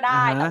ก็ไ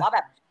ด้แต่ว่าแบ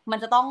บมัน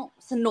จะต้อง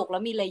สนุกแล้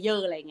วมีเลเยอ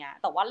ร์อะไรเงี้ย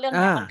แต่ว่าเรื่อง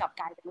นี้มันกลับ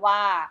กลายเป็นว่า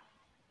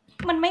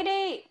มันไม่ได้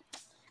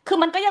คือ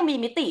มันก็ยังมี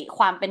มิติค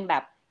วามเป็นแบ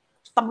บ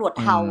ตำรวจ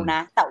เทานะ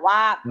แต่ว่า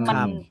มัน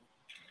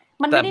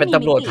ไม่ได้มีมิติเป็นต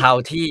ำรวจเทา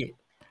ที่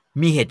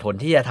มีเหตุผล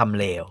ที่จะทำ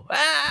เลว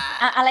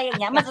อะไรอย่าง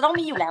เงี้ยมันจะต้อง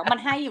มีอยู่แล้วมัน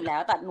ให้อยู่แล้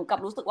วแต่หนูกลับ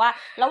รู้สึกว่า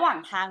ระหว่าง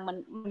ทางมัน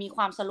มีค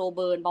วามสโลว์เ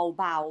บิร์น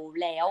เบา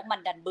ๆแล้วมัน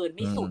ดันเบิร์นไ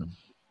ม่สุด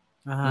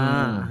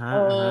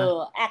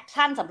แอค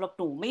ชั่นสำหรับ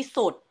หนูไม่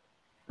สุด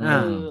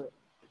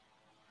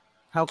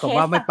เท่ากับ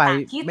ว่าไม่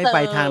ไป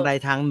ทางใด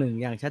ทางหนึ่ง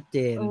อย่างชัดเจ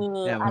น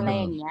อะไร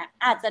อย่างเงี้ย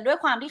อาจจะด้วย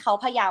ความที่เขา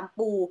พยายาม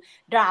ปู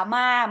ดรา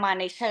ม่ามา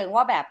ในเชิง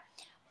ว่าแบบ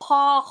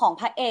พ่อของ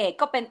พระเอก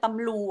ก็เป็นต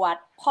ำรวจ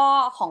พ่อ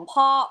ของ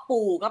พ่อ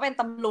ปู่ก็เป็น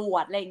ตำรว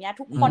จอะไรอย่างเงี้ย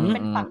ทุกคนเป็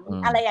นฝั่ง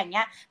อะไรอย่างเ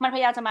งี้ยมันพ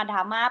ยายามจะมาดร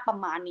าม่าประ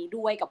มาณนี้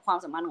ด้วยกับความ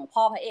สัมพันธ์ของ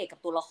พ่อพระเอกกับ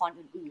ตัวละคร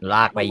อื่นๆล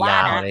ากไปยา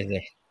วเลยสิ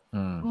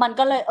มัน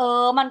ก็เลย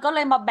มันก็เล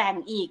ยมาแบ่ง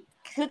อีก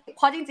คือเพ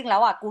ราะจริงๆแล้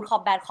วอ่ะ Good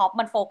Cop Bad Cop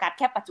มันโฟกัสแ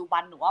ค่ปัจจุบั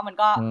นหนูว่ามัน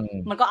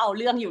ก็เอา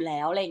เรื่องอยู่แล้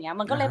วอะไรเงี้ย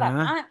มันก็เลยแบบ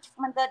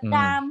มันจะด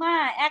ราม่า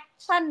แอค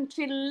ชั่นท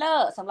ริลเลอ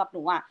ร์สำหรับห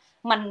นูอ่ะ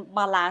มันบ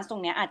าลานซ์ตร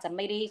งเนี้ยอาจจะไ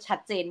ม่ได้ชัด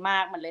เจนมา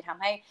กมันเลยท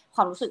ำให้คว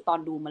ามรู้สึกตอน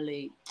ดูมันเล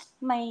ย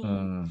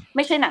ไ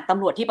ม่ใช่หนังต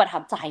ำรวจที่ประทั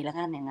บใจแล้ว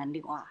กันอย่างนั้น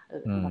ดีกว่า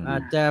อา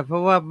จจะเพรา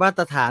ะว่ามาต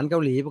รฐานเกา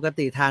หลีปก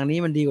ติทางนี้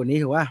มันดีกว่านี้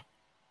ถูกป่ะ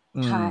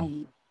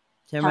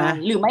ใช่ไหม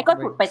หรือไม่ก็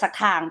ถูกไปสัก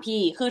ทาง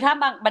พี่คือถ้า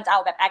มันจะเอา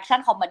แบบแอคชั่น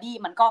คอมเมดี้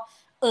มันก็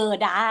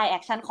ได้แอ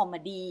คชั่นคอมเม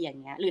ดี้อย่าง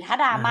เงี้ยหรือถ้า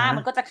ดราม่า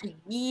มันก็จะข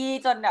ยี้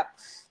จนแบบ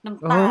น้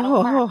ำตาลง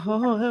มา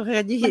ข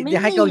ยี้อย่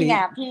าให้เกาหลีอ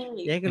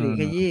ย่าให้เกาหลี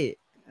ขยี้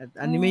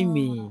อันนี้ไม่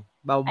มี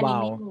เบา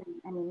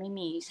อันนี้ไม่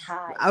มีใ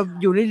ช่เอา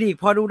อยู่ในลีก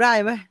พอดูได้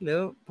ไหมหรือ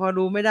พอ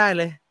ดูไม่ได้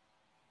เลย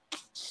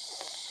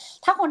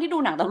ถ้าคนที่ดู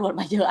หนังตำรวจ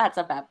มาเยอะอาจจ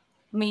ะแบบ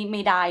ไ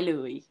ม่ได้เล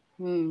ย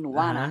หนู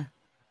ว่านะ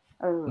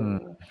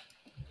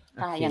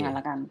ใช่อย่างนั้น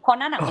ละกันเพราะ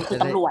หน้าหนังมันคือ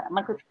ตำรวจ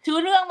มันคือชื่อ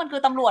เรื่องมันคื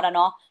อตำรวจอะเ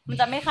นาะมัน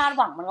จะไม่คาด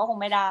หวังมันก็คง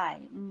ไม่ได้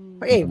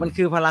พระเอกมัน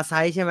คือพาราไซ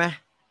ต์ใช่ไหม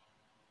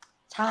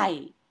ใช่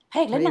พระ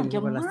เอกเล่นหนังเยอ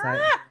ะมา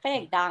กพระเอ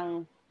กดัง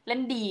เล่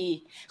นดี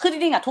คือจ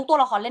ริงๆอะทุกตัว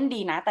ละครเล่นดี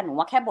นะแต่หนู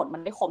ว่าแค่บทมั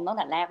นได้คมตั้งแ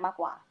ต่แรกมาก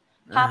กว่า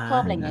ภาพเพิ่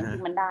มอะไรเงี้ยจริ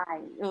งมันได้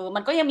มั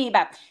นก็ยังมีแบ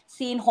บ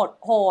ซีน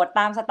โหด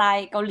ตามสไต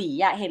ล์เกาหลี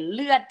อะเห็นเ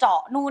ลือดเจา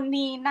ะนู่น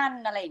นี่นั่น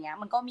อะไรเงี้ย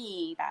มันก็มี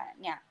แต่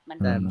เนี่ยมัน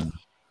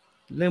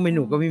เรื่องไม่ห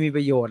นุกก็ไม่มีป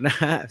ระโยชน์นะ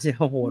เสีย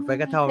โหดไป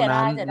ก็เท่า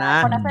นั้นนะ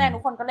คนนักแสดงทุ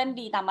กคนก็เล่น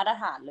ดีตามมาตร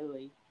ฐานเล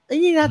ยไอ้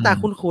นี่หน้าตา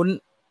คุ้น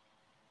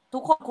ๆทุ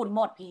กคนคุ้นห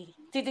มดพี่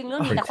จริงๆเรื่อ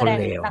งนี้นักแ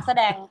ส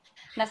ดง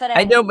ไ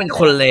อ้เดิมเป็นค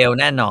นเลว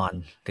แน่นอน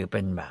ถือเ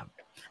ป็นแบบ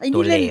ไอ้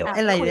นี่เล่นอ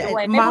ะไรเนี่ย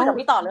ไม่คุยกับ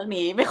พี่ต่อเรื่อง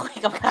นี้ไม่คุย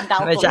กับการเดา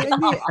ไม่ใช่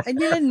ไอ้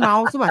นี่เล่นเมา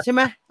ส์ใช่ไห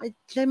ม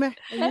ใช่ไหม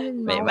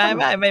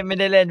ไม่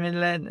ได้เล่น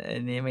อั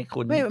นนี้ไม่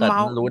คุ้นแต่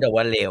รู้แต่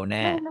ว่าเลวแ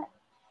น่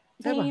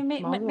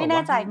ไม่แ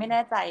น่ใจ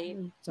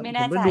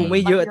ผมดูไ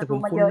ม่เยอะแต่ผ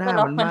มคุ้นหน้า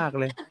มันมาก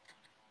เลย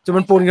จน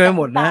มันปนกันไป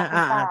หมดนะ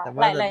แต่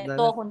ว่า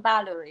ตัวคุณต้า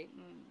เลย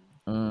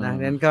นะ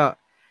งั้นก็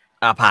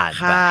ผ่าน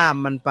ข้าม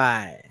มันไป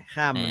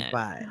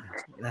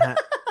นะฮะ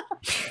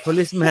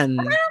policeman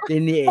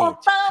นี่เอง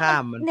ข้า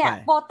มมันไปเนี่ย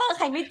โปสเตอร์ใ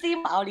ครไม่จิ้ม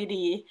เอา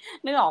ดี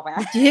ๆนึกออกไหม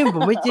ผ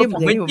มไม่จิ้ม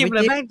เล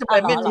ยแม่งจะไป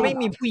ไม่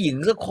มีผู้หญิง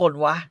สักคน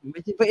วะไ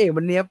ม่จิ้มพระเอก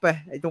มันเนี้ยไป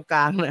ไอ้ตรงกล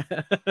างเนี่ย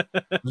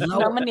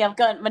แล้วมันเนี้ย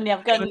เ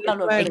กินตำ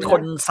รวจเป็นค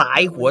นสา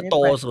ยหัวโต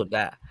สุด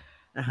อ่ะ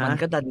มัน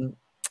ก็ดัน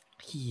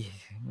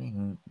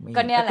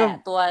ก็เนี่ยแหละ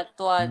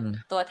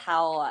ตัวเทา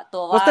อ่ะตั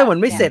วว่าโปสเตอร์เหมือ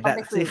นไม่เสร็จอ่ะ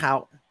สี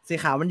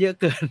ขาวมันเยอะ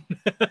เกิน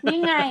นี่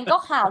ไงก็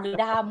ขาวหรือ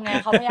ดำไง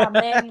เขาพยายาม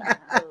เล่น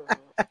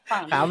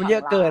ขาวมันเยอ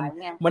ะเกิน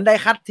เหมือนได้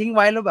คัดทิ้งไ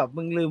ว้แล้วแบบ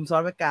มึงลืมซ้อ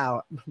นไว้กาว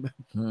อ่ะ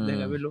ยัง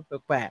ไงไม่รู้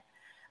แปลก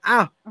ๆอ้า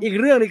วอีก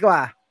เรื่องดีกว่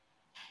า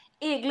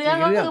อีกเรื่อง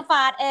ก็คือฟ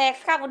าดเอ็ก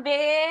ซ์ค่ะคุณเ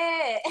บ้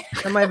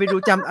ทำไมไปดู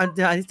อั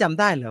นที่จำ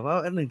ได้เหรอว่า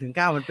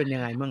1-9มันเป็นยั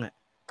งไงบ้างอ่ะ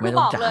คือ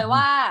บอกเลย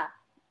ว่า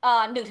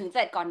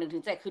1-7ก่อน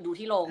1-7คือดู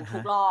ที่โรงทุ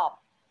กรอบ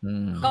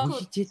ก็คื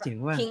อ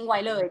ทิ้งไว้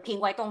เลยทิ้ง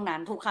ไว้ตรงนั้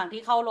นทุกครั้ง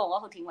ที่เข้าโรงก็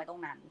คือทิ้งไว้ตร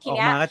งนั้นทีเ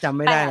นี้ยออกมาก็จำ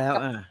ไม่ได้แล้ว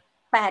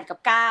8 กับ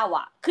 9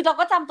อ่ะคือเรา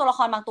ก็จำตัวละค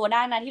รบางตัวไ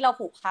ด้นะที่เรา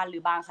ผูกพันหรื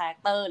อบางคาแรค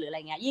เตอร์หรืออะไร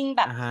เงี้ยยิ่งแ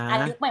บบอา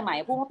ยุใหม่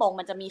ๆพุ่งตรง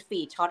มันจะมีฟี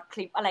ดช็อตค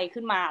ลิปอะไร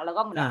ขึ้นมาแล้ว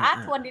ก็เหมือน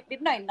ทวนนิด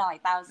ๆหน่อย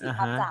ๆตามสีภ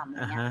าพจำอะไ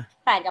รเงี้ย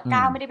8 กับ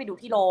 9ไม่ได้ไปดู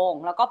ที่โรง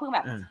แล้วก็เพิ่งแบ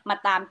บมา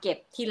ตามเก็บ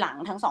ทีหลัง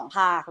ทั้ง2ภ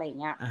าคอะไร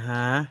เงี้ย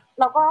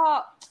แล้วก็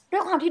ด้ว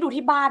ยความที่ดู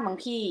ที่บ้านบาง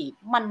พี่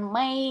มันไ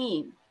ม่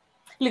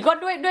หรือก็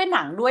ด้วยห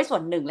นังด้วยส่ว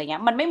นหนึ่งอะไรเงี้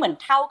ยมันไม่เหมือน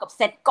เท่ากับเ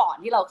ซตก่อน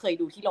ที่เราเคย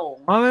ดูที่โรง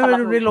ไม่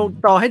ดูในโรง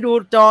ต่อให้ดู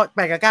จอ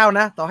8 กับ 9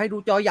นะต่อให้ดู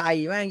จอใหญ่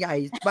แม่งใหญ่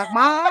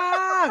ม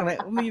ากๆเลย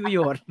ไม่มีประโย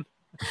ชน์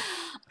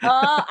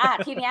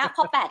ทีเนี้ยพ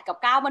อ8 กับ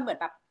 9มันเหมือน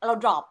แบบเรา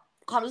drop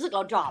ความรู้สึกเร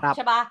า drop ใ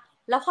ช่ป่ะ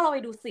แล้วพอเราไป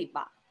ดู10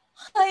อ่ะ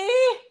เฮ้ย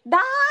ไ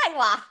ด้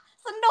ว่ะ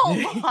สนุก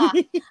ว่ะ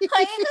เ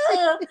ฮ้ยคื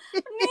อ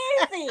นี่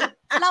สิ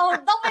เรา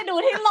ต้องไปดู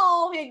ที่โร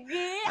งอย่าง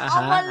นี้เอา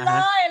มาเล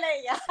ยอะไรอย่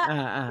างเงี้ย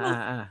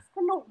ส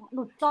นุกห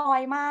นุกจอ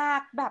ยมา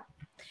กแบบ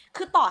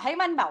คือต่อให้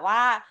มันแบบว่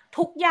า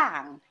ทุกอย่า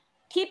ง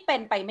ที่เป็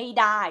นไปไม่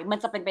ได้มัน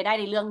จะเป็นไปได้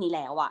ในเรื่องนี้แ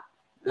ล้วอะ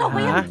เราก็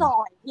ยังจอ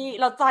ยพี่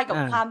เราจอยกับ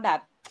ความแบบ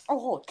โอ้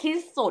โหที่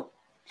สุด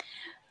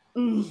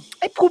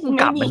ไอ้ผู้ก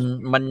ำกับ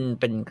มัน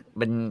เ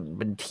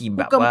ป็นทีมแ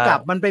บบว่าผู้กำกับ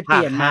มันไปเป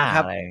ลี่ยนมาค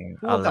รับ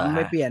ผู้กำกับมันไ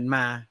ปเปลี่ยนม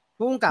า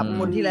ผู้กำกับ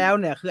คนที่แล้ว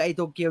เนี่ยคือไอ้โ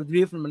ตเกียวด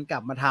ริฟต์มันกลั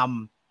บมาท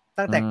ำ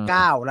ตั้งแต่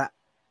9ละ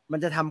มัน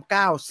จะทำ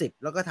9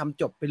 10แล้วก็ท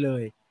ำจบไปเล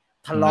ย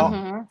ทะเ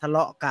ล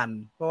าะกัน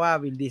เพราะว่า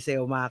วินดีเซ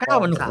ลมา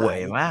9มันห่วย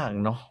มาก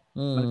เนาะ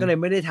มันก็เลย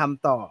ไม่ได้ท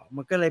ำต่อ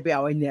มันก็เลยไปเอ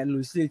าไอ้เนี่ยลุ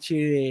ยส์ชิ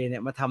เรเนี่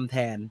ยมาทำแท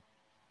น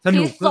ส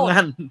นุกเรื่อง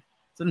นั้น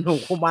สนุก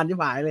โคมันที่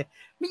หายเลย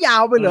ไม่ยา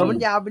วไปเหรอมัน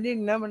ยาวไปนิด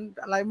นึงนะมัน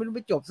อะไรไม่รู้ไ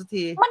ม่จบสัก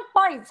ทีมันป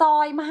ล่อยจอ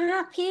ยมา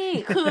กพี่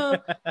คือ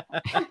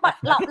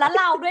แล้ว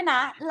เราด้วยน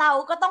ะเรา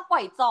ก็ต้องปล่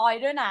อยจอย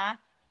ด้วยนะ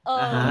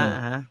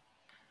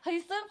เฮ้ย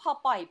ซึ่งพอ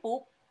ปล่อยปุ๊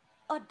บ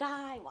ไ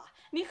ด้ว่ะ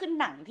นี่คือ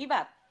หนังที่แบ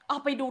บเอา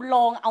ไปดูโร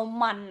งเอา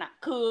มันอะ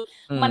คือ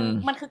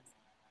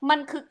มัน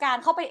คือการ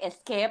เข้าไป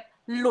escape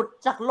หลุด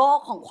จากโลก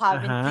ของความ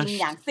เป็นจริง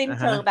อย่างสิ้น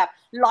เชิงแบบ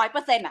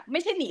 100% อะไ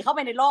ม่ใช่หนีเข้าไป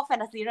ในโลกแฟน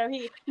ตาซีนะ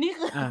พี่นี่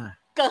คือ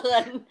เกิ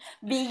น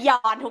บียอ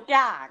นทุกอ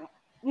ย่าง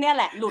เนี่ยแ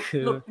หละหลุด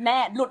แน่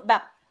หลุดแบ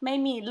บไม่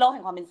มีโลกแ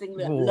ห่งความเป็นจริงเห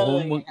ลือเล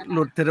ยห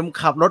ลุดถึง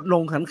ขับรถล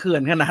งขันเขื่อ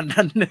นขนาด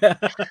นั้น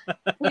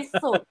ที่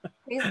สุด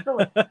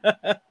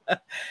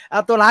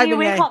ตัวร้ายเป็นไ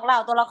งชีวิตของเรา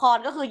ตัวละคร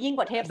ก็คือยิ่ง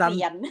กว่าเทพเซี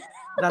ยน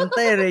ดันเ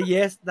ต้เรเย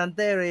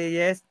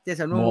สเจ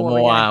สันโม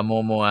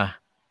โม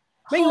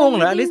ไม่งงเ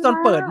หรออลิสตอน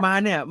เปิดมา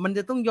เนี่ยมันจ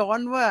ะต้องย้อน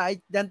ว่าไอ้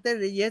ดันเต้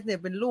เรเยสเนี่ย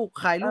เป็นลูก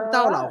ใครลูกเ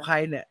ต้าเหล่าใคร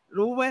เนี่ย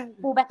รู้ไหม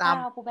ปูแบ็กกรา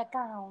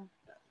วด์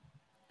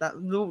แต่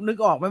นึก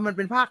ออกไหมมันเ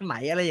ป็นภาคไหน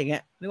อะไรอย่างเงี้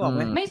ยนึกออกไห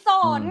มไม่ส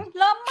น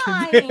เริ่มใหม่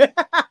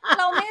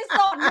เราไม่ส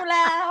นอยู่แ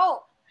ล้ว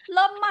เ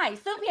ริ่มใหม่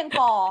ซึ่งเพียงพ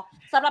อ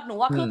สำหรับหนู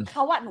ว่าคือเข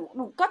าอะห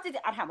นูก็จะ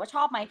ถามว่าช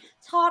อบไหม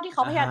ชอบที่เข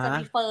าพยายามจะ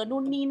รีเฟอร์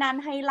นู่นนี่นั่น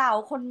ให้เรา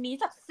คนนี้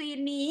จากซีน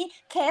นี้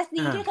เคส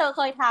นี้ที่เธอเ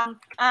คยท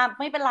ำ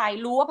ไม่เป็นไร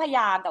รู้ว่าพยาย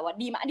ามแต่ว่า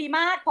ดีม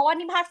ากเพราะว่า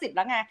นี่ภาค10แ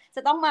ล้วไงจ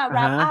ะต้องมาแร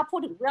ปอัพพูด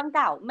ถึงเรื่องเ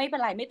ก่าไม่เป็น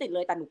ไรไม่ติดเล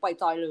ยแต่หนูปล่อย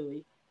จอยเลย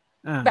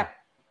แบบ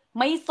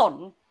ไม่สน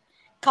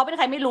เขาเป็นใ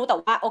ครไม่รู้แต่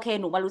ว่าโอเค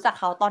หนูมารู้จัก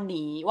เขาตอน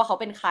นี้ว่าเขา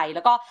เป็นใครแ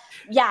ล้วก็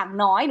อย่าง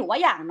น้อยหนูว่า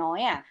อย่างน้อย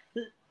อ่ะ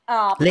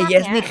เลเย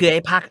สนี่คือไ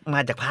อ้ภาคมา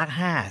จากภาค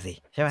5สิ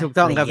ใช่ไหมถูก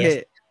ต้องครับพี่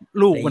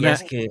ลูกมันนะ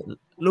คือ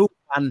ลูก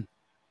มัน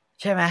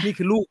ใช่ไหมนี่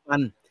คือลูกมั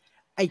น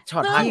ไอ้ช็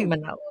อตที่มัน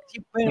ที่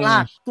เพิ่งลา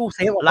กตู้เซ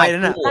ฟออกไป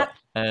นั่นน่ะ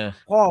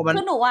พ่อมัน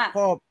คือหนูอ่ะ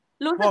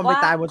รู้สึกว่า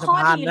ข้อ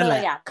ดีเล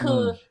ยอ่ะคื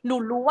อหนู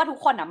รู้ว่าทุก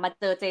คนอ่ะมา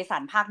เจอเจสั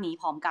นภาคนี้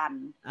พร้อมกัน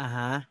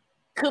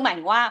คือหมาย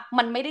ถึงว่า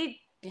มันไม่ได้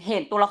เห็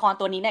นตัวละคร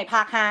ตัวนี้ในภ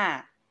าค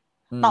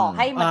5ต่อใ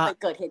ห้มัน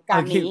เกิดเหตุการ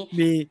ณ์นี้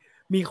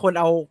มีคน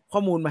เอาข้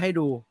อมูลมาให้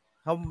ดู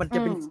มันจะ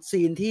เป็น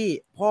ซีนที่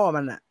พ่อ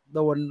มันอ่ะโด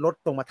นรถ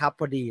ตรงมาทับ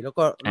พอดีแล้ว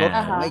ก็รถ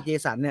ของไอ้เจ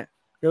สันเนี่ย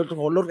เดี๋ยว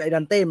รถไอ้ดั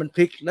นเต้มันพ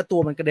ลิกแล้วตัว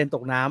มันกระเด็นต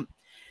กน้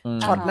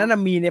ำช็อตนั้น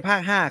มีในภา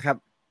ค5ครับ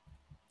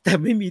แต่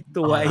ไม่มี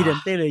ตัวไอ้ดัน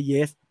เต้เลยเย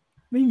ส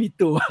ไม่มี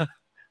ตัว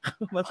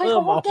มาเพิ่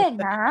มเอาเก่ง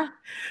นะ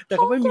แต่เ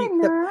ขาไม่มี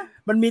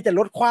มันมีแต่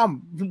รถคว่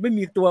ำไม่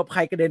มีตัวใค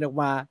รกระเด็นออก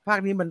มาภาค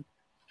นี้มัน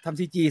ทำ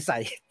ซีจีใส่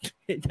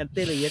ดันเ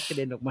ต้เลยเยสกระเ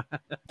ด็นออกมา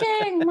เ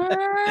ก่งม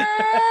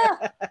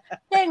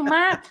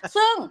าก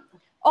ซึ่ง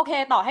โอเค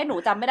ต่อให้หนู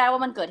จำไม่ได้ว่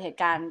ามันเกิดเหตุ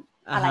การณ์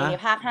อะไรใน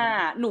ภาค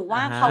5หนูว่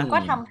าเขาก็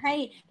ทำให้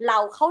เรา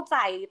เข้าใจ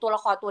ตัวละ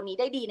ครตัวนี้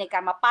ได้ดีในกา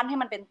รมาปั้นให้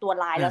มันเป็นตัว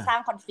ร้ายแล้วสร้า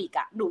งคอนฟลิกต์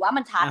อ่ะหนูว่า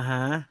มันชัด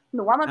ห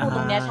นูว่ามันตร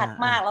งนี้ชัด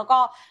มากแล้วก็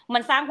มั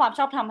นสร้างความช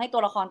อบธรรมให้ตั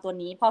วละครตัว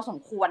นี้พอสม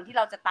ควรที่เ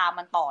ราจะตาม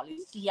มันต่อหรือ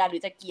เชียร์หรื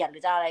อจะเกลียดหรื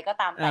อจะอะไรก็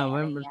ตามแต่อะไร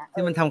เงี้ย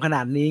ที่มันทำขน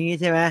าดนี้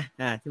ใช่ไหม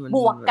ที่มันบ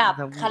วกกับ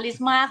คาลิส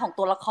มาของ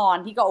ตัวละคร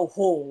ที่ก็โอ้โห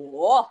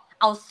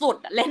เอาสุด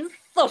เล่น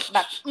สุดแบ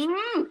บ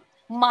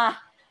มา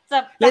จ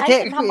ะให้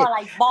ทำอะไร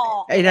บอ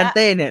กไอ้ดันเ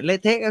ต้เนี่ยเละ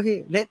เทะพี่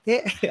เละเท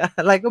ะ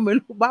อะไรก็ไม่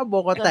รู้บ้าบอ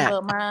แตกเกินเบอ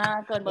ร์มาก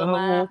เ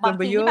กิน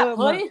ไปเยอะแบบ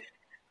เฮ้ย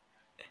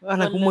อะไ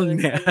รของมึง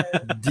เนี่ย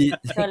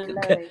เกินเ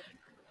ลย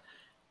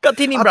ก็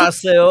ที่นี่บรา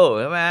ซิล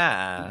ใช่ไหม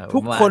ทุ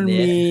ก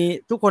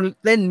คน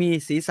เล่นมี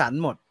สีสัน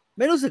หมดไ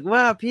ม่รู้สึกว่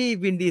าพี่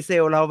วินดีเซ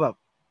ลเราแบบ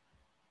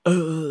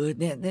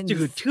เนี่ยจื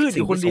ดชืดอ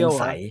ยู่คนเดียว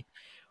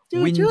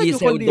วินดี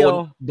เซล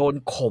โดน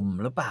ข่ม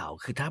หรือเปล่า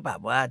คือถ้าแบบ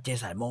ว่าเจ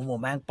สันโม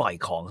แม่งปล่อย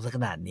ของซะข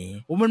นาดนี้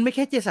โอ้มันไม่แ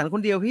ค่เจสันค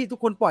นเดียวพี่ทุก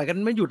คนปล่อยกัน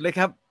ไม่หยุดเลยค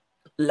รับ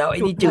แล้วไอ้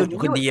นี่จืดอยู่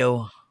คนเดียว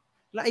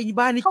แล้วไอ้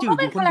บ้านนี่จืด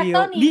อยู่คนเดียว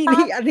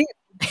นี่อันนี้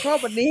ชอบ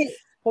อันนี้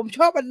ผมช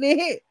อบอัน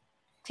นี้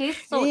ที่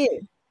สุด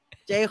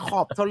เจค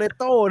อบโทเล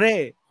โต้เนี่ย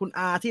คุณอ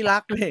าที่รั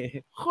กเนี่ย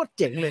โคตร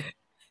เจ๋งเลย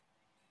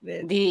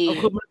ดี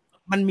คือ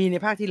มันมีใน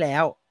ภาคที่แล้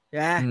ว ใช่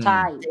ไหม ใ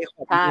ช่ เจค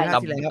อบ ใช่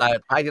ปีที่แล้ว แต่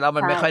ท้ายที่แล้ว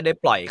มันไม่ค่อยได้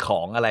ปล่อยข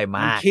องอะไร มั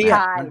น มาก เครียด ใ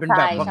ช่ มันเป็นแ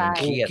บบว่า ใช่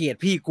กูเกลียด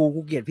พี่กู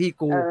เกลียดพี่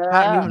กู เออ ภ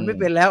าคนี้มันไม่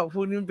เป็นแล้วพ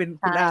วกนี้มันเป็น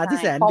คุณอาที่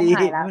แสน ปม ดี ห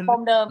ายแล้ว มัน ป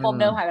มเ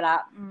ดิมหายไปแล้ว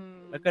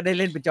แล้วก็ได้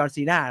เล่นเป็นจอห์น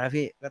ซีน่าแล้ว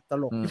พี่ก็ต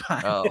ลก อืม ที่ผ่า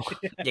น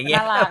อย่างเงี้ย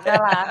น่า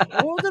รัก โ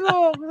อ้ตล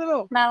ก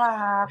น่ารั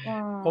ก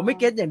ผมไม่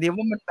เก็ตอย่างเดียว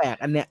ว่ามันแปลก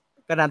อันเนี้ย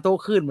กระดานโต้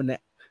คลื่นมันเนี่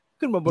ย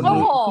ขึ้นมาบน โอ้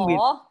โห เครื่องบิน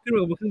ขึ้นม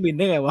าบนเครื่องบินไ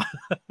ด้ไงวะ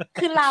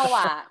คือเรา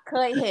อ่ะ เค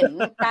ยเห็น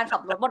การขั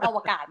บรถบนอว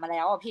กาศมาแ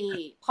ล้วอ่ะพี่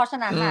เพราะฉะ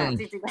นั้นอ่ะ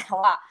จริงๆแล้ว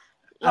อ่ะ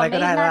อะไรก็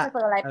ได้ น่าจะเจ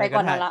ออะไรไปก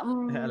ว่านั้นละ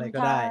อะไรก็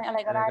ได้ อะไร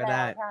ก็ได้แล้ว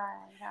ใ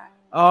ช่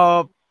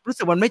รู้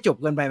สึกมันไม่จบ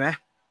เกินไปไหม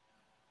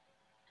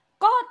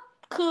ก็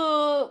คือ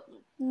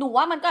หนู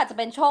ว่ามันก็อาจจะ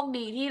เป็นโชค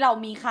ดีที่เรา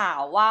มีข่าว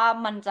ว่า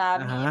มันจะ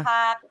มีภ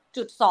าค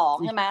จุด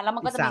2ใช่ไหมแล้วมั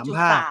นก็จะมีจุด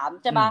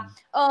3ใช่ปะ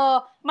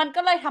มัน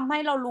ก็เลยทำให้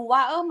เรารู้ว่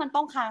ามัน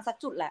ต้องค้างสัก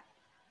จุดแหละ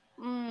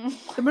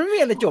แต่มันไม่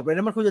มีอะไรจบเลยน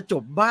ะมันควรจะจ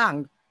บบ้าง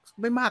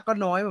ไม่มากก็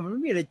น้อยมันไ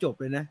ม่มีอะไรจบ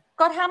เลยนะ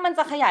ก็ถ้ามันจ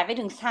ะขยายไป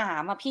ถึง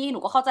3อ่ะพี่หนู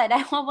ก็เข้าใจได้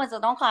ว่ามันจะ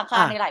ต้องค้า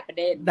งในหลายประ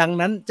เด็นดัง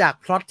นั้นจาก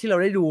พล็อตที่เรา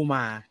ได้ดูม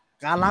า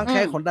การล้างแ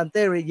ค้นของดันเ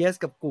ต้เรเยส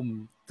กับกลุ่ม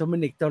โดมิ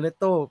นิกโตเร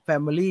โตแฟ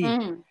มิลี่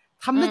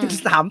ทำได้ถึง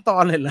3 ตอ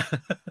นเลยเหรอ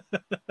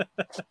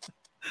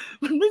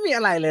มันไม่มีอ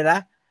ะไรเลยนะ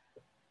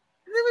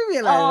ไม่มี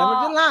อะไรนะมัน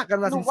ก็ลากกัน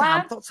มาถึง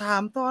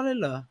3 ตอนเลย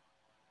เหรอ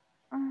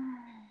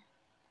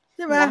ใ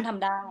ช่ไหม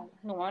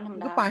หนูว่าทำไ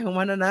ด้ก็ไปของ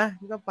มันนะ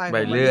ก็ไปของมั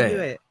นเ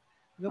รื่อย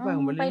ๆก็ไปข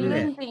องมันเรื่อ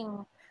ยๆจริง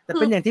แต่เ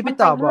ป็นอย่างที่พี่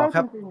ต่อบอกค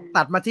รับ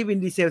ตัดมาที่วิน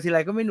ดีเซลทีไร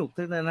ก็ไม่หนุก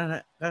ทั้งนั้นน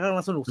ะแล้วก็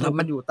สนุก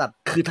มันอยู่ตัด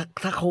คือ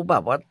ถ้าเขาแบ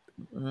บว่า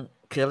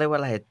คือเรียกว่า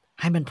อะไร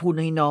ให้มันพูด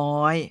น้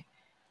อย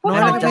แล้ว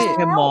พี่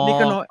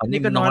นี่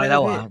ก็น้อยแล้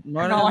วอ่ะ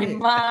น้อย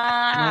มา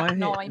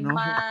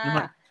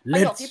กประ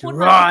โยคที่พูด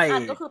มาอั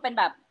นก็คือเป็น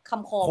แบบค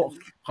ำคม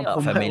เ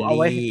อา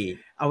ไ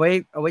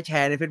ว้แช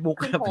ร์ใน Facebook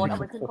ขึ้นโค้ดเอา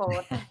ไว้ขึ้นโค้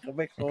ด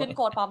ขึ้นโ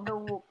ค้ดพร้อมดู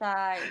ใช่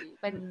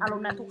เป็นอารม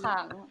ณ์นั้นทุกค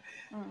รั้ง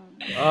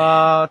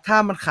ถ้า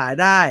มันขาย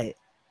ได้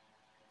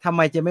ทำไ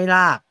มจะไม่ล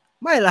าก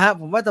ไม่ละครับ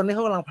ผมว่าตอนนี้เข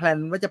ากำลังแพลน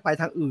ว่าจะไป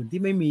ทางอื่น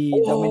ที่ไม่มี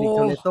โดมินิกโท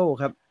เรโต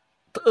ครับ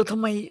ทำ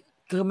ไม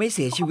เธอไม่เ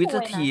สียชีวิตสั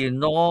กที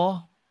เนาะ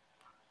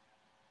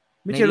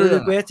มิเชล โรดริ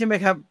เกสใช่ไหม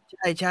ครับ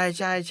ใ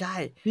ช่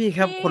พี่ค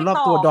รับคนรอบ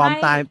ตัวดอม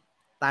ต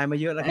ายมา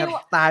เยอะแล้วครับ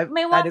ตาย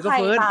เดี๋ยวก็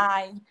ฟื้น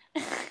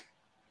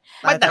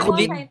ไม่แต่คน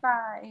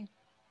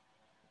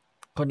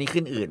นี้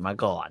ขึ้นอื่นมา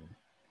ก่อน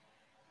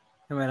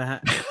ทำไมล่ะฮะ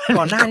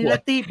ก่อนหน้านี้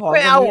ตี้ผอมไ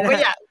ม่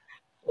อย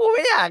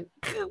าก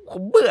คือผ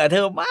มเบื่อเธ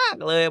อมาก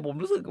เลยผม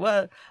รู้สึกว่า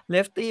เล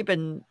ฟตี้เป็น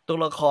ตัว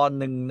ละคร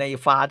หนึ่งใน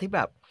ฟ้าที่แ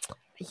บบ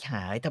ห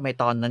ายทำไม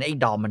ตอนนั้นไอ้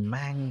ดอมมันแ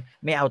ม่ง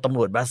ไม่เอาตำร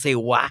วจบราซิล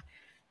วะ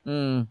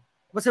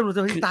บราซิล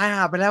ตายห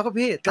าไปแล้วก็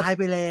พี่ตาย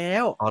ไปแล้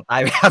วตา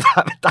ยไปแ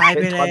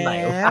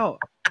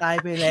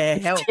ล้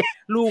ว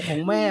ลูกของ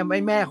แ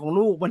ม่ของ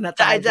ลูกมัน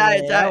ตายใช่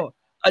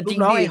ลูก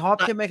น้องไอ้ฮอป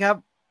ใช่ไหมครับ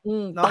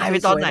ตายไป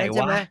ตอนไหน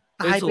วะ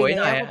ตายไปแ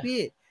ล้วพี่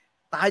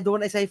ตายโดน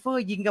ไอ้ไซเฟอ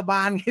ร์ยิงกระบ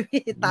าลไง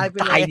พี่ตายไปแ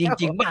ล้วตายจ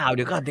ริงๆเปล่าเ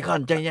ดี๋ยวก่อ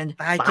นใจเย็น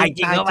ตายจ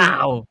ริงหรือเปล่า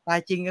ตาย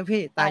จริงครับ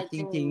พี่ตายจ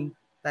ริง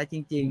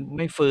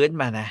ไม่ฟื้น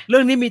มานะเรื่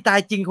องนี้มีตาย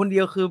จริงคนเดี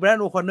ยวคือแบรน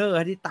ด์โอคอนเนอร์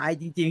ที่ตาย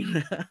จริง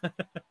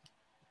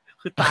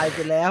ๆคือตายไป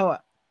แล้วอ่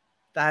ะ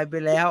ตายไป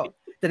แล้ว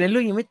แต่ในเรื่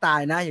องยังไม่ตาย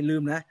นะอย่าลื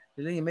มนะใน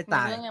เรื่องยังไม่ต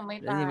าย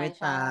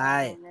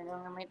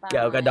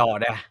กระโดด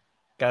นะ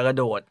กระ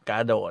โดด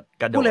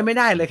พูดอะไรไม่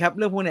ได้เลยครับเ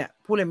รื่องพวกเนี้ย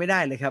พูดอะไรไม่ได้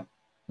เลยครับ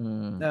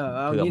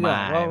เผื่อมา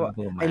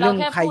ไอ้เรื่อง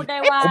ใคร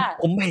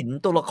ผมเห็น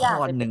ตัวละค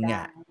รหนึ่ง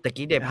อ่ะตะ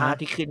กี้เดพา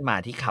ที่ขึ้นมา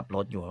ที่ขับร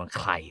ถอยู่มัน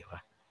ใครว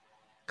ะ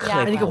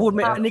อันนี้ก็พูดไ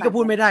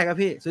ม่ได้ครับ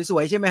พี่ส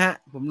วยๆใช่ไหมฮะ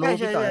ผมรู้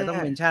พี่ต่อต้อง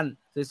เมนชั่น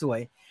สวย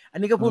ๆอัน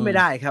นี้ก็พูดไม่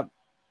ได้ครับ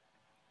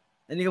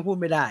อันนี้ก็พูด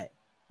ไม่ได้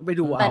ไป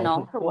ดูแต่น้อง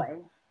สวย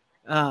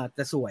แ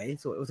ต่สวย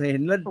เห็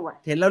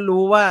นแล้ว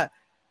รู้ว่า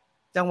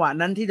จังหวะ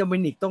นั้นที่โดมิ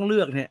นิกต้องเลื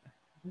อกเนี่ย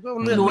ก็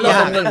เลือกไม่ยา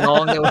กน้อ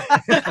งเนี่ย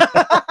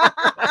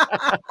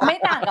ไม่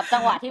ต่างกับจั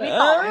งหวะที่พี่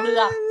ต่อเลื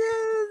อก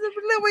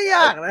ไม่ย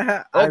ากนะฮ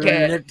ะ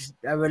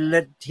I will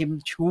let him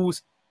choose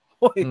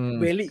โอ้ย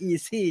very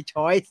easy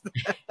choice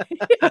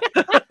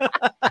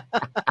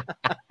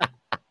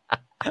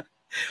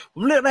ผ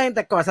มเลือกได้แ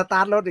ต่ก่อนสตา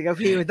ร์ทรถอีกครับ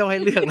พี่ไม่ต้องให้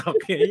เลือกหรอก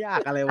ยา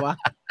กอะไรวะ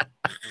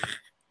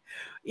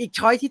อีก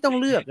ช้อยที่ต้อง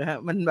เลือกนะฮะ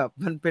มันแบบ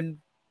มันเป็น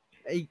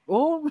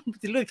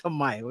จะเลือกทำ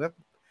ไม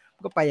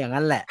ก็ไปอย่าง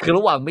นั้นแหละคือร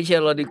ะหว่างมิเช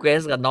ล โรดริเก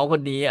สกับน้องค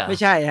นนี้อ่ะไม่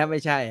ใช่ครับ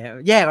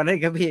แย่กว่านั้น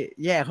ครับพี่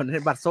แย่กว่านั้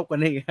นบัตรซบกว่า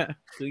นี้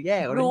คือแย่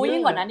กว่านั้นรู้ยิ่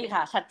งกว่านั้นอีก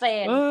ค่ะชัดเจ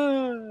น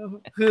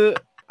คือ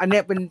อันเนี้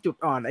ยเป็นจุด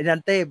อ่อนไอ้ดั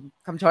นเต้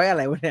ทำช้อยอะไ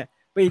รวะเนี่ย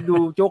ไปดู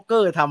โจ๊กเกอ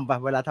ร์ทำป่ะ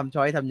เวลาทำ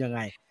ช้อยทำยังไง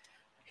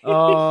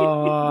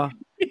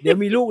เดี๋ยว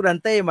มีลูกดัน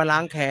เต้มาล้า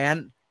งแค้น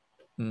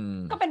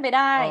ก็เป็นไปไ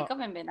ด้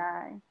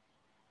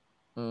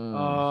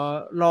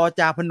รอ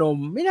จาพนม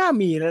ไม่น่า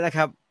มีแล้วนะค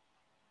รับ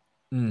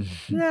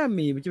ไม่น่า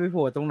มีมันจะไปโผ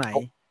ล่ตรงไหน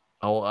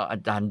เอาอา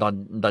จารย์ด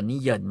อนนี่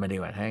เย็นมาดี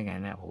กว่าถ้าอย่างนั้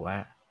นนะผมว่า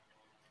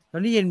ดอ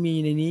นนี่เย็นมี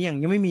ในนี้ยั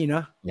งไม่มีเนา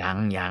ะยังไ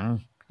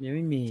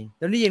ม่มี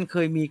ดอนนี่เย็นเค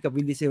ยมีกับ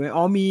วินดีเซลไหม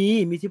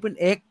มีทริปเปิล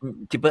เอ็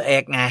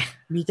กไง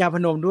มีจาพ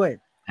นมด้วย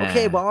โอเค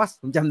บอส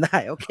ผมจำได้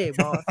โอเคบ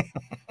อส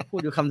พูด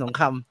อยู่คำสอง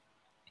คำ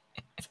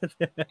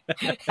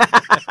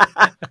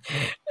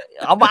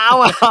เอามา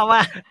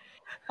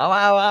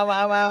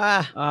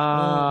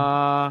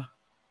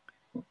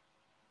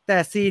แ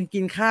ต่ซีนกิ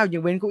นข้าวยั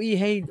งเว้นเก้าอี้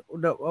ให้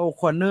เอา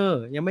คอร์เนอ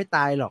ร์ยังไม่ต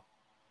ายหรอก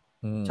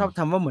ชอบท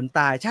ำว่าเหมือน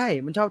ตายใช่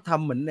มันชอบท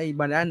ำเหมือนใน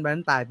บรอัน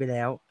ตายไปแ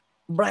ล้ว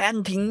แบรน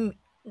ด์ทิ้ง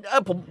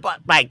ผม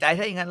แปลกใจ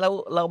ถ้าอย่างนั้น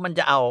แล้วมัน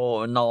จะเอา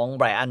น้อง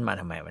ไบรอันมา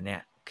ทำไมวะเนี่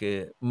ยคือ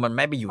มันไ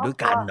ม่ไปอยู่ด้วย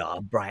กันเหรอ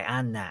ไบรอั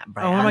นน่ะไบร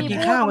อันมากิน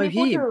ข้าวไหม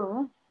พี่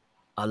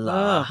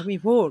เขามี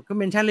พูดก็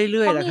เมนชั่นเ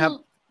รื่อยๆนะครับ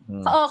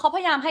เขาพ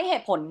ยายามให้เห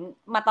ตุผล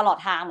มาตลอด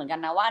ทางเหมือนกัน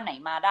นะว่าไหน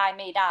มาได้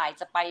ไม่ได้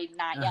จะไป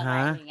นานยังไง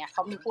อย่างเงี้ยเข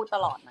ามีพูดต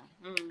ลอดนะ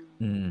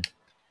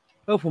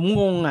ผม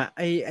งงอ่ะ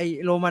ไอ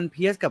โรมันเ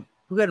พียสกับ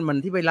เพื่อนมัน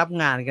ที่ไปรับ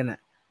งานกันอ่ะ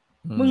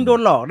มึงโด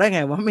นหลอกได้ไ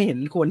งวะไม่เห็น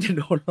ควรจะ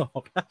โดนหลอ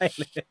กได้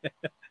เลย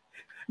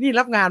นี่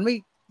รับงานไม่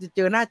เจ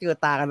อหน้าเจอ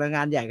ตากันง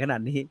านใหญ่ขนา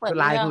ดนี้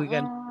ไลน์คุยกั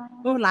น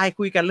ไลน์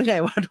คุยกันเรื่องไง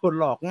ว่าโดน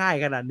หลอกง่าย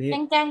ขนาดนี้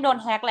แกล้งโดน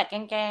แฮกแหละแ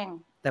กล้ง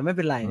แต่ไม่เ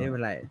ป็นไร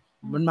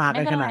มันมา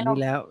กันขนาดนี้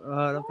แล้ว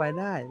เราไป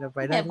ได้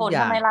ทุกอ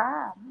ย่าง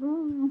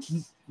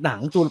หนัง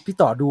ตัวพี่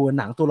ต่อดู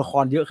หนังตัวละค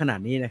รเยอะขนาด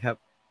นี้นะครับ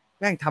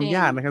แม่งทำย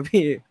ากนะครับ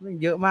พี่แม่ง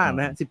เยอะมาก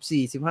นะ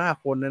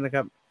14-15 คนนะค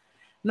รับ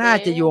น่า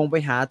จะโยงไป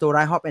หาตัวร้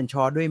ายฮอปแอนด์ช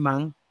อด้วยมั้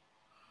ง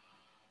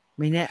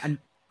ไม่แน่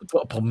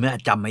ผมเนี่ย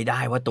จำไม่ได้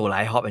ว่าตัวร้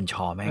ายฮอปแอนด์ช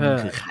อแม่ง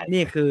คือใคร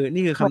นี่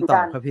คือคำตอ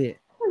บครับพี่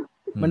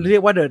มันเรีย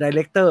กว่าเดอะไดเ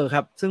รคเตอร์ค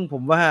รับซึ่งผ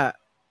มว่า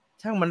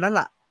ช่างมันแล้ว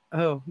ล่ะ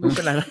ไม่เ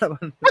ป็นไรแล้วมั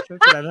นไม่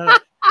เป็นไรแล้วล่ะ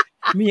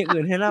มีอย่าง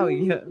อื่นให้เล่าอี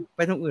กเยอะไป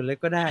ตรงอื่นเลย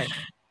ก็ได้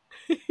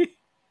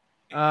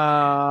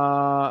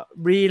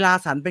บรีลา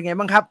สันเป็นไง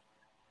บ้างครับ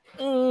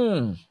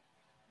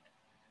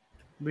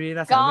บรีล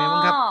าสันเป็นไงบ้า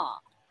งครับ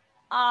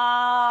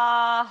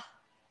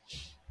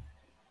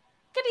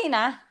ก็ดีน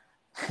ะ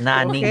หน้า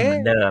นิ่งเหมื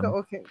อนเดิมโอ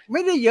เคไ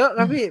ม่ได้เยอะค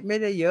รับพี่ไม่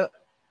ได้เยอะ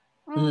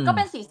ก็เ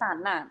ป็นสีสัน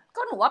น่ะ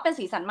ก็หนูว่าเป็น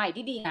สีสันใหม่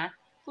ที่ดีนะ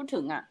พูดถึ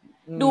งอ่ะ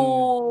ดู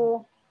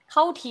เ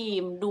ข้าที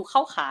มดูเข้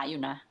าขาอ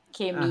ยู่นะเค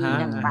มี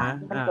ต่าง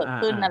ๆมันเกิด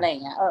ขึ้นอะไรอย่า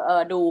งเงี้ย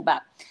ดูแบ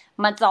บ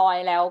มาจอย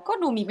แล้วก็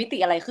ดูมีมิติ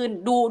อะไรขึ้น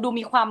ดู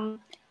มีความ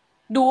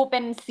ดูเป็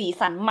นสี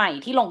สันใหม่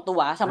ที่ลงตั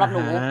วสำหรับห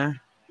นู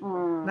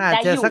น่า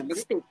จะ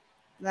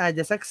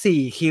สัก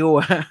4 คิว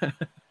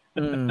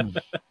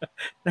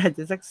น่าจ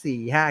ะสัก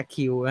 4-5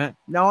 คิวฮะ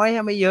น้อย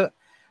ไม่เยอะ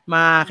ม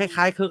าค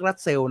ล้ายๆเคิร์กรัส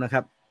เซลนะค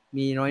รับ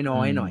มีน้อยหน่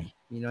อย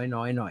มีน้อยห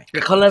น่อย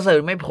เขารัสเซล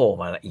ไม่โผล่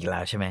มาอีกแล้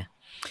วใช่ไหม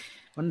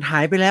มันหา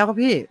ยไปแล้วครับ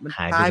พี่มัน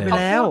ตายไป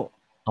แล้ว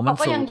มัน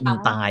สูญมัน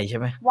ตายใช่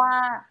ไหมว่า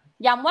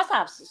ย้ำว่าสา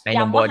บ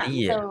ย้ำว่าหา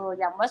เจอ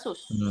ย้ำว่า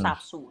สาบ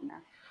สูญน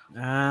ะ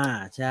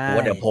ใช่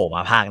ว่าเดี๋ยวโผล่ม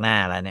าภาคหน้า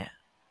แล้วเนี่ย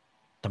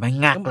แต่ไม่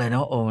งักเลยเน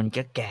าะมัน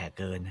แก่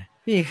เกินนะ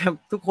พี่ครับ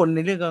ทุกคนใน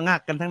เรื่องก็งั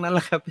กกันทั้งนั้นแหล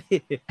ะครับพี่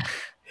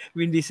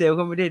วินดีเซล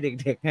ก็ไม่ได้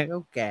เด็กๆนะเข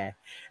าแก่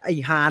ไอ้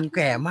ฮานแ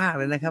ก่มากเ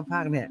ลยนะครับภ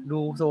าคเนี่ยดู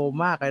โซ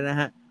มากเลยนะ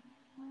ฮะ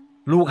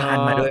ลูกฮาน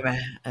มาด้วยไหม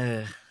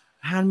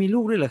ฮานมีลู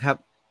กด้วยเหรอครับ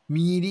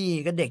มีดิ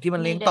ก็เด็กที่มั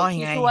นเลี้ยงต้อย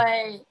ไง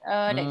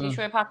เด็กที่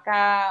ช่วยภาค 9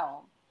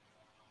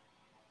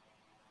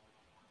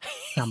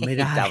จำไม่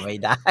ไ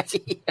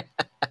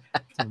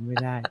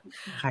ด้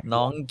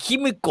น้องคิ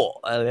มิโกะ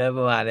อะไรป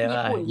ระมาณนี้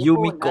ว่ายู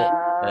มิโกะ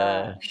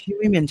พี่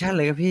ไม่เมนชั่นเ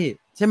ลยครับพี่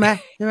ใช่ไหม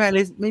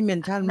ลิสไม่เม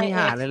นชั่นไม่ห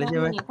าเลยใช่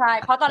ไหมใช่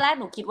เพราะตอนแรก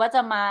หนูคิดว่าจ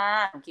ะมา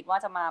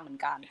เหมือน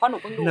กันเพราะหนู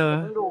เพิ่ง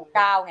ดู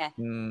9ไง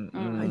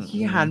ไอ้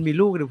ที่ฮานมี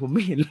ลูกเดี๋ยวผมไ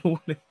ม่เห็นลูก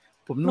เลย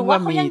ผมนึกว่า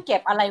เขายังเก็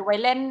บอะไรไว้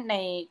เล่นใน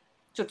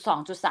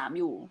.2.3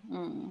 อยู่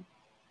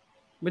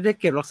ไม่ได้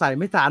เก็บหรอกใส่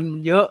ไม่ทันมั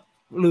นเยอะ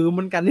หรือ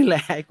มันกันนี่แหล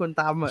ะไอ้คน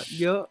ตาม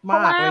เยอะม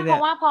ากเลยเนี่ยเพรา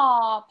ะว่า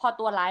พอ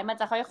ตัวร้ายมัน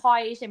จะค่อย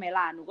ๆใช่ไหม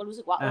ล่ะหนูก็รู้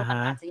สึกว่ามัน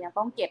อาจจะยัง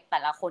ต้องเก็บแต่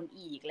ละคน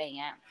อีกอะไรเ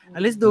งี้ยอ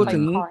ลิสดูถึ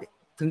ง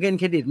เอ็น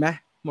เครดิตไหม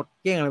หมด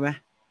เกลี้ยงเลยไหม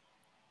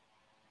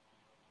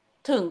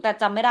ถึงแต่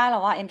จำไม่ได้หรอ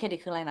กว่าเอ็นเครดิ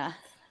ตคืออะไรนะ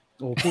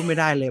โอ้พูดไม่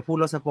ได้เลยพูด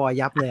แล้วสปอย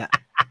ยับเลยอ่ะ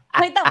เ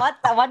ฮ้ยแต่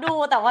ว่าดู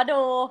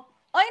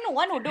เอ้ยหนู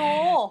ว่าหนูดู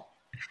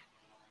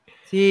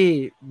ที่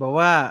บอก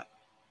ว่า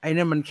ไอ้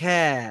นั่นมันแค่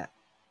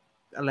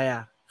อะไรอ่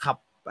ะขับ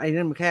ไอ้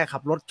นั่นมันแค่ขั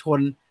บรถช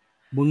น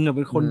มึงเ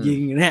ป็นคนยิง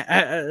เนี่ย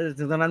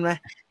ถึงตอนนั้นไหม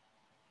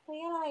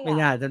ไม่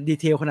น่าจะดี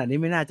เทลขนาดนี้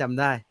ไม่น่าจำ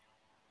ได้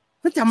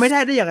ถ้าจำไม่ได้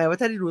ยังไงว่า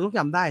ถ้าได้ดูต้องจ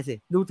ำได้สิ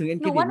ดูถึงเอ็น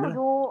เครดิต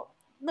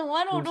หนูว่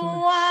าหนูดู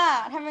อ่ะ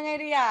ทำยังไง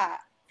ดีอ่ะ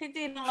พี่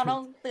จีนเราต้อง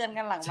เตือน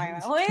กันหลังไมค์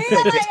เฮ้ยอ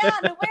ะไรอ่ะ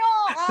นึกไม่อ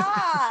อกอ่ะ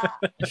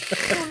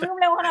หนูลืม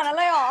เร็วขนาดนั้น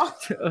เลยเหรอ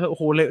โอ้โ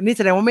หเลยนี่แ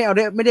สดงว่าไม่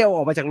ได้เอาอ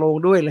อกมาจากโรง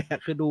ด้วยเลย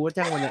คือดูว่า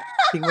จ้างวันเนี่ย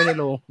ทิ้งไว้ใน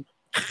โรง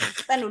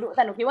แต่ห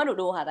นูคิดว่าหนู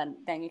ดูค่ะ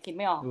แต่ยังคิดไ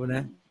ม่ออกดูน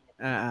ะ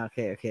โอเ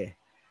ค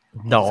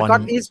สกอ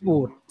ตอีสต์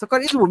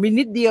วูดมี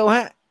นิดเดียวฮ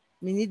ะ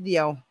มีนิดเดี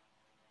ยว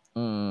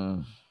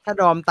ถ้า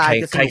ดอมตาย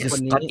จะสนุกกว่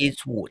านี้สกอตอีส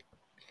ต์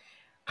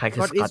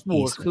วู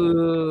ดคือ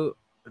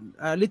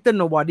Little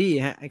Nobody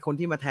ฮะไอคน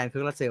ที่มาแทนเคิ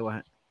ร์กรัสเซลฮ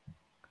ะ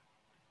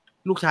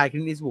ลูกชายคลิ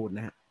นต์อีสต์วูดน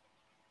ะฮะ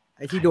ไ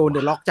อที่โดนเด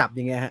อะล็อกจับ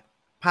ยังไงฮะ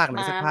ภาคไหน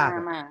สักภาค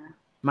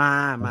ม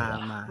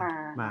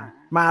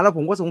าแล้วผ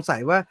มก็สงสัย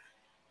ว่า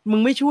มึ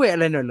งไม่ช่วยอะ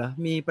ไรหน่อยเหรอ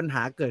มีปัญห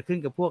าเกิดขึ้น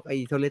กับพวกไอ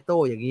โทเลโต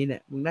อย่างนี้เนี่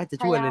ยมึงน่าจะ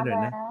ช่วยอะไรหน่อย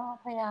นะ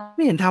ไ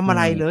ม่เห็นทำอะ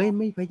ไรเลย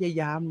ไม่พยา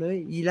ยามเลย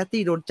อีลัต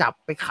ตี้โดนจับ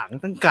ไปขัง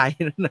ตั้งไกล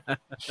นั่นนะ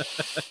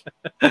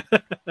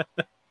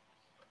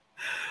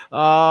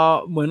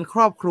เหมือนค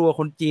รอบครัว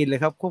คนจีนเลย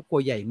ครับครอบครัว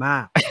ใหญ่มา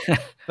ก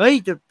เฮ้ย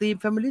จุดทีม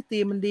Family ที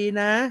มมันดี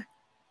นะ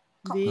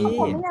ดีครอบค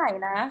รัวไม่ใหญ่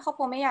นะครอบค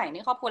รัวไม่ใหญ่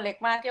นี่ครอบครัวเล็ก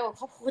มากเกี่ยวกับ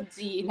ครอบครัว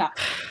จีนอ่ะ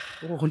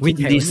วิน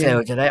ดีเซล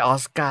จะได้ออ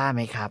สการ์ไห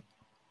มครับ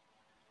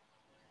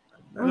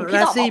พี่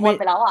ตอบออกหมด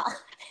ไปแล้วอ่ะ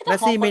ลัส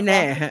ซี่ไม่แน่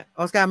ฮะ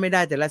ออสการ์ไม่ไ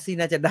ด้แต่ลัสซี่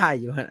น่าจะได้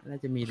อยู่ฮะน่า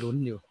จะมีลุ้น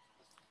อยู่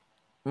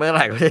เมื่อไห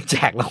ร่ก็จะแจ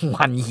กราง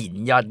วัลหิน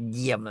ยอดเ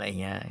ยี่ยมอะไร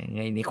เงี้ยไ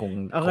งนี่คง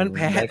เอางั้นแ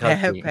พ้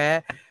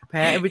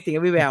Everything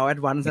Everywhere at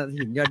Once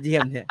หินยอดเยี่ย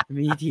มเนี่ย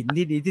มีหิน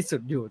ที่ดีที่สุ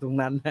ดอยู่ตรง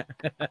นั้น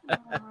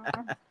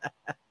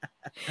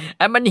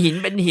มันหิน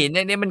เป็นหิน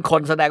นี่มันค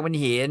นแสดงเป็น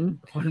หิน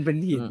คนเป็น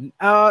หิน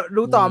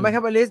ดูต่อไหมค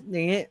รับอลิสอ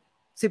ย่างงี้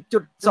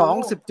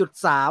 10.2 10.3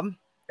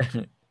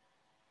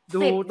 ดู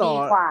ต่อดี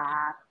กว่า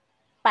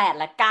8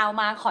และ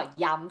9มากขอ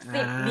ย้ำ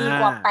10ดี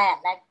กว่า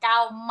8และ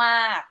9ม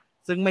าก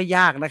ซึ่งไม่ย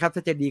ากนะครับถ้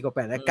าจะดีกว่า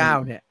8และ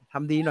9เนี่ยท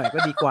ำดีหน่อยก็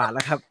ดีกว่าแ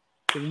ล้วครับ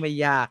ซึ่งไม่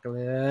ยากเล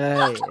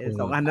ย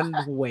2อันนั้น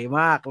ห่วย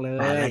มากเลย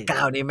8และ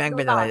9นี่แม่งเ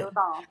ป็นอะไร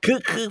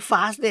คือฟ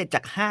าสเนี่ยจ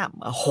าก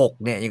5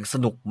 6เนี่ยยังส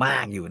นุกมา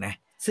กอยู่นะ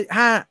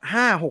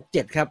5 6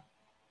 7ครับ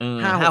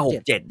5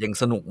 6 7ยัง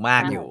สนุกมา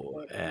กอยู่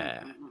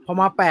พอ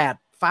มา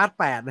8ฟาส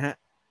8นะฮะ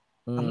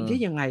ที่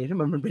ยังไงที่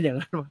มันเป็นอย่าง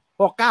นั้นพ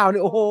อ9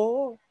นี่โอ้โห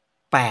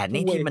8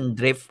นี่ที่มัน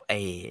ดริฟต์ไอ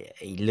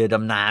เรือด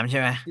ำน้ำใช่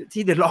ไหม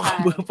ที่เดือดร้อน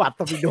มือปัดต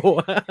อร์ปิโด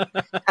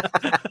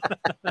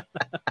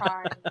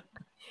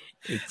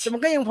แต่มั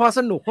นก็ยังพอส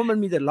นุกเพราะมัน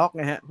มีเดอะล็อก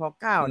ไงฮะพอ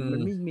9มั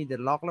นไม่มีเดอ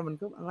ะล็อกแล้วมัน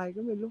ก็อะไร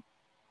ก็ไม่รู้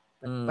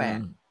แปลก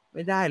ไ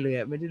ม่ได้เลย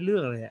ไม่ได้เรื่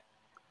องเลย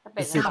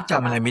จ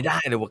ำอะไรไม่ได้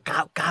เลยว่า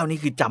9นี่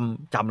คือ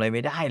จำอะไรไ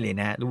ม่ได้เลย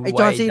นะไอ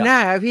จอร์ซีน่า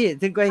ครับพี่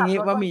ถึงก็อย่างงี้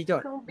ว่ามี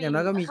อย่างน้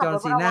อยก็มีจอ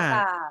ร์ซีน่า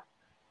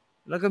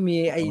แล้วก็มี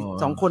ไอ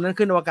2คนนั้น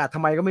ขึ้นอวกาศทำ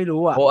ไมก็ไม่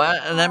รู้อ่ะเพราะว่า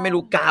อันนั้นไม่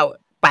รู้8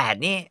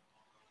นี่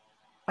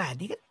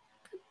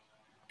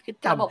ก็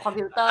จำระบบคอม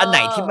พิวเตอร์อันไหน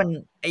ที่มัน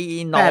ไอ้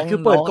น้องคือ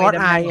เปิดกอด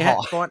ไอฮะ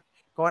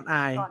กอดไอ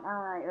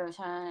ใ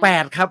ช่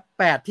8ครับ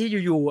8ที่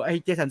อยู่ๆไอ้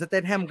เจสันสเต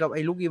ทแฮมกับไ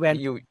อ้ลูกอีแวน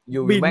อยู่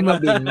แม่งก็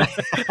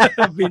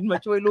บินมา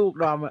ช่วยลูก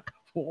รอมอ่ะ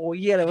โอ้โห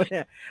เหี้ยอะไรวะเ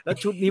นี่ยแล้ว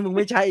ชุดนี้มึงไ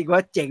ม่ใช่อีกว่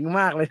าเจ๋ง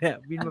มากเลยเนี่ย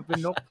บินมาเป็น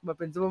นกมาเ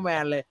ป็นซูเปอร์แม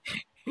นเลย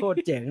โคตร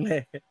เจ๋งเล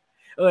ย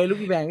ลูก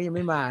อีแวนก็ยังไ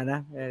ม่มานะ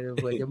เ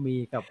ผื่อจะมี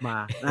กลับมา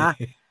นะ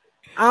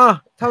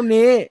เท่า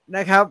นี้น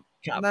ะครับ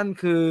นั่น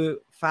คือ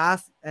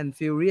Fast and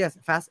Furious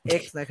Fast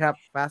X นะครับ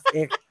Fast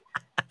X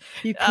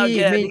พี่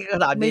ไ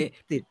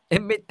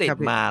ม่ติด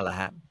มาเหรอ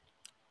ฮะ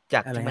จา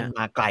กที่มันม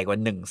าไกลกว่า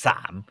13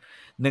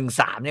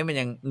เนี่ยมัน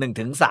ยัง1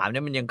 ถึง 3เ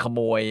นี่ยมันยังขโม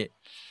ย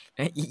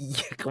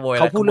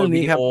เขาพูดเรื่อง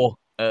นี้ครับเ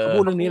ขาพู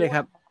ดเรื่องนี้เลยค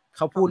รับเ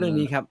ขาพูดเรื่อง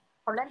นี้ครับ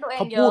เขาเล่นตัวเอง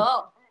เยอะ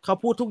เขา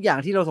พูดทุกอย่าง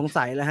ที่เราสง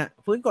สัยแล้วฮะ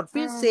ฟื้นกฎ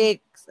ฟิสิก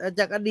ส์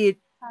จากอดีต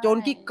โจร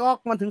กิ๊กก๊อก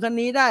มันถึงขั้น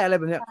นี้ได้อะไร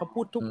แบบนี้เขา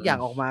พูดทุกอย่าง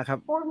ออกมาครับ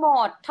พูดหม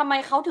ดทำไม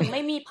เขาถึงไ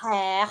ม่มีแผล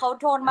เขา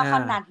โดนมาข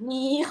นาด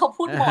นี้เขา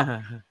พูดหมด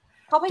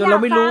เขาพยายาม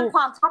สร้างค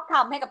วามชอบธร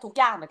รมให้กับทุก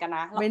อย่างเหมือนกันน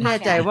ะไม่แน่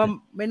ใจ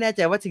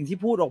ว่าสิ่งที่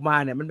พูดออกมา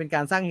เนี่ยมันเป็นก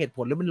ารสร้างเหตุผ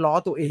ลหรือมันล้อ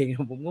ตัวเอง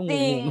ผมก็ง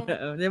ง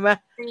ใช่ไหม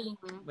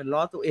เหมือนล้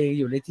อตัวเอง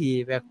อยู่ในที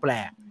แปล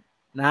ก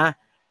ๆนะ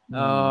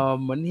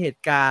เหมือนเห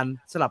ตุการณ์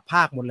สลับภ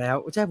าคหมดแล้ว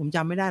ใช่ผมจ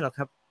ำไม่ได้หรอกค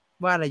รับ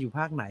ว่าอะไรอยู่ภ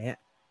าคไหนอะ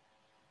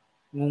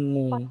ง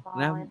ง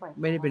นะ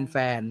ไม่ได้เป็นแฟ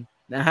น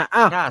นะฮะ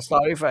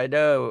Story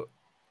Finder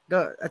ก็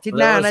อาทิตย์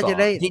หน้าน่าจะ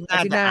ได้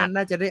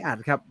น่าจะได้อ่าน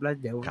ครับแล้ว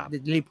เดี๋ยว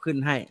รีบขึ้น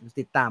ให้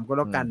ติดตามก็แ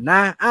ล้วกันนะ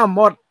ห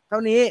มดเท่า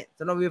นี้ส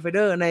ำหรับ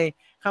Viewfinder ใน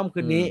ค่ำคื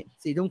นนี้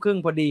 4:30 น.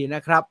พอดีน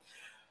ะครับ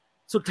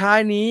สุดท้าย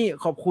นี้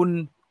ขอบคุณ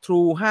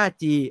True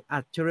 5G อั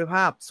จฉริยภ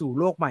าพสู่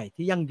โลกใหม่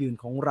ที่ยั่งยืน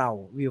ของเรา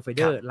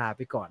Viewfinder ลาไ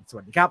ปก่อนส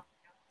วัสดีครับ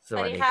ส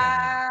วัสดีค่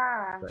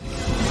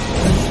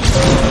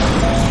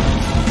ะ